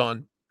make a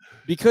ton.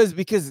 Because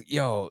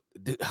yo,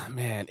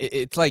 man,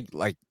 it's like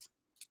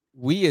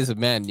we as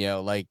men,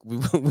 yo, like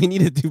we need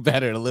to do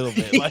better a little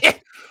bit.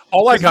 Like,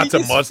 all I got's a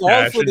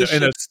mustache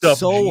and a stuff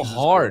so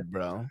hard,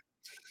 bro.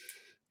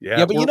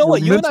 Yeah, but you know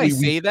what? You and I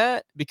say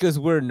that because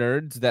we're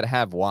nerds that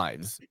have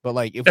wives. But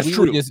like,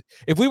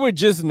 if we were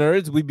just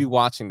nerds, we'd be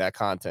watching that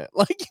content.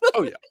 Like,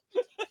 oh yeah.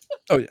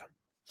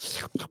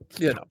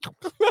 Yeah, no.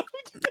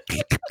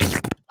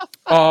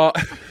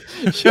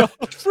 Yo,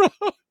 bro.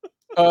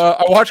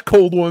 I watch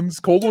Cold Ones.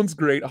 Cold Ones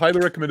great. Highly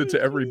recommend it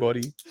to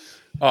everybody.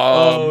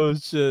 Oh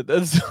shit,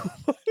 that's.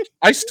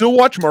 I still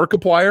watch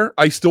Markiplier.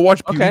 I still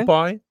watch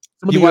PewDiePie.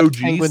 Some of you the watch OGs.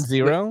 Penguin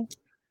Zero?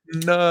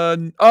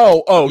 None.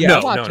 Oh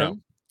yeah, no, no.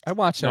 I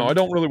watch him. No, I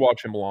don't really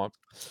watch him a lot.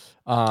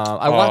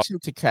 I watch him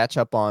to catch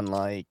up on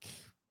like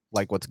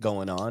what's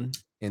going on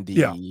in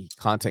the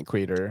content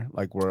creator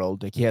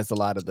world. Like he has a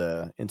lot of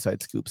the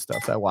inside scoop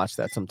stuff. So I watch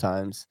that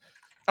sometimes.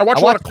 I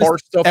watch a lot of car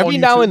stuff. Every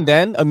now and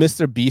then, a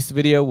Mr. Beast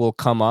video will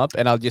come up,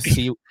 and I'll just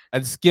see.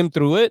 I skim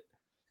through it.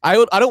 I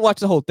don't watch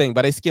the whole thing,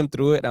 but I skim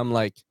through it. And I'm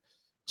like,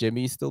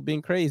 Jimmy's still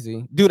being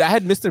crazy, dude. I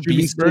had Mr.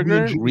 Beast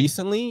burger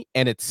recently,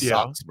 and it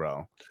sucks,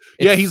 bro.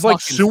 He's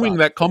like suing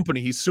that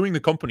company. He's suing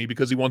the company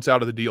because he wants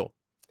out of the deal.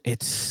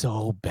 It's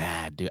so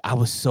bad, dude. I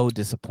was so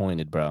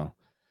disappointed, bro.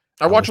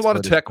 I watch a lot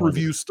of tech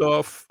review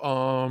stuff.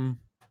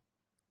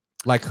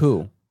 Like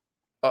who?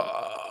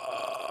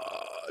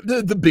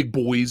 The big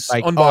boys,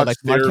 like Unbox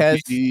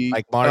Therapy,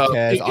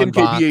 Marquez,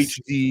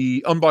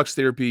 NKBHD, Unbox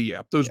Therapy.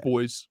 Yeah, those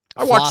boys.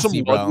 I watch some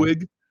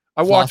Ludwig.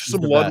 I watch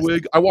some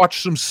Ludwig. I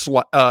watch some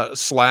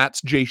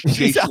slats. Jay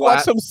Schlatt.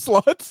 Watch some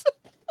sluts.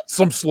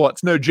 Some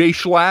sluts. No, Jay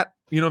Schlatt.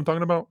 You know what I'm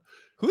talking about?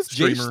 Who's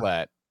Jay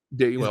Schlatt?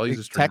 Well, he's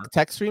a streamer.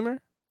 Tech streamer.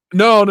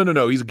 No.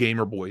 He's a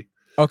gamer boy.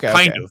 Okay,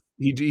 kind of.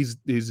 He's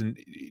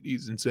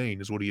insane,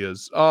 is what he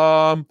is.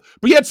 But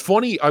yeah, it's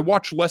funny. I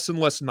watch less and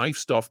less knife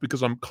stuff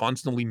because I'm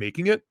constantly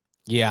making it.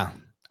 Yeah,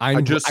 I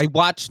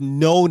watch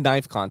no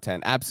knife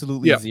content.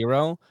 Absolutely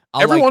zero.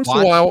 Every once in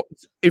a while,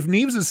 if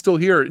Neves is still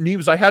here,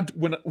 Neves, I had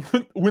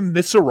when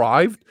this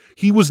arrived,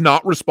 he was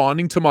not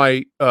responding to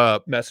my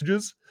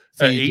messages.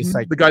 So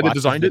Aiden, the guy that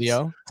designed it,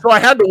 so I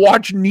had to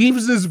watch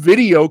Neves's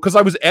video because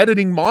I was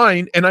editing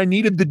mine and I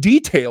needed the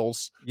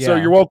details. Yeah. So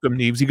you're welcome,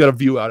 Neves. You got a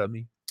view out of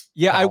me.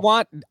 Yeah,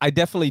 I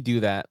definitely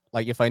do that.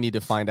 Like if I need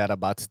to find out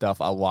about stuff,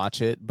 I'll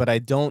watch it, but I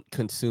don't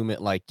consume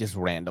it like just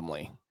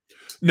randomly.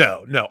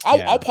 No.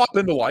 I'll pop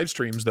into live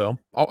streams though.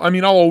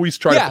 I'll always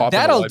try to pop into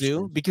that'll live do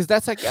streams. because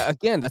that's like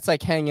that's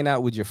like hanging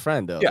out with your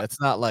friend though. Yeah. That's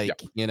not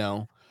like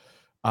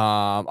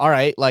all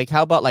right. Like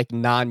how about like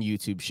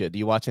non-YouTube shit? Do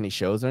you watch any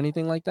shows or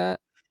anything like that?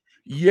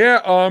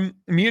 Yeah,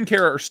 me and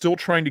Kara are still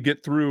trying to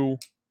get through.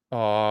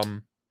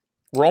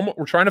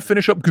 We're trying to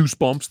finish up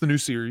Goosebumps, the new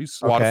series.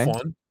 A lot of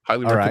fun.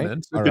 Highly recommend.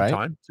 It's a good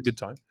time. It's a good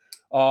time.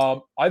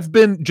 I've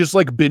been just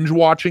like binge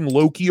watching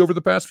Loki over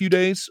the past few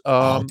days.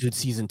 Dude,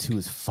 season 2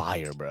 is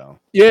fire, bro.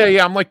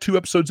 Yeah. I'm like 2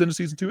 episodes into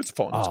season 2. It's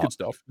fun. It's good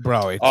stuff,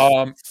 bro.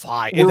 It's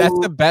fire. And that's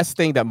the best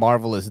thing that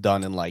Marvel has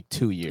done in like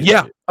 2 years.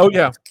 Yeah. Dude. Oh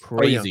yeah. It's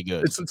crazy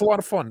good. It's a lot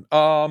of fun.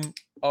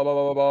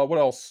 What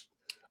else?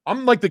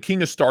 I'm like the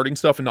king of starting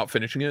stuff and not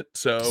finishing it.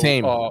 So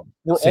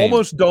we're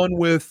almost done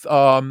with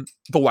The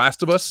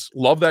Last of Us.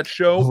 Love that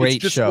show. Great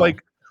it's just show.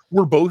 like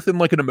we're both in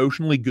like an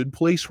emotionally good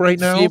place right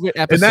now, Favorite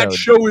and that episode.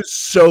 show is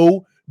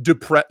so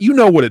depressed. You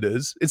know what it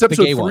is? It's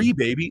episode gay 3, one.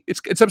 baby.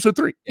 It's episode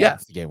 3. Yeah,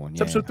 it's the gay one.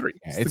 it's episode 3.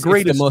 Yeah. It's the It's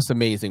greatest. the most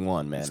amazing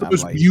one, man. It's the I'm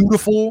most like,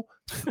 beautiful,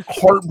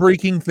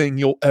 heartbreaking thing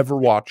you'll ever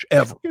watch,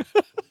 ever.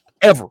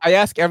 Ever. I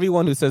ask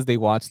everyone who says they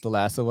watched The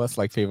Last of Us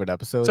like favorite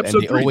episode, and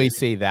episode they 3, always baby.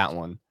 say that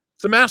one.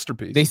 It's a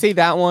masterpiece. They say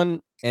that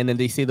one, and then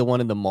they say the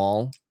one in the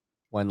mall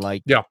when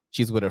like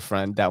she's with her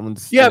friend. That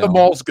one's the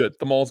mall's good.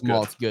 The mall's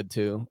good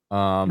too.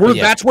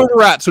 That's where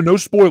we're at. So no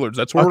spoilers.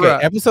 That's where we're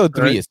at. Episode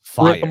 3 is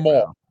fire. We're at the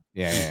mall. Bro.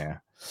 Yeah.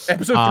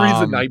 Episode 3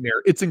 is a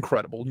nightmare. It's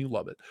incredible. You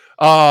love it.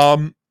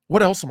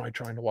 What else am I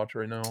trying to watch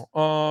right now?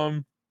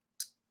 I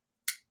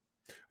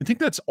think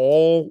that's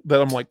all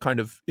that I'm like kind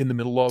of in the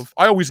middle of.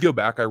 I always go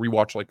back. I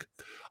rewatch, like,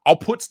 I'll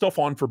put stuff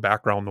on for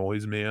background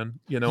noise, man.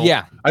 You know?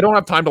 Yeah. I don't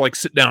have time to like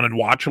sit down and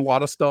watch a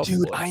lot of stuff.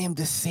 Dude, I am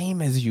the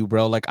same as you,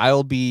 bro. Like,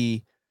 I'll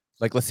be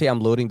like, let's say I'm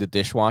loading the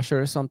dishwasher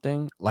or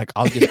something. Like,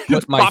 I'll just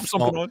put my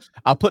phone.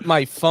 I'll put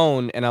my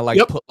phone and I'll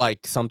like put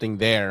like something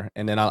there,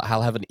 and then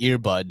I'll have an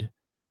earbud,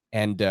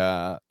 and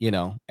you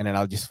know, and then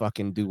I'll just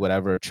fucking do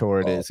whatever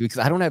chore it is, because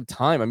I don't have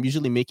time. I'm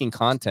usually making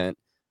content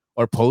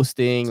or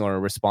posting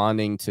or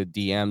responding to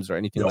DMs or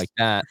anything like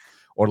that,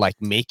 or like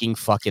making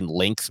fucking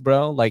links,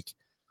 bro. Like,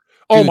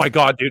 oh my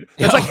god, dude,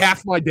 that's like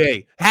half my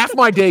day. Half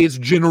my day is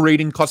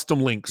generating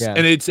custom links,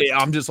 and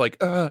I'm just like,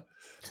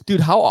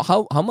 dude,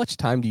 how much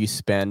time do you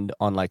spend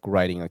on like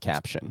writing a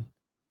caption?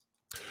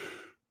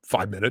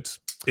 5 minutes,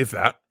 if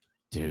that.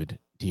 Dude,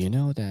 do you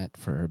know that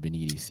for Urban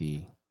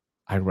EDC,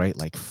 I write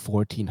like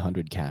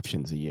 1,400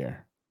 captions a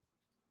year,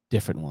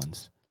 different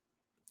ones.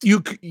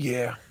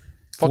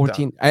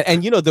 14,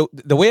 and you know,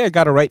 the way I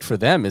gotta write for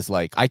them is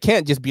like, I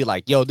can't just be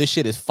like, yo, this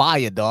shit is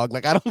fire, dog.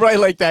 Like, I don't write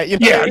like that. You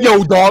know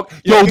yo, dog.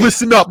 Yo,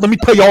 listen up. Let me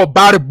tell you all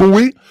about it,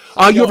 boy.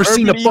 You ever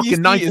seen a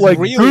fucking knife like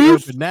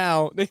this?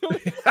 Now,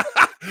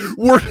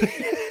 we're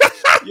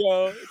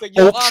it's like,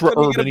 ultra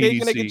yo, urban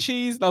bacon, egg, EDC. and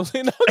cheese. No,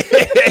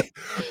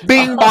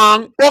 Bing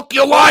bong, fuck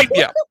your life.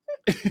 Yeah.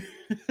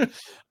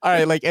 All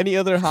right, like any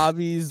other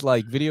hobbies,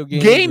 like video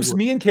games? Games.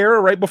 Me and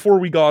Kara, right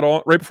before I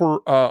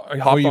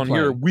hopped on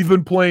here, we've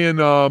been playing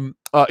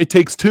It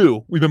Takes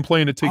Two. We've been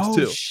playing It Takes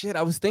Two. Oh shit,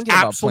 I was thinking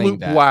about playing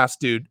that. Absolute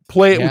blast, dude.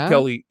 Play it with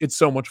Kelly. It's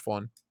so much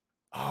fun.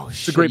 Oh shit,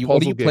 it's a great puzzle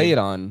what do you game. play it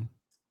on?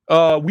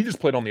 We just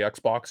played on the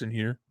Xbox in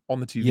here on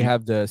the TV. You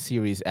have the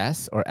Series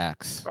S or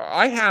X?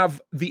 I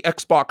have the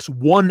Xbox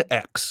One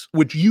X,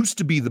 which used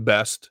to be the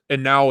best,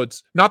 and now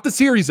it's not the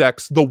Series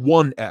X, the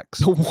One X.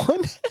 The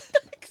One X?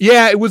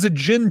 Yeah, it was a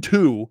Gen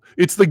 2.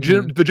 It's the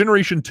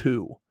Generation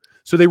 2.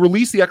 So they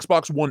released the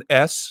Xbox One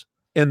S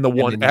and the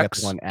One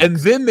X, and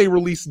then they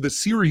released the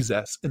Series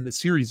S and the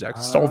Series X.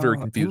 It's all very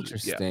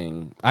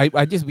confusing.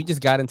 Interesting. We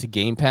just got into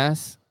Game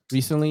Pass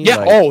recently. Yeah.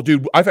 Like,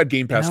 dude, I've had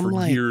Game Pass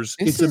for years.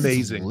 It's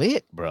amazing.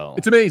 Lit, bro.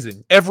 It's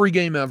amazing. Every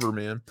game ever,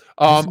 man.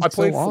 I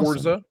played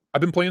Forza. Awesome.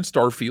 I've been playing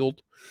Starfield.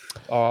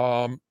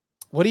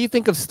 What do you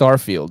think of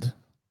Starfield?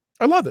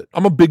 I love it.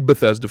 I'm a big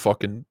Bethesda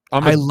fucking.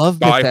 I love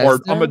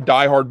Bethesda. I'm a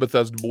diehard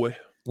Bethesda boy.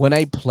 When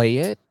I play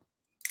it,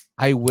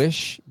 I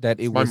wish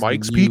that it was my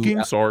mic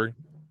speaking. Sorry.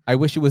 I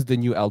wish it was the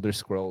new Elder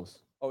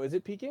Scrolls. Oh, is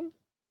it peaking?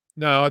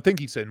 No, I think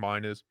he said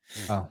mine is.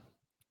 Oh,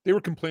 they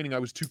were complaining I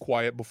was too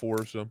quiet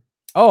before. So.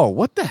 Oh,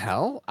 what the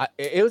hell?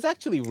 It was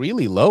actually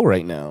really low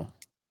right now.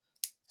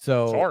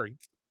 So sorry.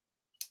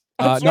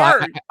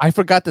 No, I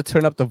forgot to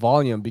turn up the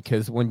volume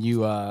because when you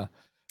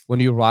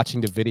were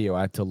watching the video,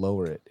 I had to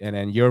lower it, and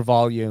then your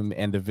volume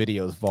and the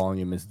video's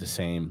volume is the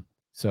same.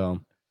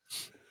 So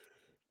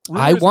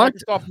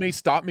Microsoft may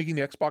stop making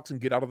the Xbox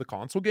and get out of the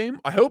console game.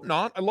 I hope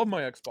not. I love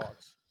my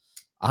Xbox.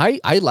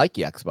 I like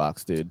the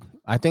Xbox, dude.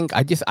 I think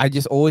I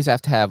just always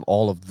have to have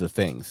all of the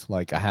things.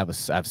 Like I have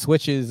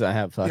Switches, I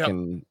have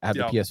fucking I have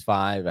the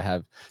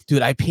PS5.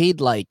 Dude, I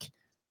paid like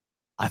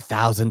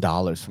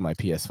 $1,000 for my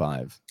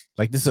PS5.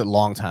 Like this is a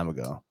long time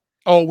ago.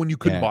 Oh, when you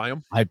couldn't buy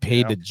them? I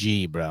paid the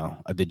G, bro.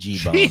 The G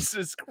bone.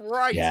 Jesus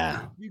Christ.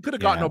 Yeah. You could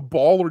have gotten a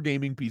baller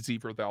gaming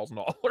PC for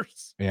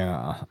 $1,000.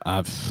 Yeah.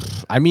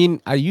 I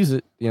mean, I use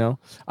it, you know. All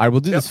right,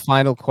 we'll do this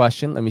final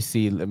question. Let me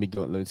see. Let me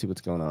see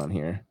what's going on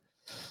here.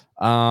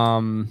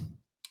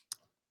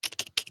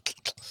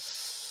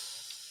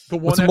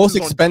 What's the most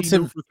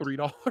expensive for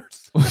 $3?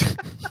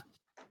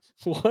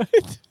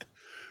 What?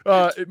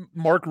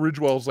 Mark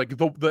Ridgewell's like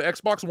the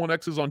Xbox One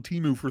X is on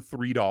Temu for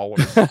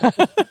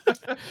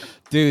 $3.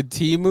 Dude,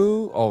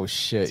 Temu? Oh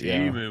shit,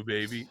 Temu,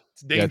 baby.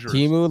 It's dangerous.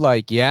 Yeah, Temu,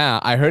 like,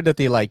 I heard that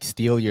they like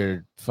steal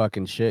your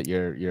fucking shit,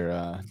 your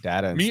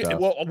data and stuff.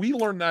 Well, we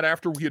learned that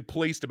after we had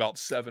placed about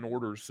 7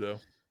 orders, so.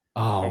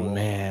 Oh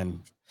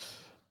man.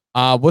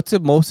 What's the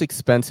most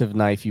expensive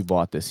knife you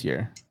bought this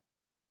year?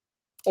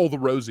 Oh, the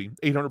Rosie,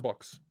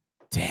 $800.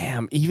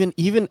 Damn,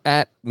 even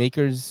at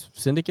Makers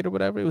Syndicate or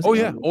whatever it was. Oh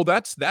yeah. Oh,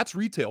 that's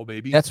retail,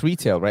 baby. That's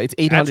retail, right? It's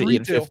 800,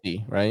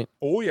 850, right?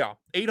 Oh yeah.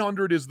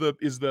 800 is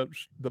the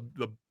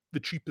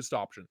cheapest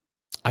option.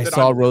 I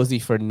saw Rosie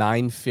for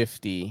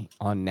 $950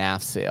 on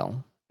NAF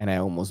sale, and I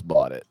almost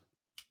bought it.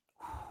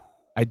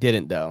 I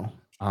didn't though.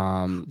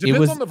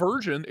 Depends on the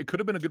version. It could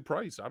have been a good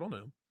price. I don't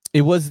know.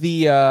 It was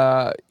the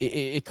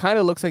it kind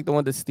of looks like the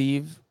one that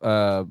Steve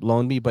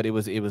loaned me, but it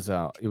was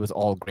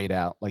all grayed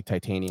out like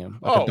titanium,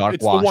 like a dark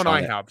it's the wash one on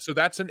I it. have. So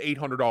that's an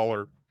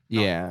 $800.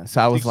 Yeah,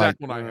 so I was like,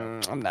 exact one I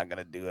have. I'm not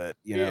gonna do it,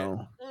 you Yeah.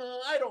 know.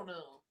 I don't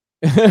know.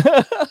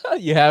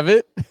 You have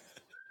it?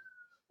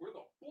 Where the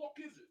fuck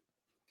is it?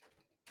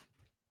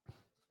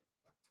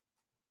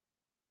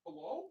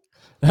 Hello?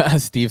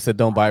 Steve said,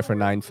 "Don't buy it for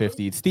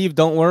 $950." Steve,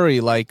 don't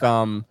worry. Like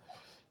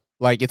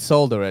it's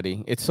sold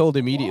already. It's sold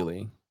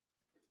immediately.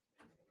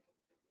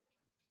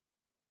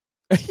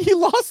 He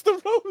lost the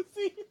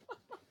Rosie.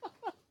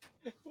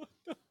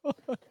 What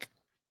the fuck?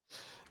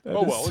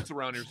 Oh well, it's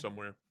around here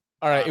somewhere.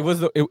 All right. It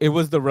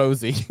was the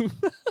Rosie.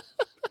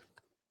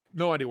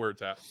 No idea where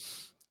it's at.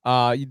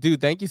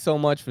 Dude, thank you so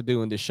much for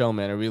doing the show,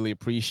 man. I really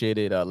appreciate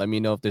it. Let me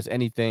know if there's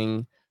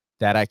anything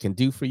that I can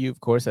do for you.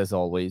 Of course, as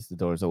always, the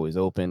door is always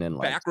open. And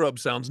like Back rub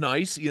sounds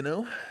nice, you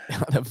know.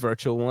 the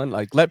virtual one,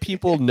 like let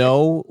people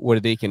know where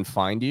they can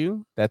find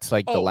you. That's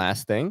like the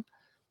last thing.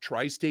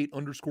 Tristate _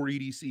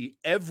 EDC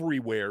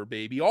everywhere,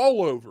 baby,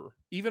 all over,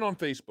 even on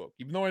Facebook.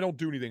 Even though I don't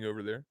do anything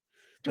over there.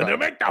 And they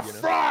make the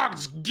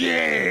frogs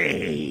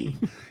gay.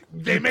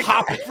 They make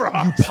pop the it.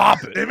 frogs. You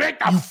pop it. They make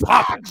the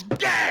frogs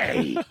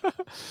gay.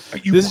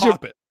 You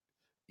pop it.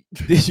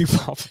 Did you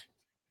pop it?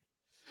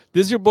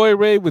 This is your boy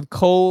Ray with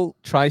Cole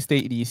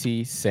Tristate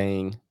EDC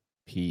saying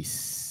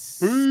peace.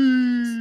 Peace.